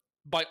later.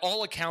 By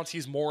all accounts,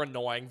 he's more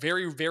annoying.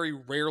 Very, very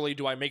rarely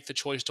do I make the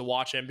choice to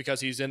watch him because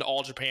he's in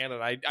All Japan,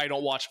 and I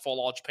don't watch full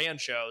All Japan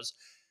shows.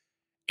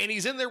 And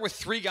he's in there with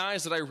 3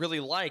 guys that I really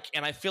like,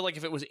 and I feel like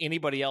if it was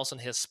anybody else in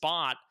his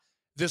spot,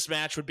 this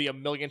match would be a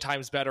million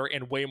times better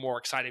and way more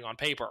exciting on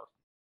paper.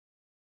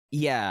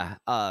 Yeah,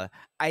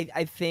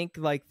 I think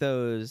like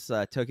those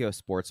Tokyo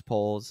Sports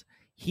polls,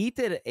 he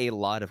did a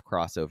lot of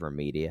crossover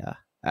media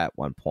at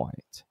one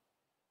point.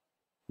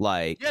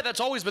 Like, yeah, that's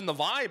always been the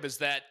vibe, is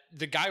that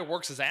the guy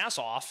works his ass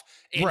off,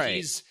 and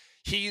right.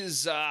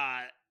 he's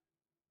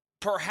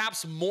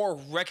perhaps more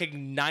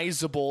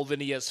recognizable than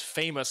he is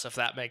famous, if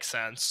that makes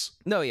sense.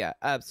 No, yeah,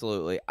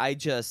 absolutely. I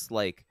just,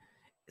 like,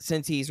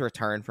 since he's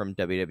returned from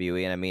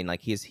WWE, and I mean,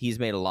 like, he's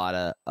made a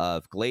lot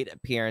of great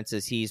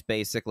appearances. He's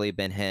basically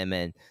been, him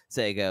and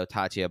Seigo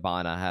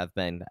Tachibana have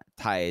been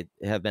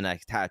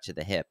attached to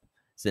the hip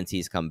since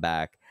he's come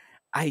back.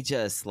 I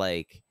just,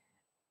 like,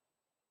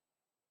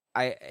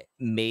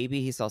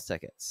 maybe he sells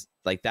tickets.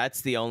 Like,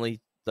 that's the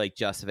only, like,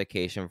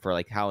 justification for,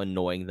 like, how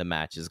annoying the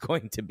match is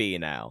going to be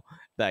now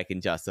that I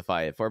can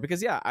justify it for.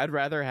 Because, yeah, I'd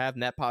rather have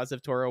net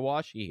positive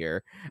Torawashi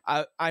here.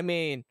 I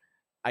mean,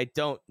 I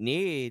don't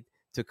need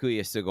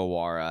Takuya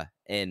Sugawara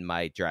in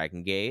my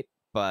Dragon Gate,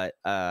 but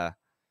could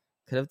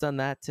have done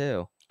that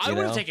too. I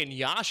would have taken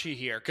Yashi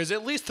here, because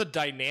at least the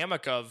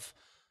dynamic of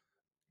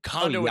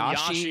Kondo and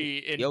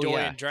Yashi and Doi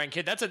and Dragon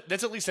Kid, that's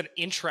at least an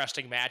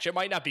interesting match. It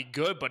might not be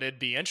good, but it'd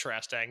be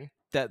interesting.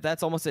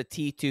 That's almost a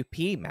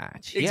T2P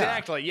match.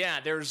 Exactly. Yeah.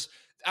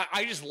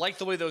 I just like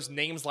the way those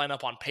names line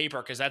up on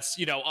paper, because that's,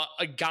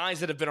 guys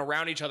that have been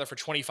around each other for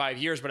 25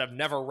 years but have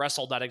never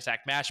wrestled that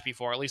exact match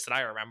before, at least that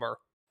I remember.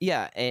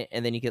 Yeah,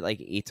 and then you get, like,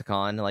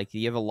 Itakon. Like,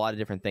 you have a lot of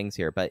different things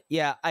here. But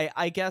yeah,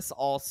 I guess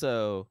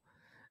also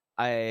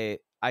I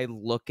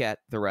look at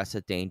the rest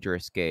of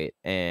Dangerous Gate,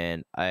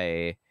 and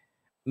I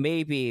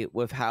maybe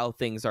with how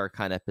things are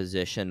kind of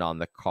positioned on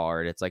the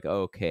card, it's like,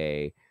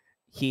 okay,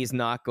 he's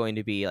not going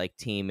to be, like,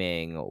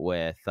 teaming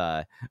with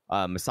Masaki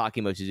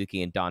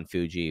Mochizuki and Don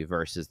Fuji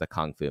versus the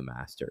Kung Fu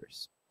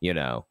Masters.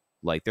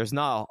 Like, there's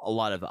not a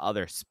lot of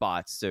other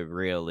spots to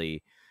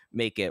really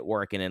make it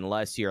work, and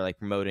unless you're, like,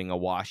 promoting a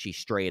Washi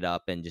straight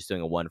up and just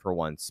doing a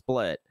 1-for-1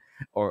 split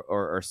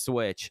or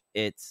switch,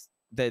 it's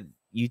that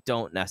you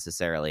don't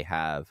necessarily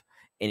have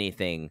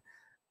anything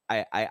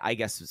I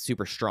guess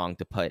super strong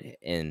to put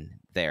in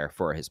there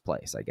for his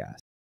place, I guess.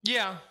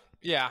 Yeah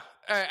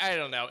I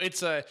don't know,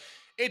 it's a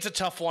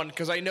tough one,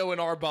 because I know in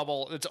our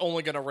bubble it's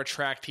only going to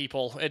retract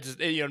people. It's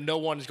no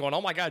one's going, oh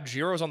my god,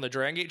 Jiro's on the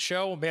Dragongate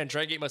show, man,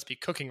 Dragongate must be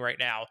cooking right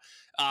now.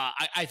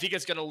 I think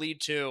it's going to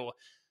lead to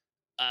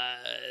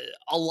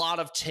a lot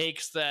of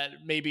takes that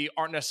maybe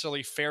aren't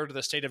necessarily fair to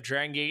the state of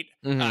Dragongate,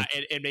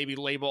 and maybe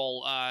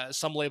label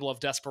some label of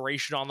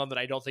desperation on them that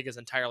I don't think is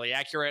entirely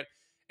accurate.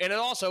 And it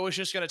also is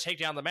just going to take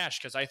down the match,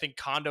 because I think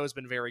Kondo has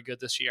been very good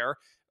this year.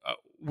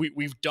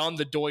 We've done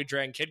the Doi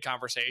Dragon Kid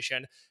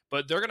conversation,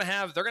 but they're gonna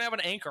have an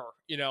anchor,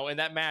 in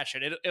that match,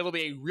 and it'll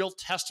be a real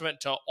testament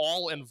to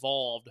all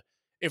involved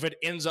if it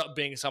ends up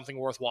being something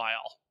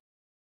worthwhile.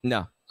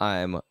 No,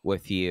 I'm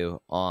with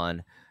you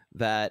on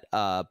that.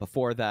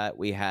 Before that,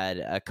 we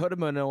had Kota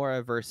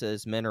Minoura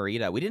versus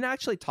Minorita. We didn't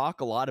actually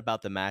talk a lot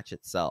about the match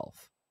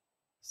itself.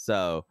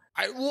 So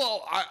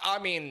I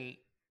mean,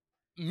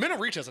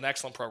 Minorita is an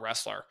excellent pro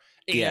wrestler,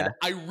 and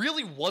I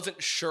really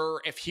wasn't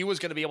sure if he was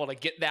going to be able to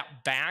get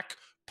that back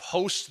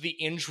post the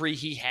injury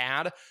he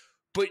had.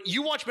 But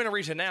you watch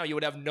Minorita now, you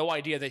would have no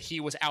idea that he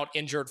was out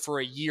injured for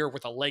a year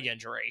with a leg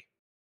injury.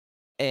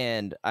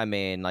 And I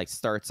mean, like,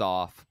 starts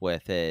off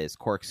with his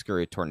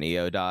corkscrew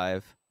tornado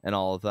dive and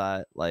all of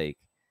that. Like,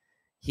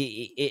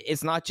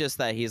 it's not just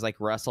that he's, like,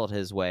 wrestled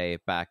his way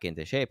back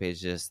into shape.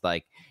 It's just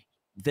like,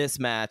 this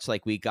match,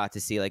 like, we got to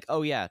see, like,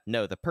 oh yeah,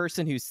 no, the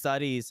person who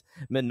studies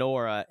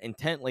Minoura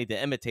intently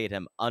to imitate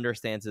him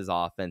understands his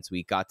offense.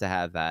 We got to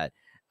have that.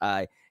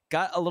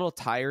 Got a little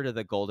tired of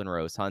the Golden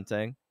Rose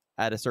hunting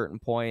at a certain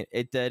point.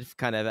 It did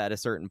kind of at a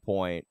certain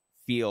point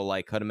feel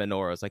like Kota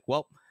Minoura was like,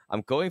 well,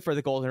 I'm going for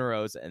the Golden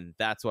Rose, and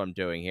that's what I'm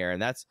doing here.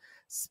 And that's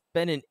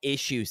been an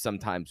issue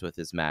sometimes with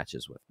his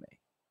matches with me.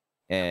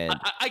 And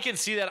I can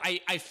see that.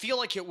 I feel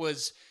like it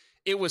was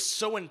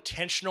so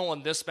intentional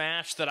in this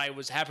match that I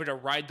was happy to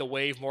ride the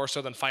wave more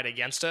so than fight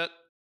against it.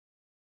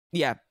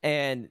 Yeah,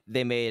 and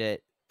they made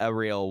it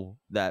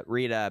that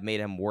Rita made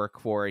him work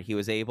for it. He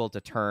was able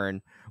to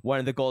turn one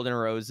of the Golden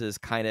Roses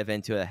kind of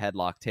into a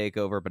headlock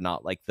takeover, but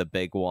not like the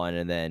big one.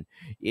 And then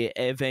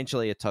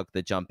eventually it took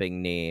the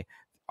jumping knee,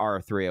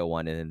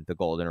 R301, and the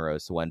Golden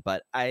Rose to win.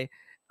 But I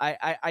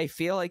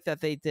feel like that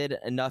they did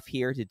enough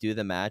here to do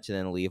the match and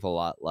then leave a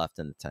lot left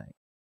in the tank.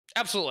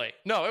 Absolutely.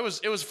 No, it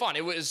was fun.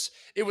 It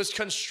was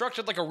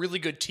constructed like a really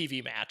good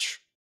TV match.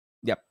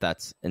 Yep,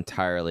 that's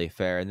entirely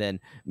fair. And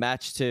then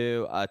match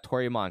 2,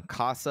 Toryumon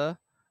Kasa,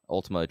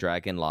 Ultimo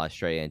Dragon, La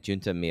Estrella, and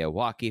Junta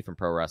Miyawaki from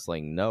Pro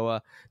Wrestling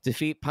Noah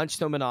defeat Punch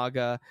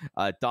Tominaga,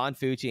 Don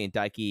Fuji, and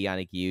Daiki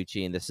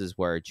Yanagiuchi. And this is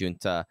where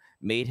Junta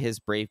made his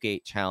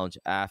Bravegate challenge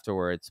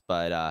afterwards.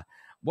 But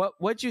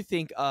what'd you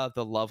think of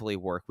the lovely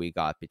work we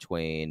got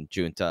between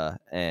Junta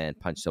and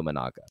Punch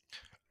Tominaga?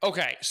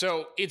 Okay,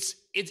 so it's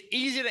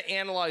easy to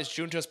analyze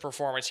Junta's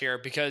performance here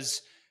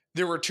because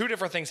there were two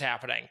different things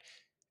happening.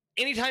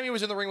 Anytime he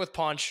was in the ring with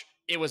Punch,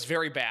 it was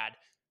very bad.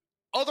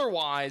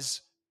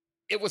 Otherwise,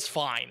 it was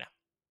fine.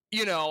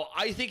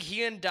 I think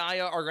he and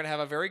Daya are going to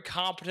have a very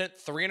competent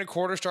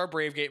 3.25-star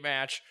Bravegate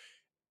match.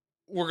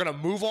 We're going to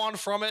move on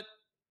from it.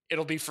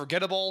 It'll be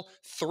forgettable.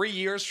 3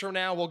 years from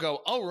now, we'll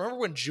go, oh, remember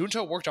when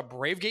Junto worked a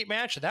Bravegate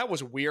match? That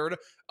was weird.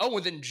 Oh,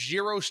 and then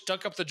Jiro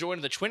stuck up the joint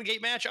in the Twin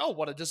Gate match? Oh,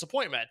 what a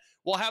disappointment.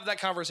 We'll have that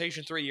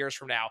conversation 3 years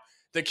from now.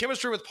 The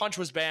chemistry with Punch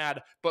was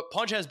bad, but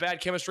Punch has bad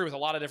chemistry with a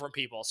lot of different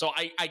people. So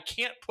I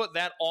can't put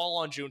that all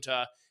on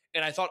Junta,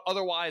 and I thought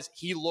otherwise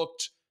he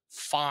looked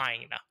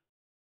fine.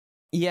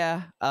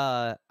 Yeah,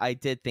 I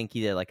did think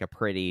he did like a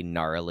pretty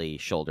gnarly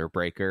shoulder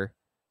breaker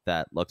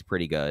that looked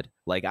pretty good.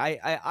 Like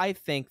I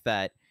think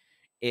that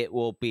it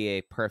will be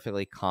a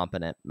perfectly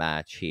competent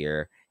match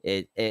here.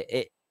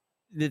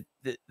 The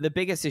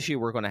biggest issue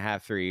we're going to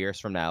have 3 years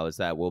from now is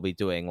that we'll be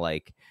doing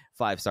like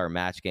 5-star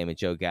match game, and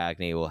Joe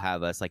Gagney will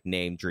have us like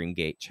name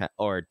Dreamgate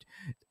or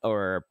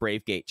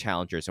Bravegate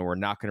challengers, and we're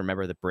not going to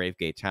remember the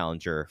Bravegate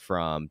challenger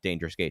from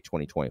Dangerous Gate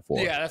 2024.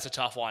 Yeah, that's a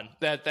tough one.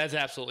 That's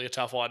absolutely a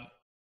tough one.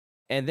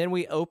 And then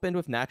we opened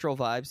with Natural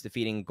Vibes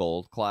defeating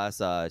Gold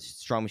Class,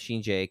 Strong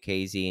Machine J,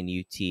 KZ,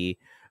 and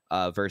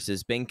UT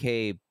versus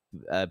Benkei,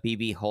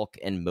 BB Hulk,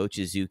 and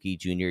Mochizuki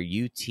Jr.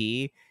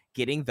 UT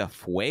getting the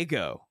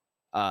Fuego,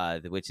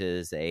 which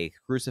is a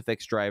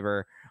crucifix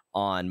driver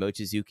on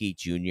Mochizuki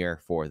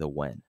Jr. for the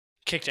win.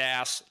 Kicked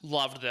ass.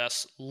 Loved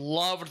this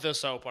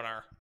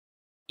opener.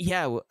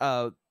 Yeah,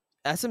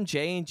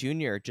 SMJ and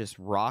Jr. just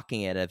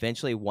rocking it.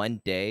 Eventually,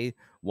 one day,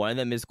 one of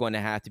them is going to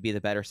have to be the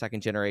better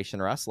second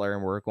generation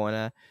wrestler,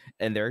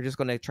 and they're just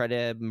going to try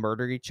to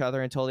murder each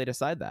other until they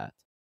decide that.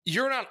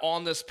 You're not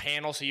on this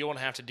panel, so you won't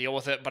have to deal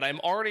with it, but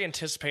I'm already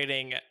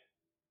anticipating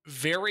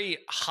very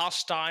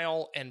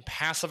hostile and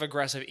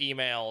passive-aggressive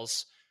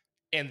emails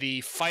in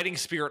the Fighting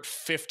Spirit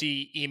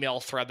 50 email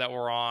thread that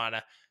we're on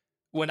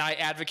when I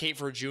advocate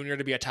for Junior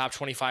to be a top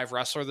 25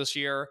 wrestler this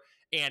year,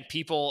 and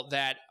people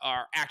that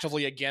are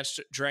actively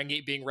against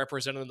Dragongate being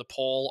represented in the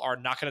poll are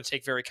not going to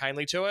take very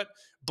kindly to it.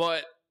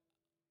 But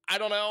I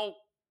don't know.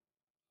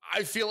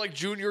 I feel like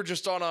Junior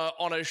just on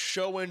a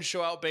show-in,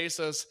 show-out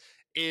basis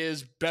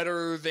is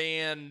better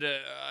than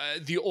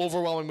the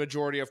overwhelming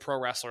majority of pro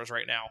wrestlers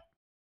right now.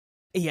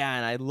 Yeah,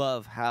 and I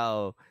love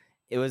how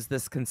it was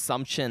this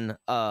consumption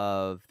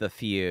of the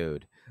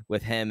feud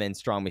with him and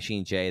Strong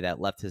Machine J that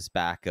left his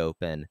back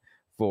open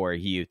for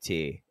UT,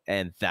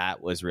 and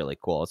that was really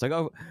cool. It's like,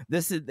 oh,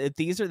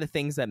 these are the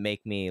things that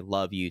make me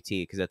love UT,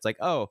 because it's like,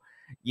 oh,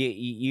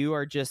 you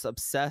are just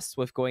obsessed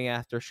with going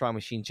after Strong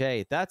Machine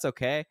J. That's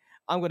okay.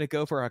 I'm going to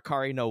go for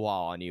Hikari no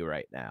Wa on you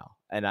right now,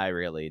 and I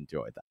really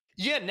enjoyed that.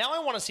 Yeah, now I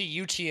want to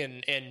see UT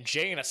and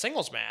Jay in a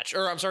singles match.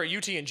 Or, I'm sorry,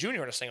 UT and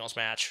Junior in a singles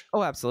match.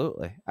 Oh,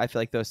 absolutely. I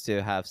feel like those two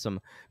have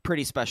some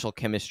pretty special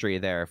chemistry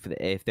there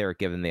if they were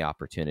given the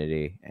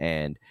opportunity.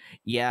 And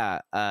yeah,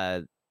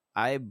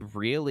 I'm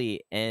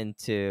really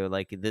into,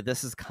 like,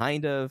 this is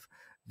kind of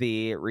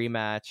the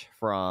rematch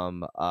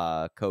from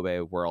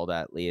Kobe World,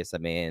 at least. I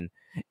mean,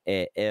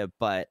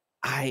 but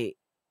I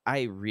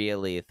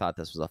really thought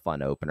this was a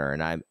fun opener,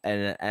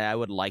 and I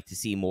would like to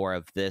see more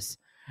of this,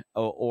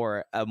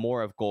 or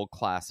more of Gold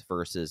Class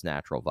versus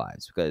Natural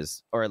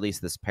Vibes, or at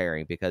least this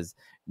pairing, because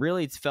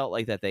really it's felt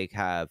like that they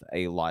have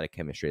a lot of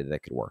chemistry that they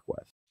could work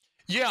with.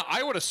 Yeah,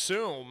 I would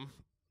assume,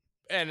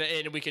 and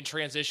we can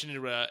transition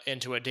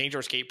into a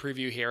Dangerous Gate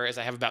preview here, as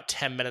I have about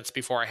 10 minutes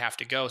before I have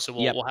to go, so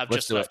we'll have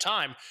just enough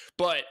time.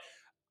 But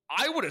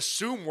I would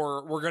assume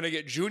we're going to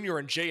get Junior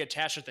and Jay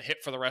attached at the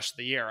hip for the rest of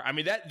the year. I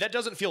mean, that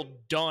doesn't feel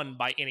done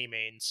by any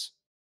means.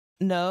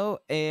 No,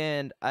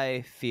 and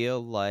I feel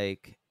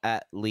like,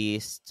 at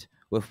least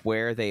with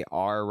where they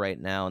are right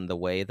now and the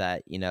way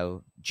that,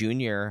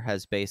 Junior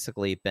has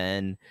basically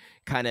been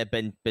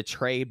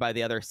betrayed by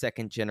the other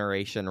second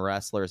generation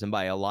wrestlers and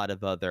by a lot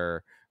of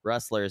other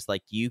wrestlers,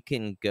 like, you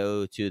can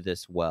go to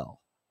this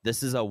well.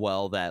 This is a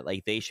well that,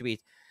 like, this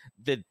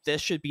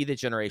should be the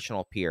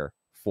generational peer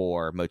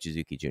for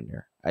Mochizuki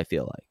Jr., I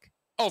feel like.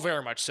 Oh,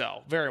 very much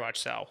so. Very much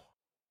so.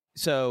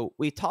 So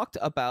we talked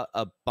about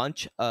a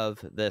bunch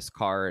of this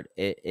card.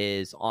 It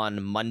is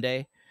on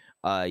Monday,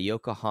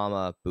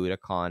 Yokohama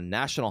Budokan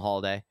National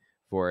Holiday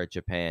for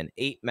Japan.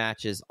 8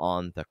 matches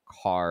on the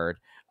card.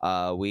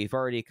 We've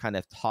already kind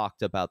of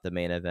talked about the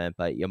main event,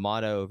 but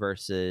Yamato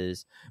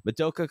versus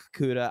Madoka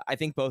Kakuta. I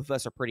think both of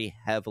us are pretty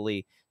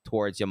heavily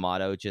towards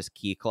Yamato just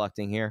key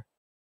collecting here.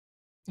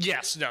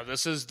 Yes, no,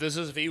 this is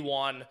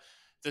V1.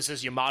 This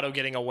is Yamato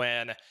getting a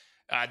win.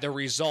 The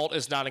result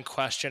is not in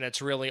question.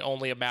 It's really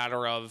only a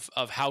matter of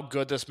how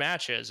good this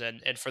match is.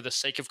 And for the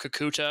sake of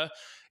Kakuta,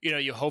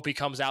 you hope he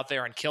comes out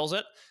there and kills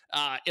it.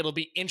 It'll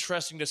be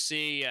interesting to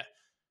see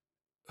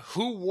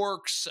who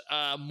works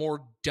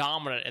more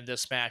dominant in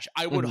this match.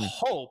 I would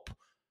hope,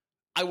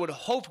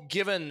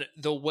 given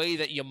the way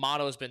that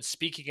Yamato has been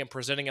speaking and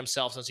presenting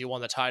himself since he won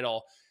the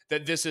title,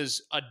 that this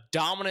is a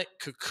dominant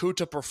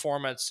Kakuta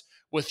performance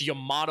with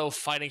Yamato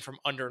fighting from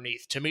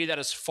underneath. To me, that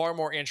is far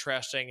more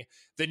interesting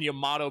than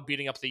Yamato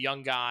beating up the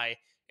young guy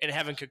and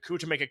having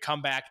Kakuta make a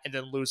comeback and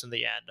then lose in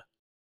the end.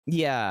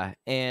 Yeah,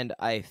 and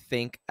I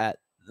think at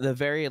the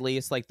very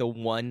least, like, the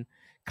one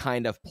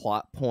kind of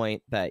plot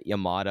point that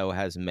Yamato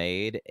has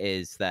made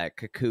is that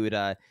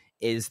Kakuta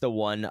is the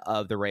one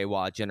of the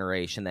Reiwa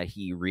generation that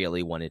he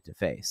really wanted to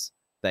face.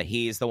 that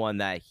he's the one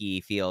that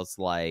he feels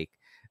like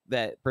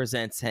that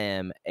presents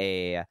him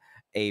a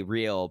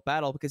real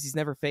battle, because he's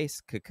never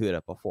faced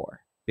Kakuta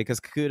before. Because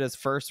Kakuta's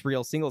first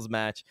real singles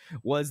match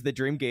was the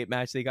Dreamgate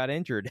match they got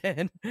injured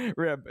in.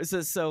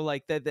 so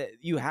like that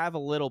you have a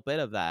little bit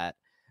of that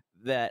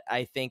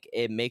I think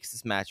it makes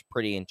this match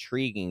pretty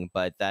intriguing,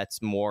 but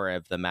that's more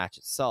of the match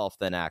itself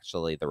than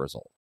actually the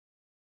result.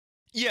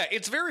 Yeah,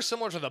 it's very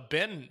similar to the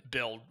Ben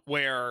build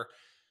where,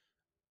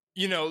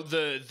 you know,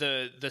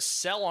 the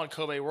sell on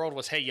Kobe World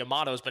was, hey,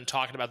 Yamato's been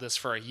talking about this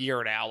for a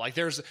year now. Like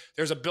there's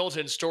a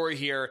built-in story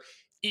here,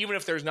 even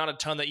if there's not a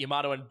ton that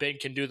Yamato and Ben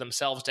can do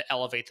themselves to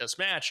elevate this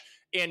match.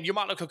 And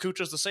Yamato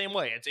Kakuta is the same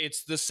way.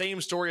 It's the same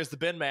story as the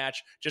Ben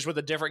match, just with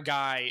a different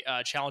guy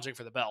challenging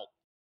for the belt.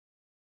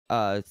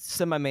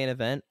 Semi-main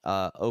event,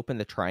 Open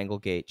the Triangle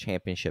Gate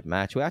Championship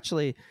match. We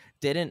actually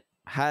didn't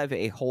have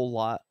a whole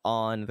lot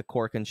on the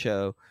Korakuen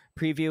show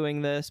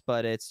previewing this,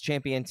 but it's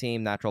champion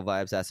team Natural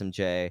Vibes,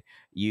 SMJ,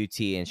 UT,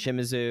 and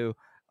Shimizu.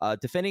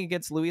 Defending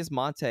against Luis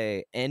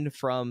Monte and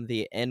from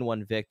the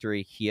N1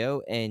 victory,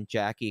 Hyo and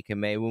Jackie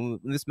Kamei. When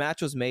this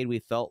match was made, we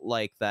felt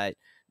like that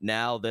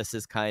now this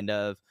is kind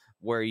of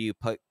where you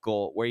put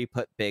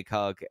Big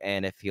Hug,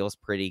 and it feels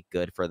pretty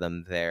good for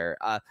them there.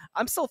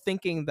 I'm still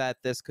thinking that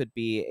this could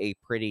be a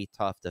pretty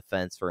tough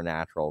defense for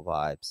Natural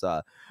Vibes.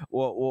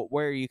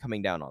 Where are you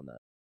coming down on that?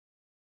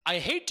 I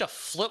hate to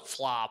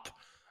flip-flop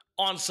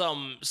on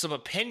some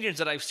opinions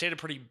that I've stated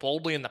pretty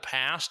boldly in the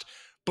past,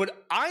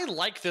 but I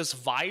like this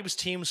Vibes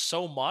team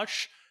so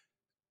much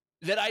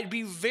that I'd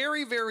be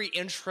very, very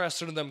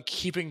interested in them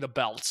keeping the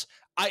belts.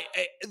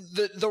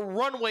 The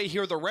runway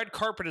here, the red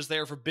carpet is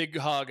there for Big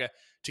Hug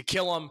to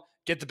kill him,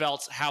 get the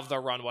belts, have their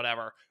run,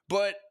 whatever.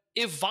 But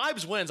if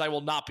Vibes wins, I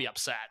will not be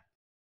upset.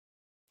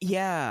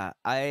 Yeah,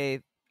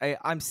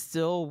 I'm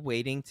still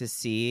waiting to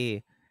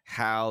see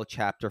how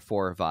Chapter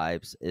 4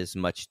 Vibes is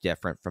much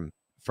different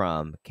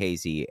from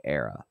KZ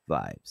era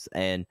Vibes.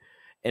 And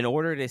in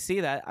order to see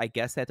that, I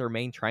guess that they're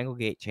main Triangle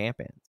Gate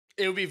champions.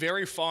 It would be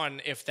very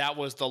fun if that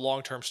was the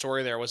long-term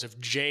story there, was if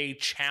Jay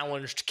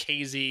challenged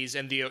KZ's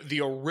and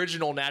the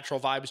original Natural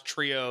Vibes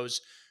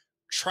trio's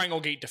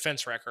Triangle Gate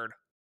defense record.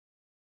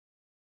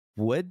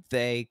 Would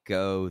they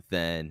go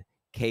then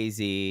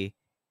KZ,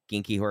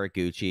 Genki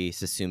Horiguchi,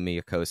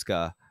 Susumu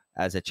Yokosuka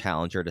as a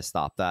challenger to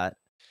stop that?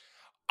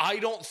 I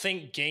don't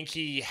think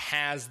Genki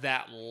has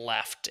that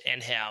left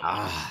in him.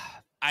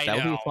 That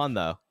would be fun,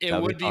 though.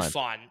 It would be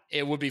fun.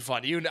 It would be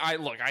fun.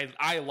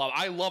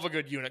 I love a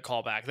good unit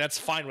callback. That's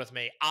fine with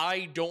me.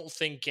 I don't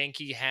think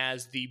Genki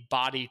has the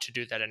body to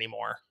do that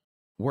anymore.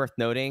 Worth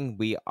noting,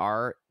 we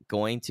are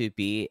going to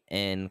be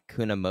in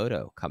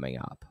Kunamoto coming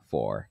up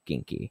for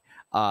Genki.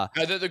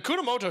 The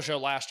Kunamoto show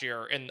last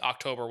year in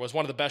October was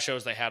one of the best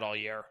shows they had all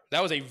year.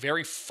 That was a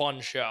very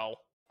fun show.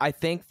 I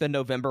think the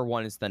November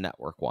one is the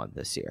network one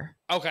this year.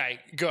 Okay,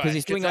 good. Because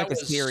he's doing like a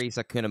series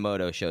of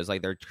Kunamoto shows.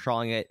 Like they're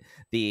calling it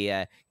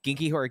the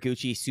Genki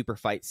Horiguchi Super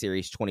Fight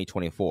Series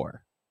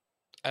 2024.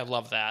 I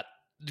love that.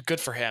 Good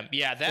for him.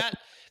 Yeah,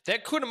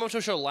 that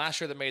Kunamoto show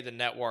last year that made the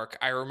network,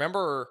 I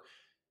remember,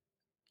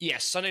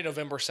 Sunday,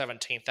 November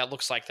 17th. That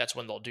looks like that's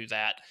when they'll do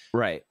that.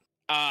 Right.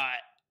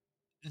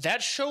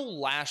 That show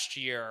last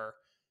year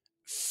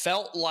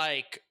felt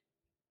like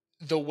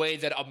the way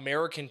that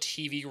American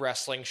TV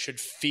wrestling should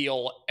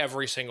feel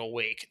every single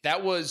week.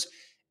 That was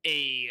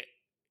a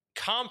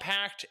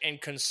compact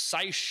and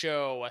concise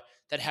show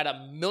that had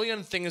a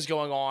million things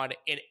going on,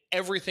 and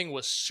everything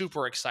was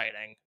super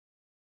exciting.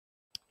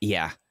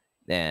 Yeah.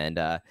 And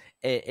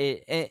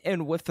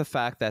and with the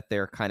fact that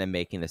they're kind of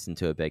making this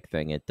into a big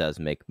thing, it does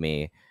make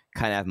me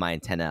kind of have my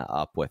antenna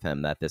up with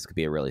him that this could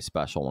be a really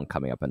special one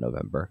coming up in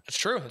November. It's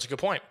true. That's a good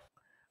point.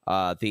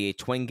 The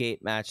Twin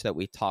Gate match that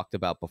we talked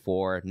about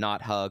before,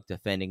 Not Hug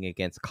defending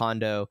against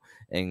Kondo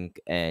and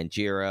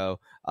Jiro.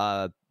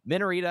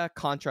 Minorita,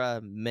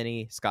 Contra,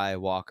 Mini,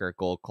 Skywalker,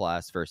 Gold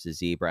Class versus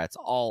Zebra. It's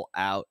all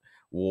out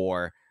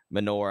war.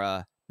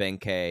 Minoura,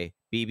 Benkei,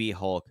 BB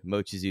Hulk,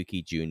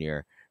 Mochizuki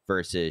Jr.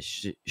 versus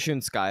Shun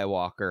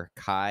Skywalker,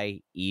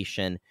 Kai,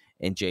 Ishin,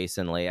 and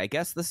Jason Lee. I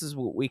guess this is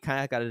what we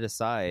kind of got to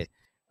decide.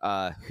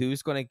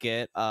 Who's going to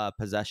get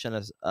possession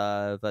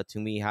of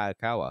Tumi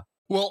Hayakawa?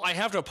 Well, I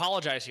have to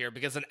apologize here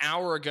because an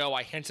hour ago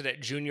I hinted at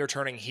Junior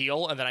turning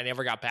heel and then I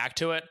never got back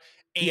to it.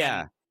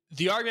 And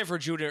the argument for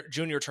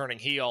Junior turning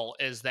heel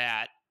is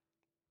that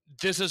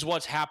this is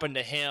what's happened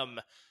to him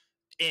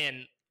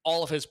in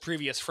all of his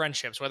previous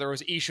friendships, whether it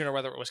was Ishin or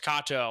whether it was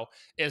Kato,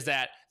 is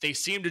that they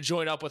seem to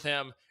join up with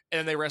him and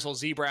then they wrestle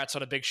Z-Brats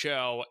on a big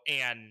show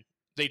and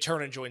they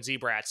turn and join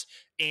Z-Brats.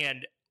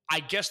 And I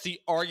guess the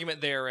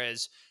argument there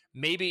is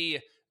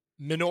maybe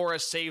Minoura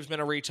saves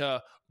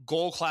Minorita,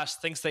 Gold Class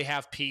thinks they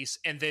have peace,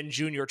 and then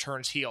Junior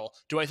turns heel.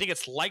 Do I think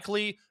it's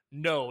likely?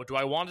 No. Do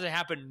I want it to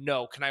happen?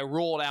 No. Can I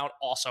rule it out?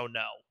 Also,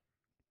 no.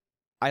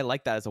 I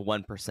like that as a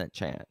 1%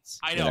 chance.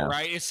 I know,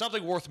 right? It's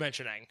something worth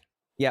mentioning.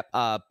 Yep.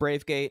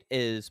 Bravegate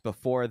is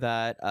before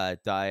that.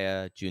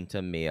 Daya, Junta,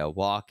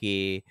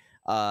 Miyawaki.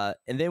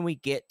 And then we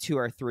get to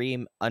our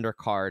 3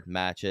 undercard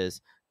matches.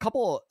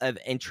 couple of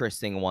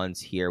interesting ones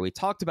here. We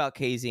talked about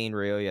KZ and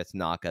Ryoya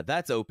Tanaka.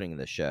 That's opening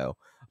the show.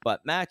 But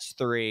match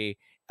 3,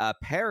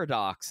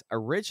 Paradox,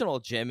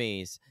 Original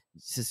Jimmys,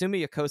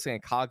 Susumu Yokosuka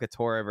and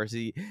Kagetora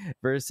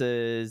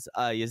versus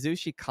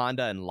Yasushi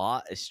Kanda and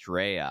La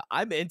Estrella.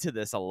 I'm into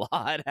this a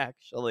lot,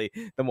 actually,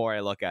 the more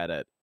I look at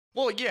it.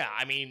 Well, yeah,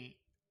 I mean,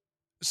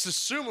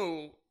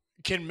 Susumu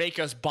can make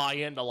us buy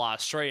into La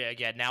Estrella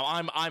again. Now,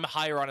 I'm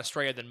higher on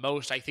Estrella than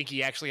most. I think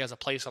he actually has a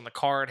place on the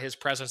card. His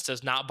presence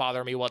does not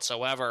bother me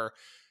whatsoever.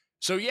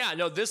 So yeah,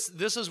 no, this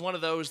is one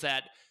of those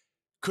that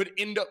could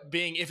end up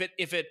being, if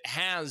it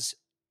has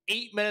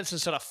 8 minutes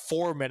instead of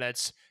 4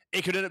 minutes,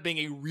 it could end up being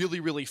a really,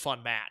 really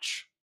fun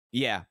match.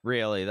 Yeah,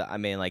 really. I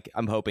mean, like,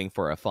 I'm hoping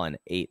for a fun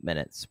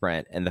 8-minute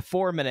sprint. And the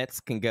 4 minutes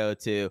can go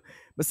to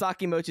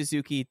Masaki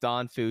Mochizuki,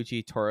 Don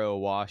Fuji, Toru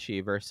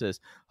Owashi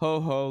versus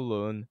Ho Ho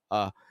Lun.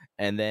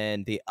 And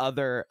then the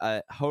other,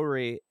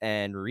 Hori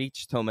and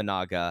Reach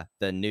Tominaga,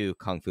 the new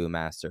Kung Fu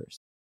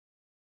Masters.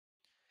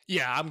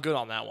 Yeah, I'm good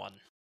on that one.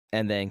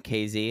 And then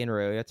KZ and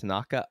Ryoya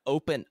Tanaka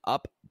open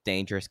up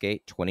Dangerous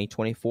Gate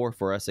 2024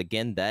 for us.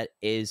 Again, that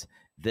is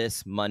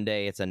this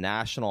Monday. It's a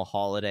national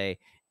holiday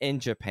in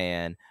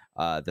Japan.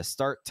 The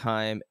start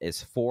time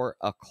is 4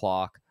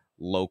 o'clock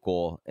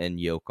local in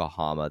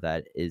Yokohama.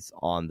 That is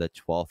on the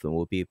 12th, and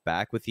we'll be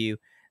back with you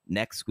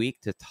next week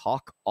to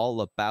talk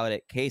all about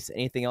it. Case,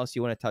 anything else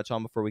you want to touch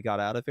on before we got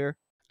out of here?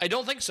 I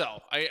don't think so.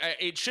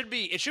 It should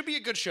be a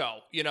good show.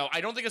 You know,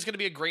 I don't think it's going to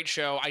be a great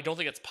show. I don't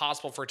think it's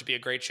possible for it to be a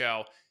great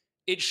show.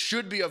 It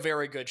should be a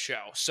very good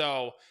show.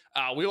 So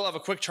we will have a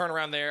quick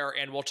turnaround there,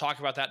 and we'll talk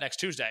about that next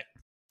Tuesday.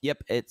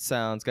 Yep, it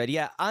sounds good.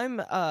 Yeah,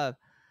 I'm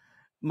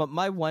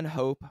my one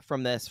hope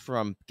from this,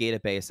 from Gate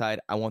of Bayside,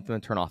 I want them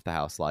to turn off the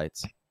house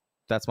lights.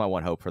 That's my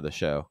one hope for the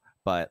show.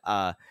 But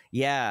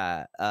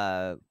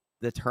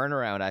the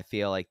turnaround, I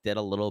feel like, did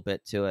a little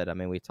bit to it. I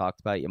mean, we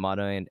talked about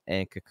Yamato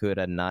and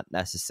Kakuta not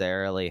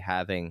necessarily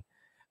having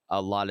a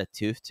lot of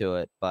tooth to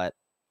it, but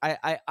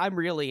I'm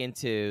really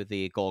into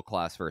the Gold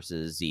Class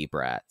versus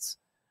Z-Brats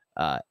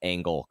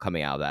angle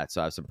coming out of that, so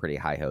I have some pretty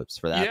high hopes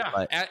for that. Yeah,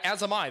 but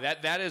as am I.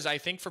 That is, I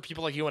think, for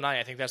people like you and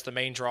I think that's the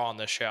main draw on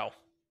this show.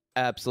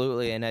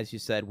 Absolutely, and as you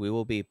said, we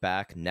will be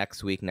back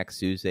next week, next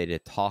Tuesday, to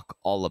talk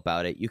all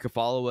about it. You can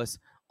follow us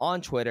on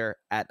Twitter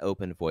at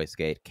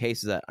OpenVoiceGate.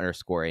 Case is at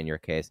 _ in your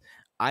case.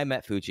 I'm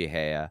at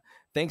Fujihaya.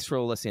 Thanks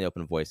for listening to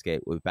Open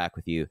VoiceGate. We'll be back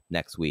with you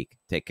next week.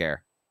 Take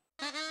care.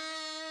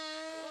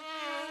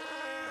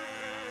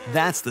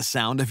 That's the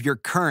sound of your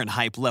current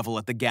hype level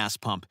at the gas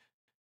pump.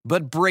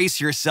 But brace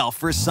yourself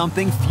for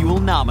something fuel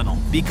nominal,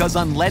 because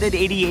Unleaded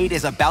 88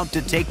 is about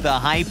to take the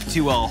hype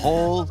to a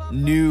whole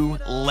new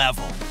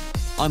level.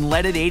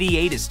 Unleaded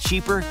 88 is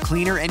cheaper,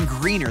 cleaner, and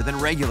greener than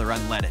regular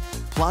unleaded.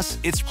 Plus,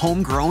 it's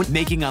homegrown,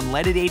 making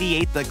Unleaded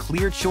 88 the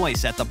clear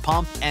choice at the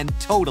pump and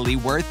totally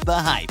worth the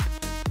hype.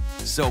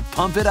 So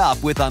pump it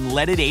up with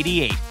Unleaded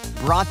 88,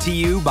 brought to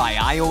you by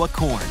Iowa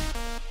Corn.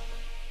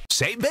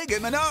 Save big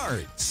at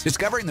Menards.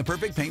 Discovering the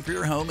perfect paint for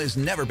your home has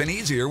never been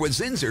easier with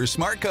Zinsser's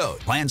Smart Code.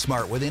 Plan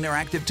smart with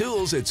interactive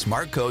tools at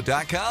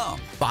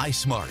smartcode.com. Buy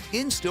smart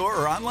in-store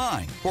or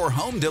online for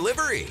home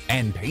delivery.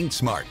 And paint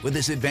smart with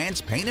this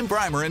advanced paint and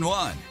primer in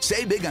one.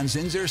 Save big on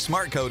Zinsser's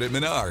Smart Code at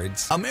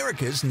Menards,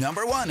 America's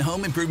 #1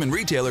 home improvement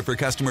retailer for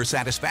customer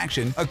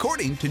satisfaction,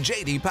 according to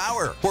J.D.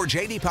 Power. For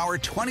J.D. Power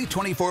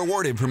 2024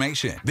 award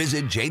information,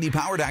 visit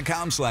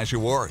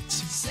jdpower.com/awards.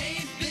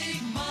 Save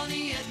big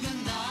money at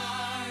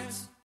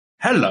Menards.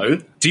 Hello,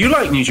 do you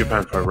like New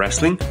Japan Pro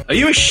Wrestling? Are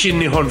you a Shin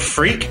Nihon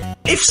freak?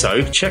 If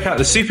so, check out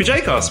the Super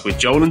J-Cast with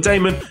Joel and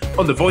Damon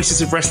on the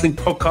Voices of Wrestling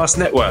Podcast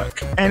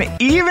Network. And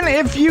even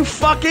if you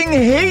fucking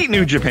hate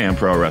New Japan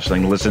Pro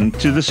Wrestling, listen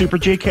to the Super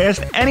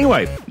J-Cast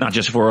anyway. Not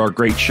just for our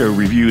great show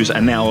reviews,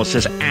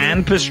 analysis,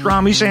 and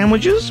pastrami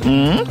sandwiches,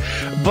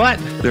 but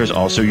there's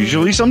also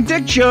usually some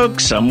dick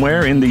jokes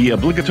somewhere in the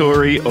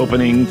obligatory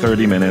opening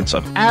 30 minutes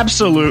of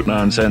absolute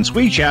nonsense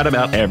we chat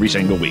about every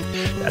single week.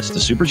 That's the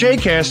Super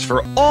J-Cast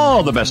for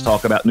all the best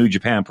talk about New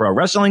Japan Pro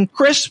Wrestling,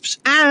 crisps,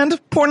 and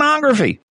pornography.